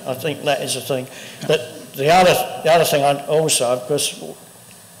cautious, but I think that is a thing. But the other thing I also, because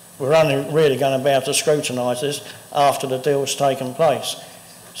we're only really going to be able to scrutinise this after the deal's taken place.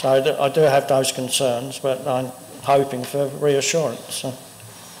 So I do have those concerns, but I'm hoping for reassurance. So.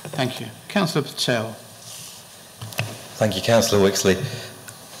 Thank you. Councillor Patel. Thank you, Councillor Wixley.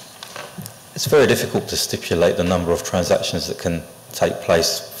 It's very difficult to stipulate the number of transactions that can take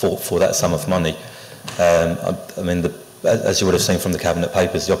place for that sum of money. I mean, as you would have seen from the Cabinet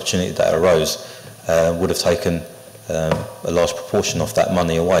papers, the opportunity that arose would have taken a large proportion of that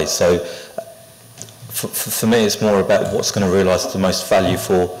money away. So for me, it's more about what's going to realise the most value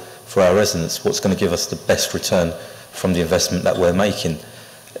for our residents, what's going to give us the best return from the investment that we're making.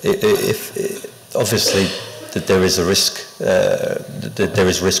 Obviously, that there is a risk, there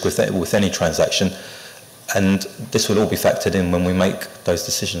is risk with any transaction, and this will all be factored in when we make those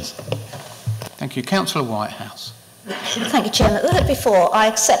decisions. Thank you. Councillor Whitehouse. Thank you, Chairman. As I said before, I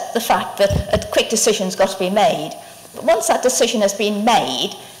accept the fact that a quick decision's got to be made. But once that decision has been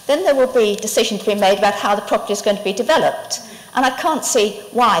made, then there will be decisions to be made about how the property is going to be developed. And I can't see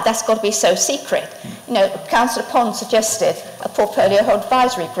why that's got to be so secret. You know, Councillor Pond suggested a portfolio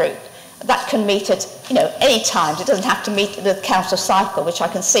advisory group. That can meet at, you know, any time. It doesn't have to meet the council cycle, which I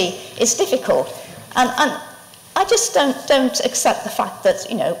can see is difficult. And I just don't accept the fact that,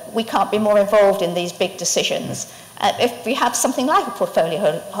 you know, we can't be more involved in these big decisions. If we have something like a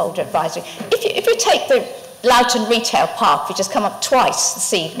portfolio holder advisory. If you take the Loughton Retail Park, which has come up twice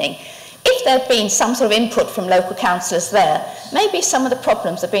this evening, if there had been some sort of input from local councillors there, maybe some of the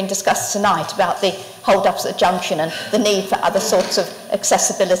problems that have been discussed tonight about the hold-ups at the junction and the need for other sorts of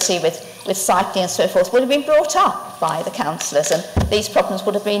accessibility with cycling and so forth would have been brought up by the councillors, and these problems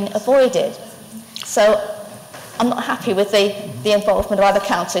would have been avoided. So I'm not happy with the involvement of other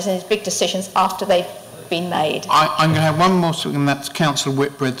councillors in these big decisions after they've been made. I'm going to have one more, and that's Councillor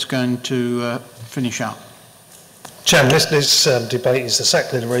Whitbread's going to finish up. Chairman, this debate is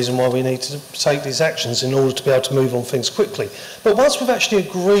exactly the reason why we need to take these actions in order to be able to move on things quickly. But once we've actually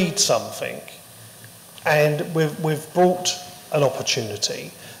agreed something and we've brought an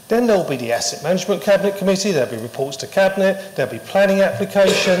opportunity, then there'll be the Asset Management Cabinet Committee, there'll be reports to Cabinet, there'll be planning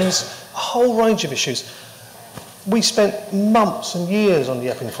applications, a whole range of issues. We spent months and years on the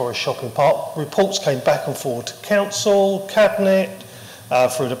Epping Forest Shopping Park. Reports came back and forward to Council, Cabinet,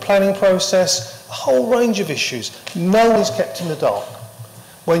 through the planning process, a whole range of issues. No one is kept in the dark.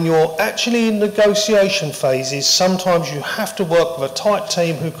 When you're actually in negotiation phases, sometimes you have to work with a tight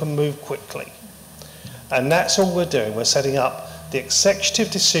team who can move quickly. And that's all we're doing. We're setting up the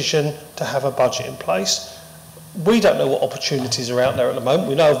executive decision to have a budget in place. We don't know what opportunities are out there at the moment.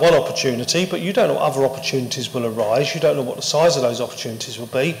 We know of one opportunity, but you don't know what other opportunities will arise. You don't know what the size of those opportunities will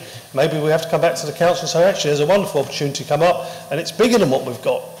be. Maybe we have to come back to the council and say, actually, there's a wonderful opportunity come up, and it's bigger than what we've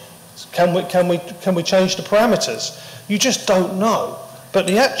got. Can we change the parameters? You just don't know. But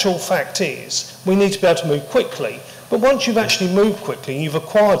the actual fact is, we need to be able to move quickly. But once you've actually moved quickly and you've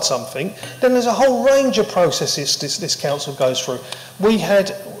acquired something, then there's a whole range of processes this council goes through. We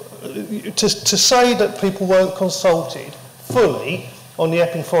had to say that people weren't consulted fully on the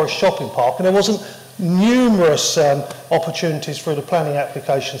Epping Forest Shopping Park, and there wasn't numerous opportunities through the planning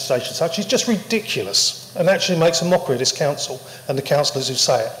application stage such, is just ridiculous, and actually makes a mockery of this council and the councillors who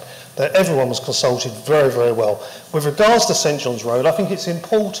say it, that everyone was consulted very, very well. With regards to St John's Road, I think it's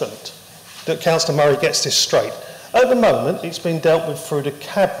important that Councillor Murray gets this straight. At the moment, it's been dealt with through the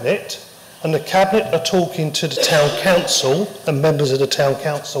Cabinet, and the Cabinet are talking to the Town Council and members of the Town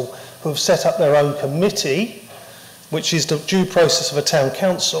Council who have set up their own committee, which is the due process of a Town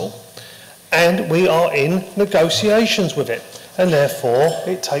Council, and we are in negotiations with it. And therefore,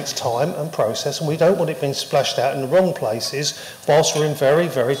 it takes time and process, and we don't want it being splashed out in the wrong places whilst we're in very,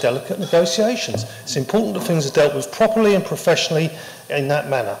 very delicate negotiations. It's important that things are dealt with properly and professionally in that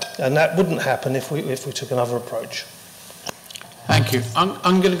manner, and that wouldn't happen if we took another approach. Thank you.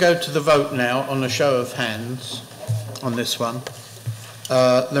 I'm going to go to the vote now on a show of hands on this one.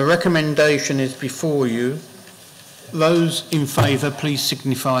 The recommendation is before you. Those in favour, please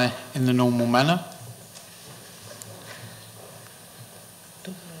signify in the normal manner.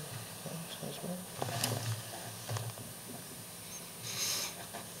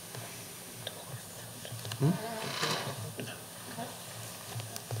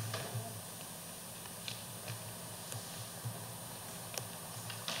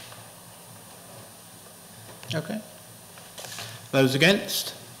 Okay. Those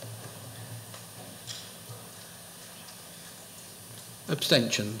against?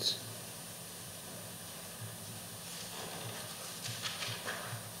 Abstentions?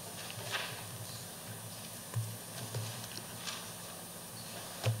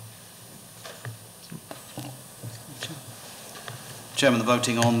 Chairman, the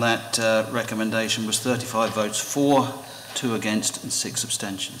voting on that recommendation was 35 votes for, 2 against and 6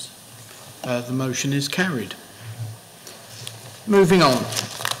 abstentions. The motion is carried. Moving on.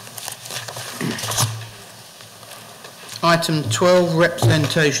 Item 12,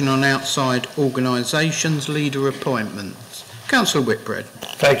 representation on outside organisations, leader appointments. Councillor Whitbread.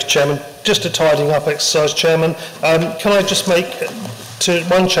 Thank you, Chairman. Just a tidying up exercise, Chairman. Can I just make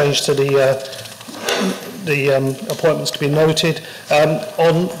one change to the appointments to be noted?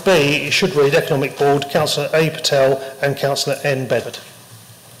 On B, it should read Economic Board, Councillor A. Patel and Councillor N. Bedford.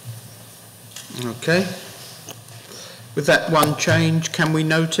 Okay. With that one change, can we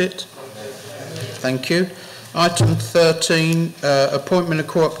note it? Thank you. Item 13, appointment of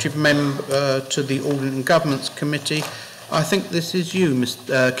cooperative member to the Audit and Governance Committee. I think this is you,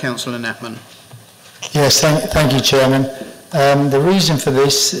 Councillor Natman. Yes, thank you, Chairman. The reason for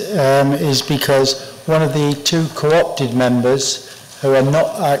this is because one of the 2 co-opted members who are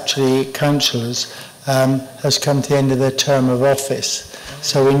not actually councillors, has come to the end of their term of office.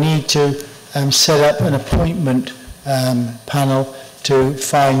 So we need to set up an appointment panel to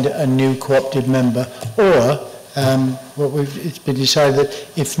find a new co-opted member, or it's been decided that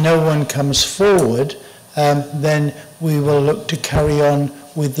if no one comes forward, then we will look to carry on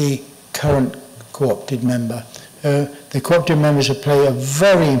with the current co-opted member. The co-opted members have played a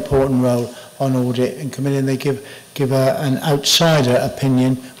very important role on audit and committee, and they give an outsider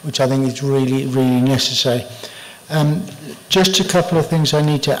opinion, which I think is really, really necessary. Just a couple of things I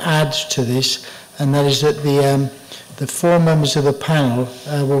need to add to this, and that is that the 4 members of the panel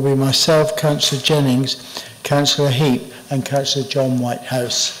will be myself, Councillor Jennings, Councillor Heap and Councillor John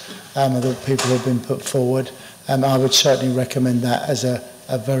Whitehouse, the people who have been put forward. I would certainly recommend that as a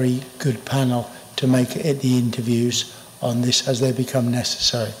very good panel to make it the interviews on this as they become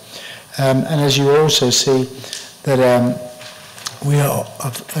necessary. And as you also see, that we are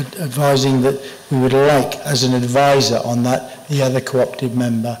advising that we would like, as an advisor on that, the other co-opted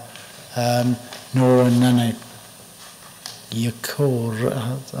member, Nora Nana Yakor.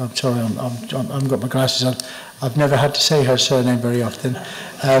 I'm sorry, I've got my glasses on. I've never had to say her surname very often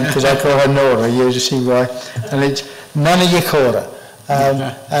because I call her Nora, you see why. And it's Nana Yakora.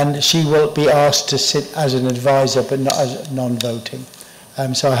 And she will be asked to sit as an advisor but not as non-voting.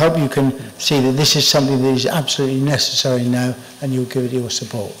 So I hope you can see that this is something that is absolutely necessary now and you'll give it your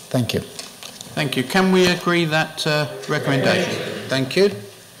support. Thank you. Thank you. Can we agree that recommendation? Thank you.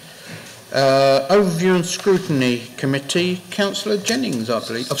 Overview and Scrutiny Committee, Councillor Jennings, I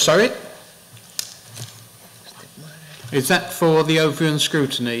believe. Oh, sorry? Is that for the Overview and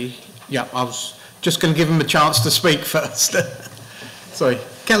Scrutiny? Yeah, I was just going to give him a chance to speak first. Sorry.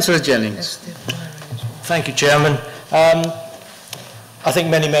 Councillor Jennings. Thank you, Chairman. I think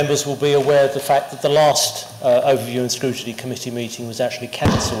many members will be aware of the fact that the last Overview and Scrutiny Committee meeting was actually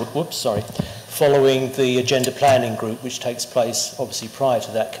cancelled, following the Agenda Planning Group, which takes place obviously prior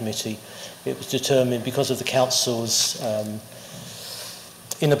to that committee. It was determined because of the Council's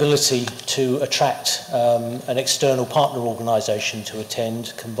inability to attract an external partner organisation to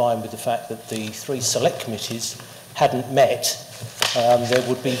attend, combined with the fact that the 3 select committees hadn't met, there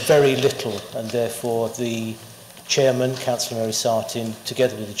would be very little, and therefore the Chairman, Councillor Mary Sartin,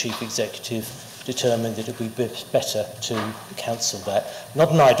 together with the Chief Executive, determined that it would be better to cancel that.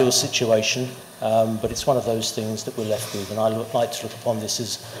 Not an ideal situation, but it's one of those things that we're left with, and I like to look upon this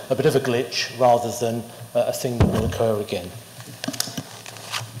as a bit of a glitch rather than a thing that will occur again.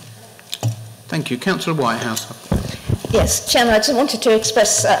 Thank you. Councillor Whitehouse. Yes, Chairman, I just wanted to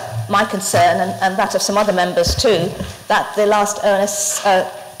express my concern and that of some other members too, that the last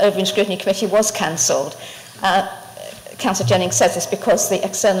Overview and Scrutiny Committee was cancelled. Councillor Jennings says this because the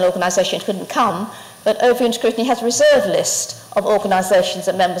external organisation couldn't come, but Overview and Scrutiny has a reserve list of organisations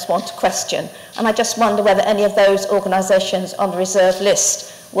that members want to question, and I just wonder whether any of those organisations on the reserve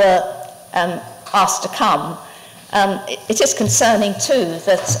list were asked to come. It is concerning too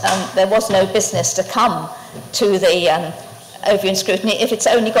that there was no business to come to the Overview and Scrutiny. If it's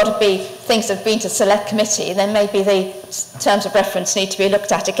only got to be things that have been to the Select Committee, then maybe the terms of reference need to be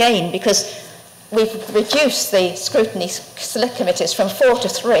looked at again, because we've reduced the scrutiny select committees from 4 to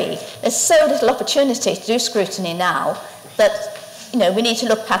 3. There's so little opportunity to do scrutiny now that, you know, we need to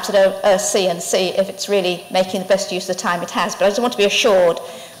look perhaps at OSC and see if it's really making the best use of the time it has. But I just want to be assured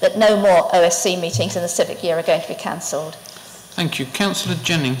that no more OSC meetings in the civic year are going to be cancelled. Thank you. Councillor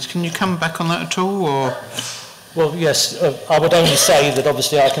Jennings, can you come back on that at all? Or? Well, yes, I would only say that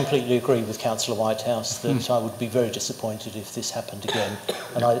obviously I completely agree with Councillor Whitehouse that I would be very disappointed if this happened again.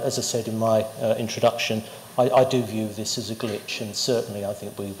 And as I said in my introduction, I do view this as a glitch, and certainly I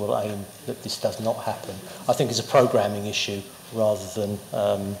think we will aim that this does not happen. I think it's a programming issue rather than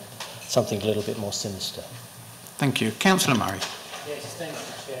something a little bit more sinister. Thank you. Councillor Murray. Yes, thank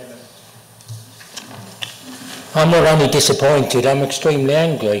you, Chairman. I'm not only disappointed, I'm extremely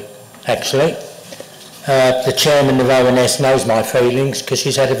angry, actually. The chairman of ONS knows my feelings because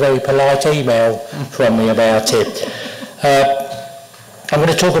she's had a very polite email from me about it. I'm going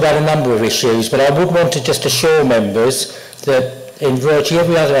to talk about a number of issues, but I would want to just assure members that in virtually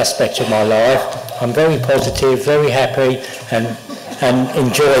every other aspect of my life, I'm very positive, very happy, and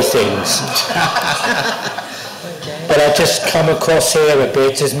enjoy things. But I just come across here a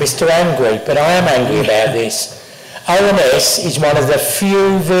bit as Mr. Angry, but I am angry about this. ONS is one of the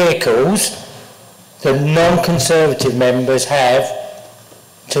few vehicles that non-Conservative members have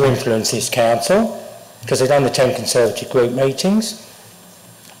to influence this council, because they don't attend Conservative group meetings.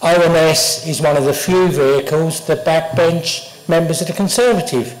 ONS is one of the few vehicles that backbench members of the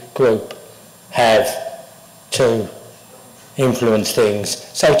Conservative group have to influence things.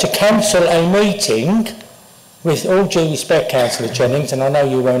 So to cancel a meeting, with all due respect, Councillor Jennings, and I know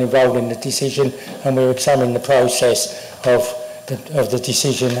you weren't involved in the decision and we're examining the process of the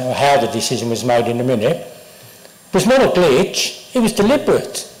decision, or how the decision was made in a minute, was not a glitch, it was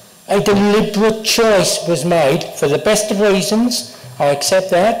deliberate. A deliberate choice was made for the best of reasons, I accept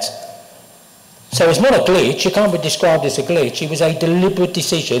that. So it's not a glitch, it can't be described as a glitch, it was a deliberate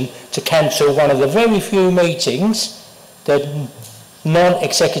decision to cancel one of the very few meetings that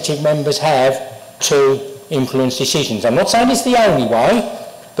non-executive members have to influence decisions. I'm not saying it's the only way,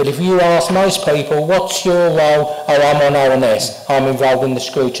 but if you ask most people, what's your role? Oh, I'm on ONS, I'm involved in the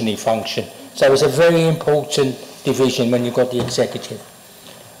scrutiny function. So it's a very important division when you've got the executive.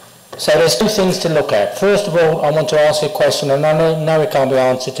 So there's two things to look at. First of all, I want to ask a question, and I know it can't be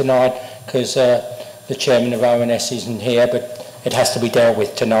answered tonight because the chairman of ONS isn't here, but it has to be dealt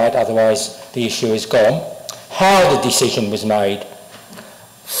with tonight, otherwise the issue is gone. How the decision was made.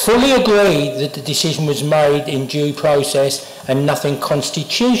 Fully agree that the decision was made in due process and nothing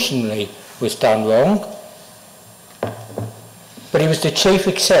constitutionally was done wrong. But it was the chief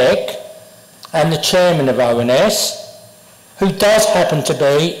exec and the chairman of ONS, who does happen to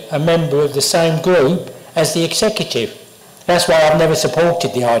be a member of the same group as the executive. That's why I've never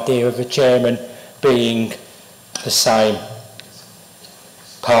supported the idea of a chairman being the same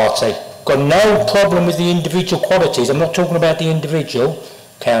party. Got no problem with the individual qualities. I'm not talking about the individual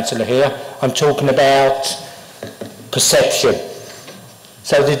councillor here. I'm talking about perception.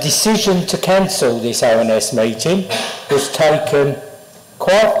 So the decision to cancel this ONS meeting was taken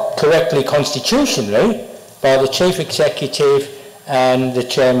quite correctly constitutionally by the chief executive and the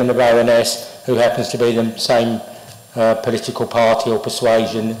chairman of ONS, who happens to be the same political party or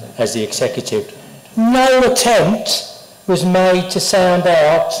persuasion as the executive. No attempt was made to sound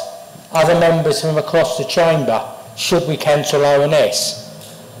out other members from across the chamber, should we cancel ONS?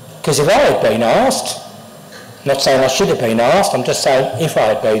 Because if I had been asked, not saying I should have been asked, I'm just saying if I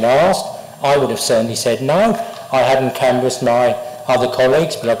had been asked, I would have certainly said no. I hadn't canvassed my other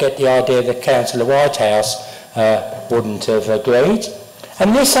colleagues, but I get the idea that Councillor Whitehouse wouldn't have agreed.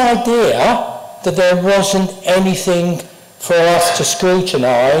 And this idea that there wasn't anything for us to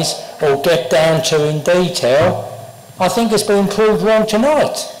scrutinise or get down to in detail, I think has been proved wrong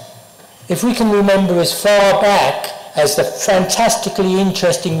tonight. If we can remember as far back as the fantastically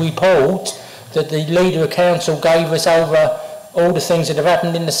interesting report that the Leader of Council gave us over all the things that have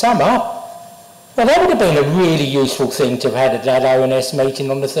happened in the summer, well, that would have been a really useful thing to have had at that ONS meeting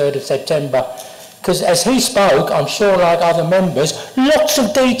on the 3rd of September. Because as he spoke, I'm sure like other members, lots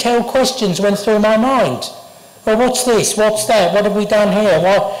of detailed questions went through my mind. Well, what's this? What's that? What have we done here?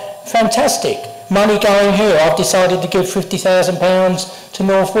 Well, fantastic. Money going here. I've decided to give £50,000 to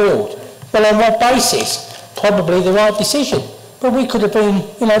North Weald. Well, on what basis? Probably the right decision. But we could have been,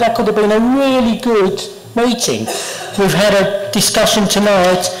 that could have been a really good meeting. We've had a discussion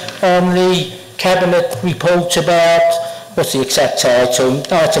tonight on the Cabinet report about, what's the exact title?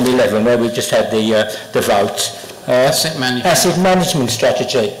 Item 11, where we've just had the vote. Asset management. Asset management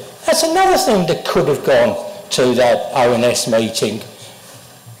strategy. That's another thing that could have gone to that ONS meeting.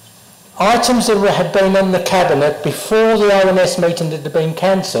 Items that had been on the Cabinet before the ONS meeting that had been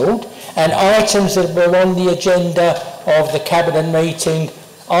cancelled, and items that were on the agenda of the Cabinet meeting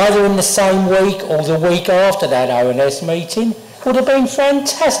either in the same week or the week after that ONS meeting would have been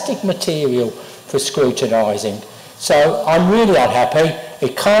fantastic material for scrutinising. So I'm really unhappy.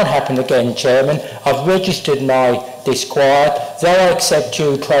 It can't happen again, Chairman. I've registered my disquiet. Though I accept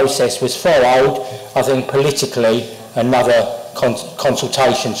due process was followed, I think politically another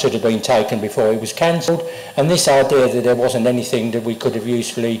consultation should have been taken before it was cancelled. And this idea that there wasn't anything that we could have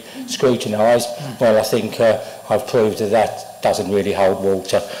usefully scrutinised, well, I think I've proved that that doesn't really hold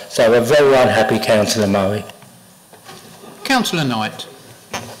water. So a very unhappy Councillor Murray. Councillor Knight.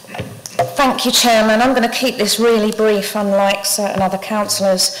 Thank you, Chairman. I'm going to keep this really brief, unlike certain other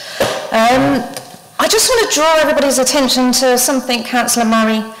councillors. I just want to draw everybody's attention to something Councillor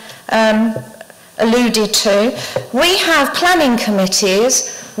Murray alluded to. We have planning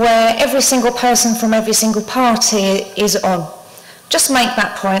committees where every single person from every single party is on. Just make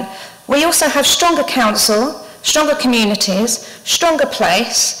that point. We also have stronger council, stronger communities, stronger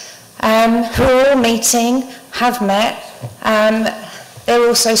place, who are all meeting, have met. There are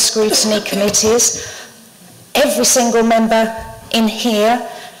also scrutiny committees. Every single member in here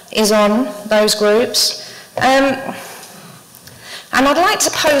is on those groups. And I'd like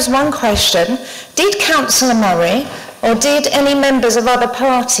to pose one question. Did Councillor Murray or did any members of other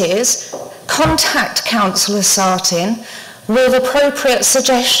parties contact Councillor Sartin with appropriate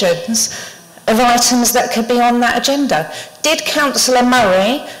suggestions of items that could be on that agenda. Did Councillor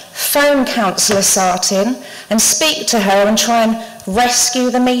Murray phone Councillor Sartin and speak to her and try and rescue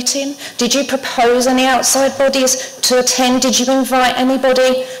the meeting? Did you propose any outside bodies to attend? Did you invite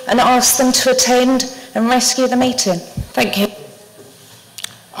anybody and ask them to attend and rescue the meeting? Thank you.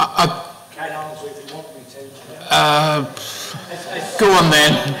 Go on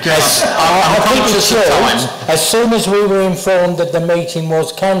then. I'm conscious of time. As soon as we were informed that the meeting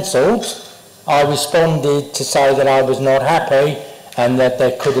was cancelled, I responded to say that I was not happy and that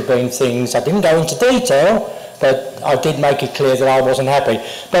there could have been things. I didn't go into detail, but I did make it clear that I wasn't happy.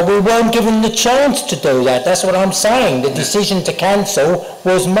 But we weren't given the chance to do that. That's what I'm saying. The decision to cancel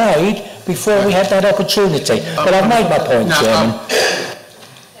was made before we had that opportunity. But I've made my point, Chairman.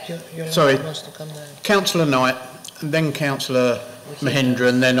 Sorry, Councillor Knight, and then Councillor Mahindra,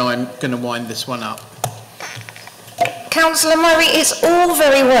 and then I'm going to wind this one up. Councillor Murray, it's all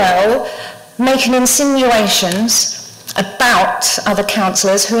very well making insinuations about other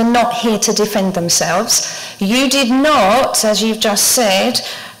councillors who are not here to defend themselves. You did not, as you've just said,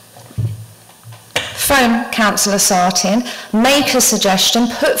 phone Councillor Sartin, make a suggestion,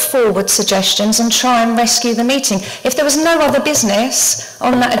 put forward suggestions and try and rescue the meeting. If there was no other business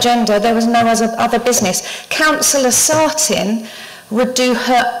on that agenda, there was no other business. Councillor Sartin would do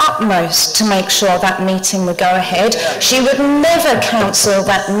her utmost to make sure that meeting would go ahead. She would never cancel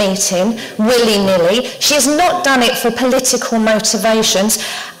that meeting willy-nilly. She has not done it for political motivations.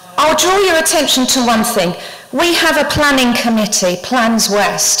 I'll draw your attention to one thing. We have a planning committee, Plans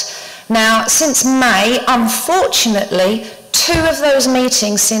West. Now, since May, unfortunately, 2 of those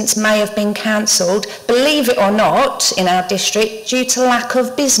meetings since May have been cancelled, believe it or not, in our district, due to lack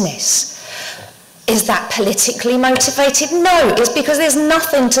of business. Is that politically motivated? No, it's because there's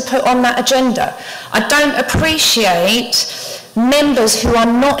nothing to put on that agenda. I don't appreciate members who are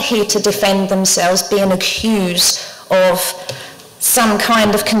not here to defend themselves being accused of some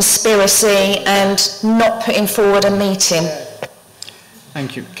kind of conspiracy and not putting forward a meeting.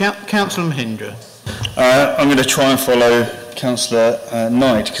 Thank you. Councillor Mahindra. I'm going to try and follow Councillor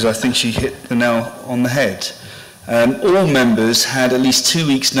Knight because I think she hit the nail on the head. All members had at least 2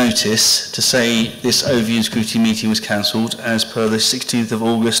 weeks' notice to say this overview scrutiny meeting was cancelled as per the 16th of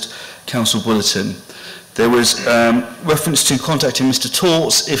August Council Bulletin. There was reference to contacting Mr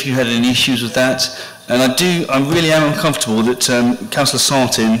Torts if you had any issues with that, and I really am uncomfortable that Councillor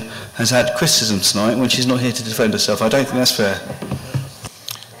Sartin has had criticism tonight when she's not here to defend herself. I don't think that's fair.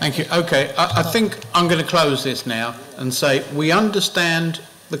 Thank you. Okay, I think I'm going to close this now and say we understand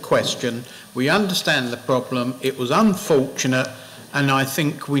the question, we understand the problem, it was unfortunate, and I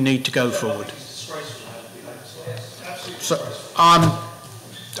think we need to go forward. So,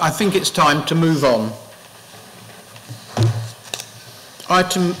 I think it's time to move on.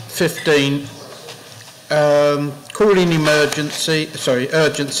 Item 15, calling urgency,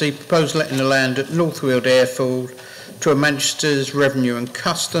 proposed letting the land at Northfield Airfield to Manchester's Revenue and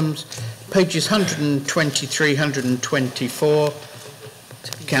Customs, pages 123, 124.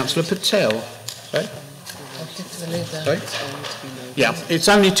 Councillor Patel. Sorry? Sorry? Yeah, it's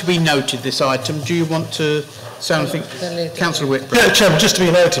only to be noted, this item. Do you want to say anything? Councillor Whitbread. Yeah, Chairman, just to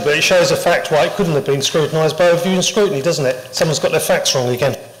be noted, but it shows a fact why it couldn't have been scrutinised by overview and scrutiny, doesn't it? Someone's got their facts wrong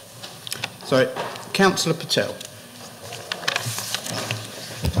again. Sorry, Councillor Patel.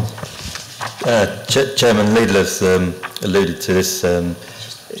 Chairman, Leader has alluded to this in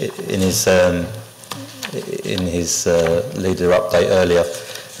his Leader update earlier.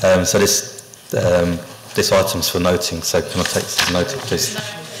 So this item's for noting, so can I take this as noted, please?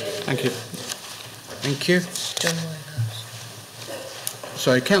 Thank you. Thank you.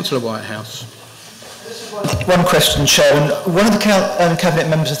 Sorry, Councillor Whitehouse. One question, Chairman. One of the Cabinet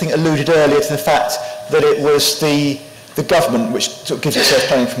members, I think, alluded earlier to the fact that it was the government which sort of gives itself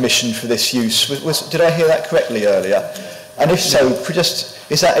planning permission for this use. Did I hear that correctly earlier? And if so,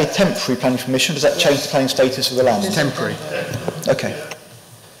 is that a temporary planning permission? Does that change the planning status of the land? It's temporary. Okay.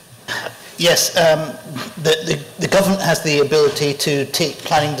 Yes, the government has the ability to take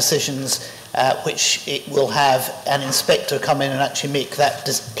planning decisions which it will have an inspector come in and actually make that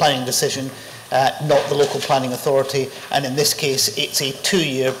planning decision, not the local planning authority. And in this case, it's a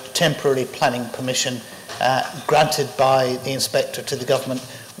 2-year temporary planning permission granted by the inspector to the government.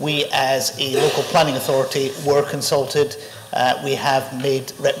 We, as a local planning authority, were consulted. We have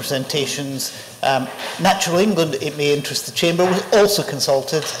made representations. Natural England, it may interest the Chamber, was also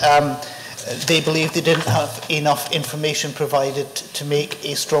consulted. They believe they didn't have enough information provided to make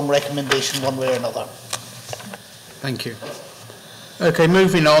a strong recommendation one way or another. Thank you. Okay,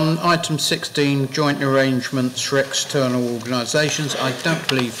 moving on. Item 16, joint arrangements for external organisations. I don't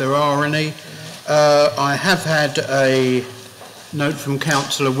believe there are any. I have had a note from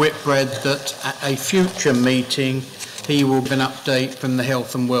Councillor Whitbread that at a future meeting he will give an update from the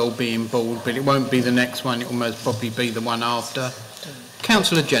Health and Wellbeing Board, but it won't be the next one, it will most probably be the one after.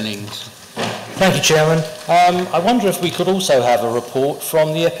 Councillor Jennings. Thank you, Chairman. I wonder if we could also have a report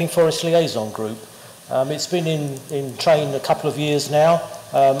from the Epping Forest Liaison Group. It's been in train a couple of years now.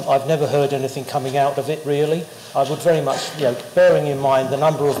 I've never heard anything coming out of it, really. I would very much, bearing in mind the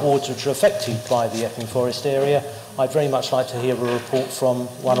number of wards which are affected by the Epping Forest area, I'd very much like to hear a report from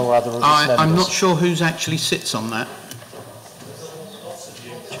one or other of its members. I'm not sure who actually sits on that.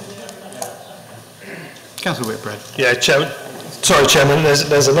 Councillor Whitbread. Yeah, Chairman,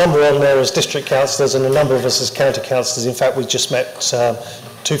 there's a number on there as district councillors and a number of us as county councillors. In fact, we just met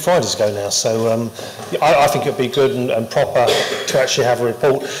 2 Fridays ago now, so I think it would be good and proper to actually have a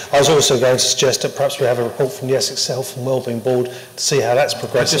report. I was also going to suggest that perhaps we have a report from the Essex Health and Wellbeing Board to see how that's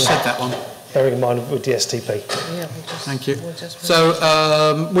progressing. I just said that one. Bearing in mind with the STP. Yeah, thank you. So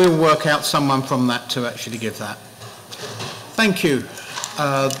we'll work out someone from that to actually give that. Thank you.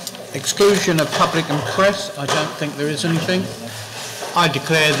 Exclusion of public and press, I don't think there is anything. I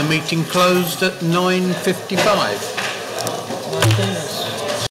declare the meeting closed at 9:55.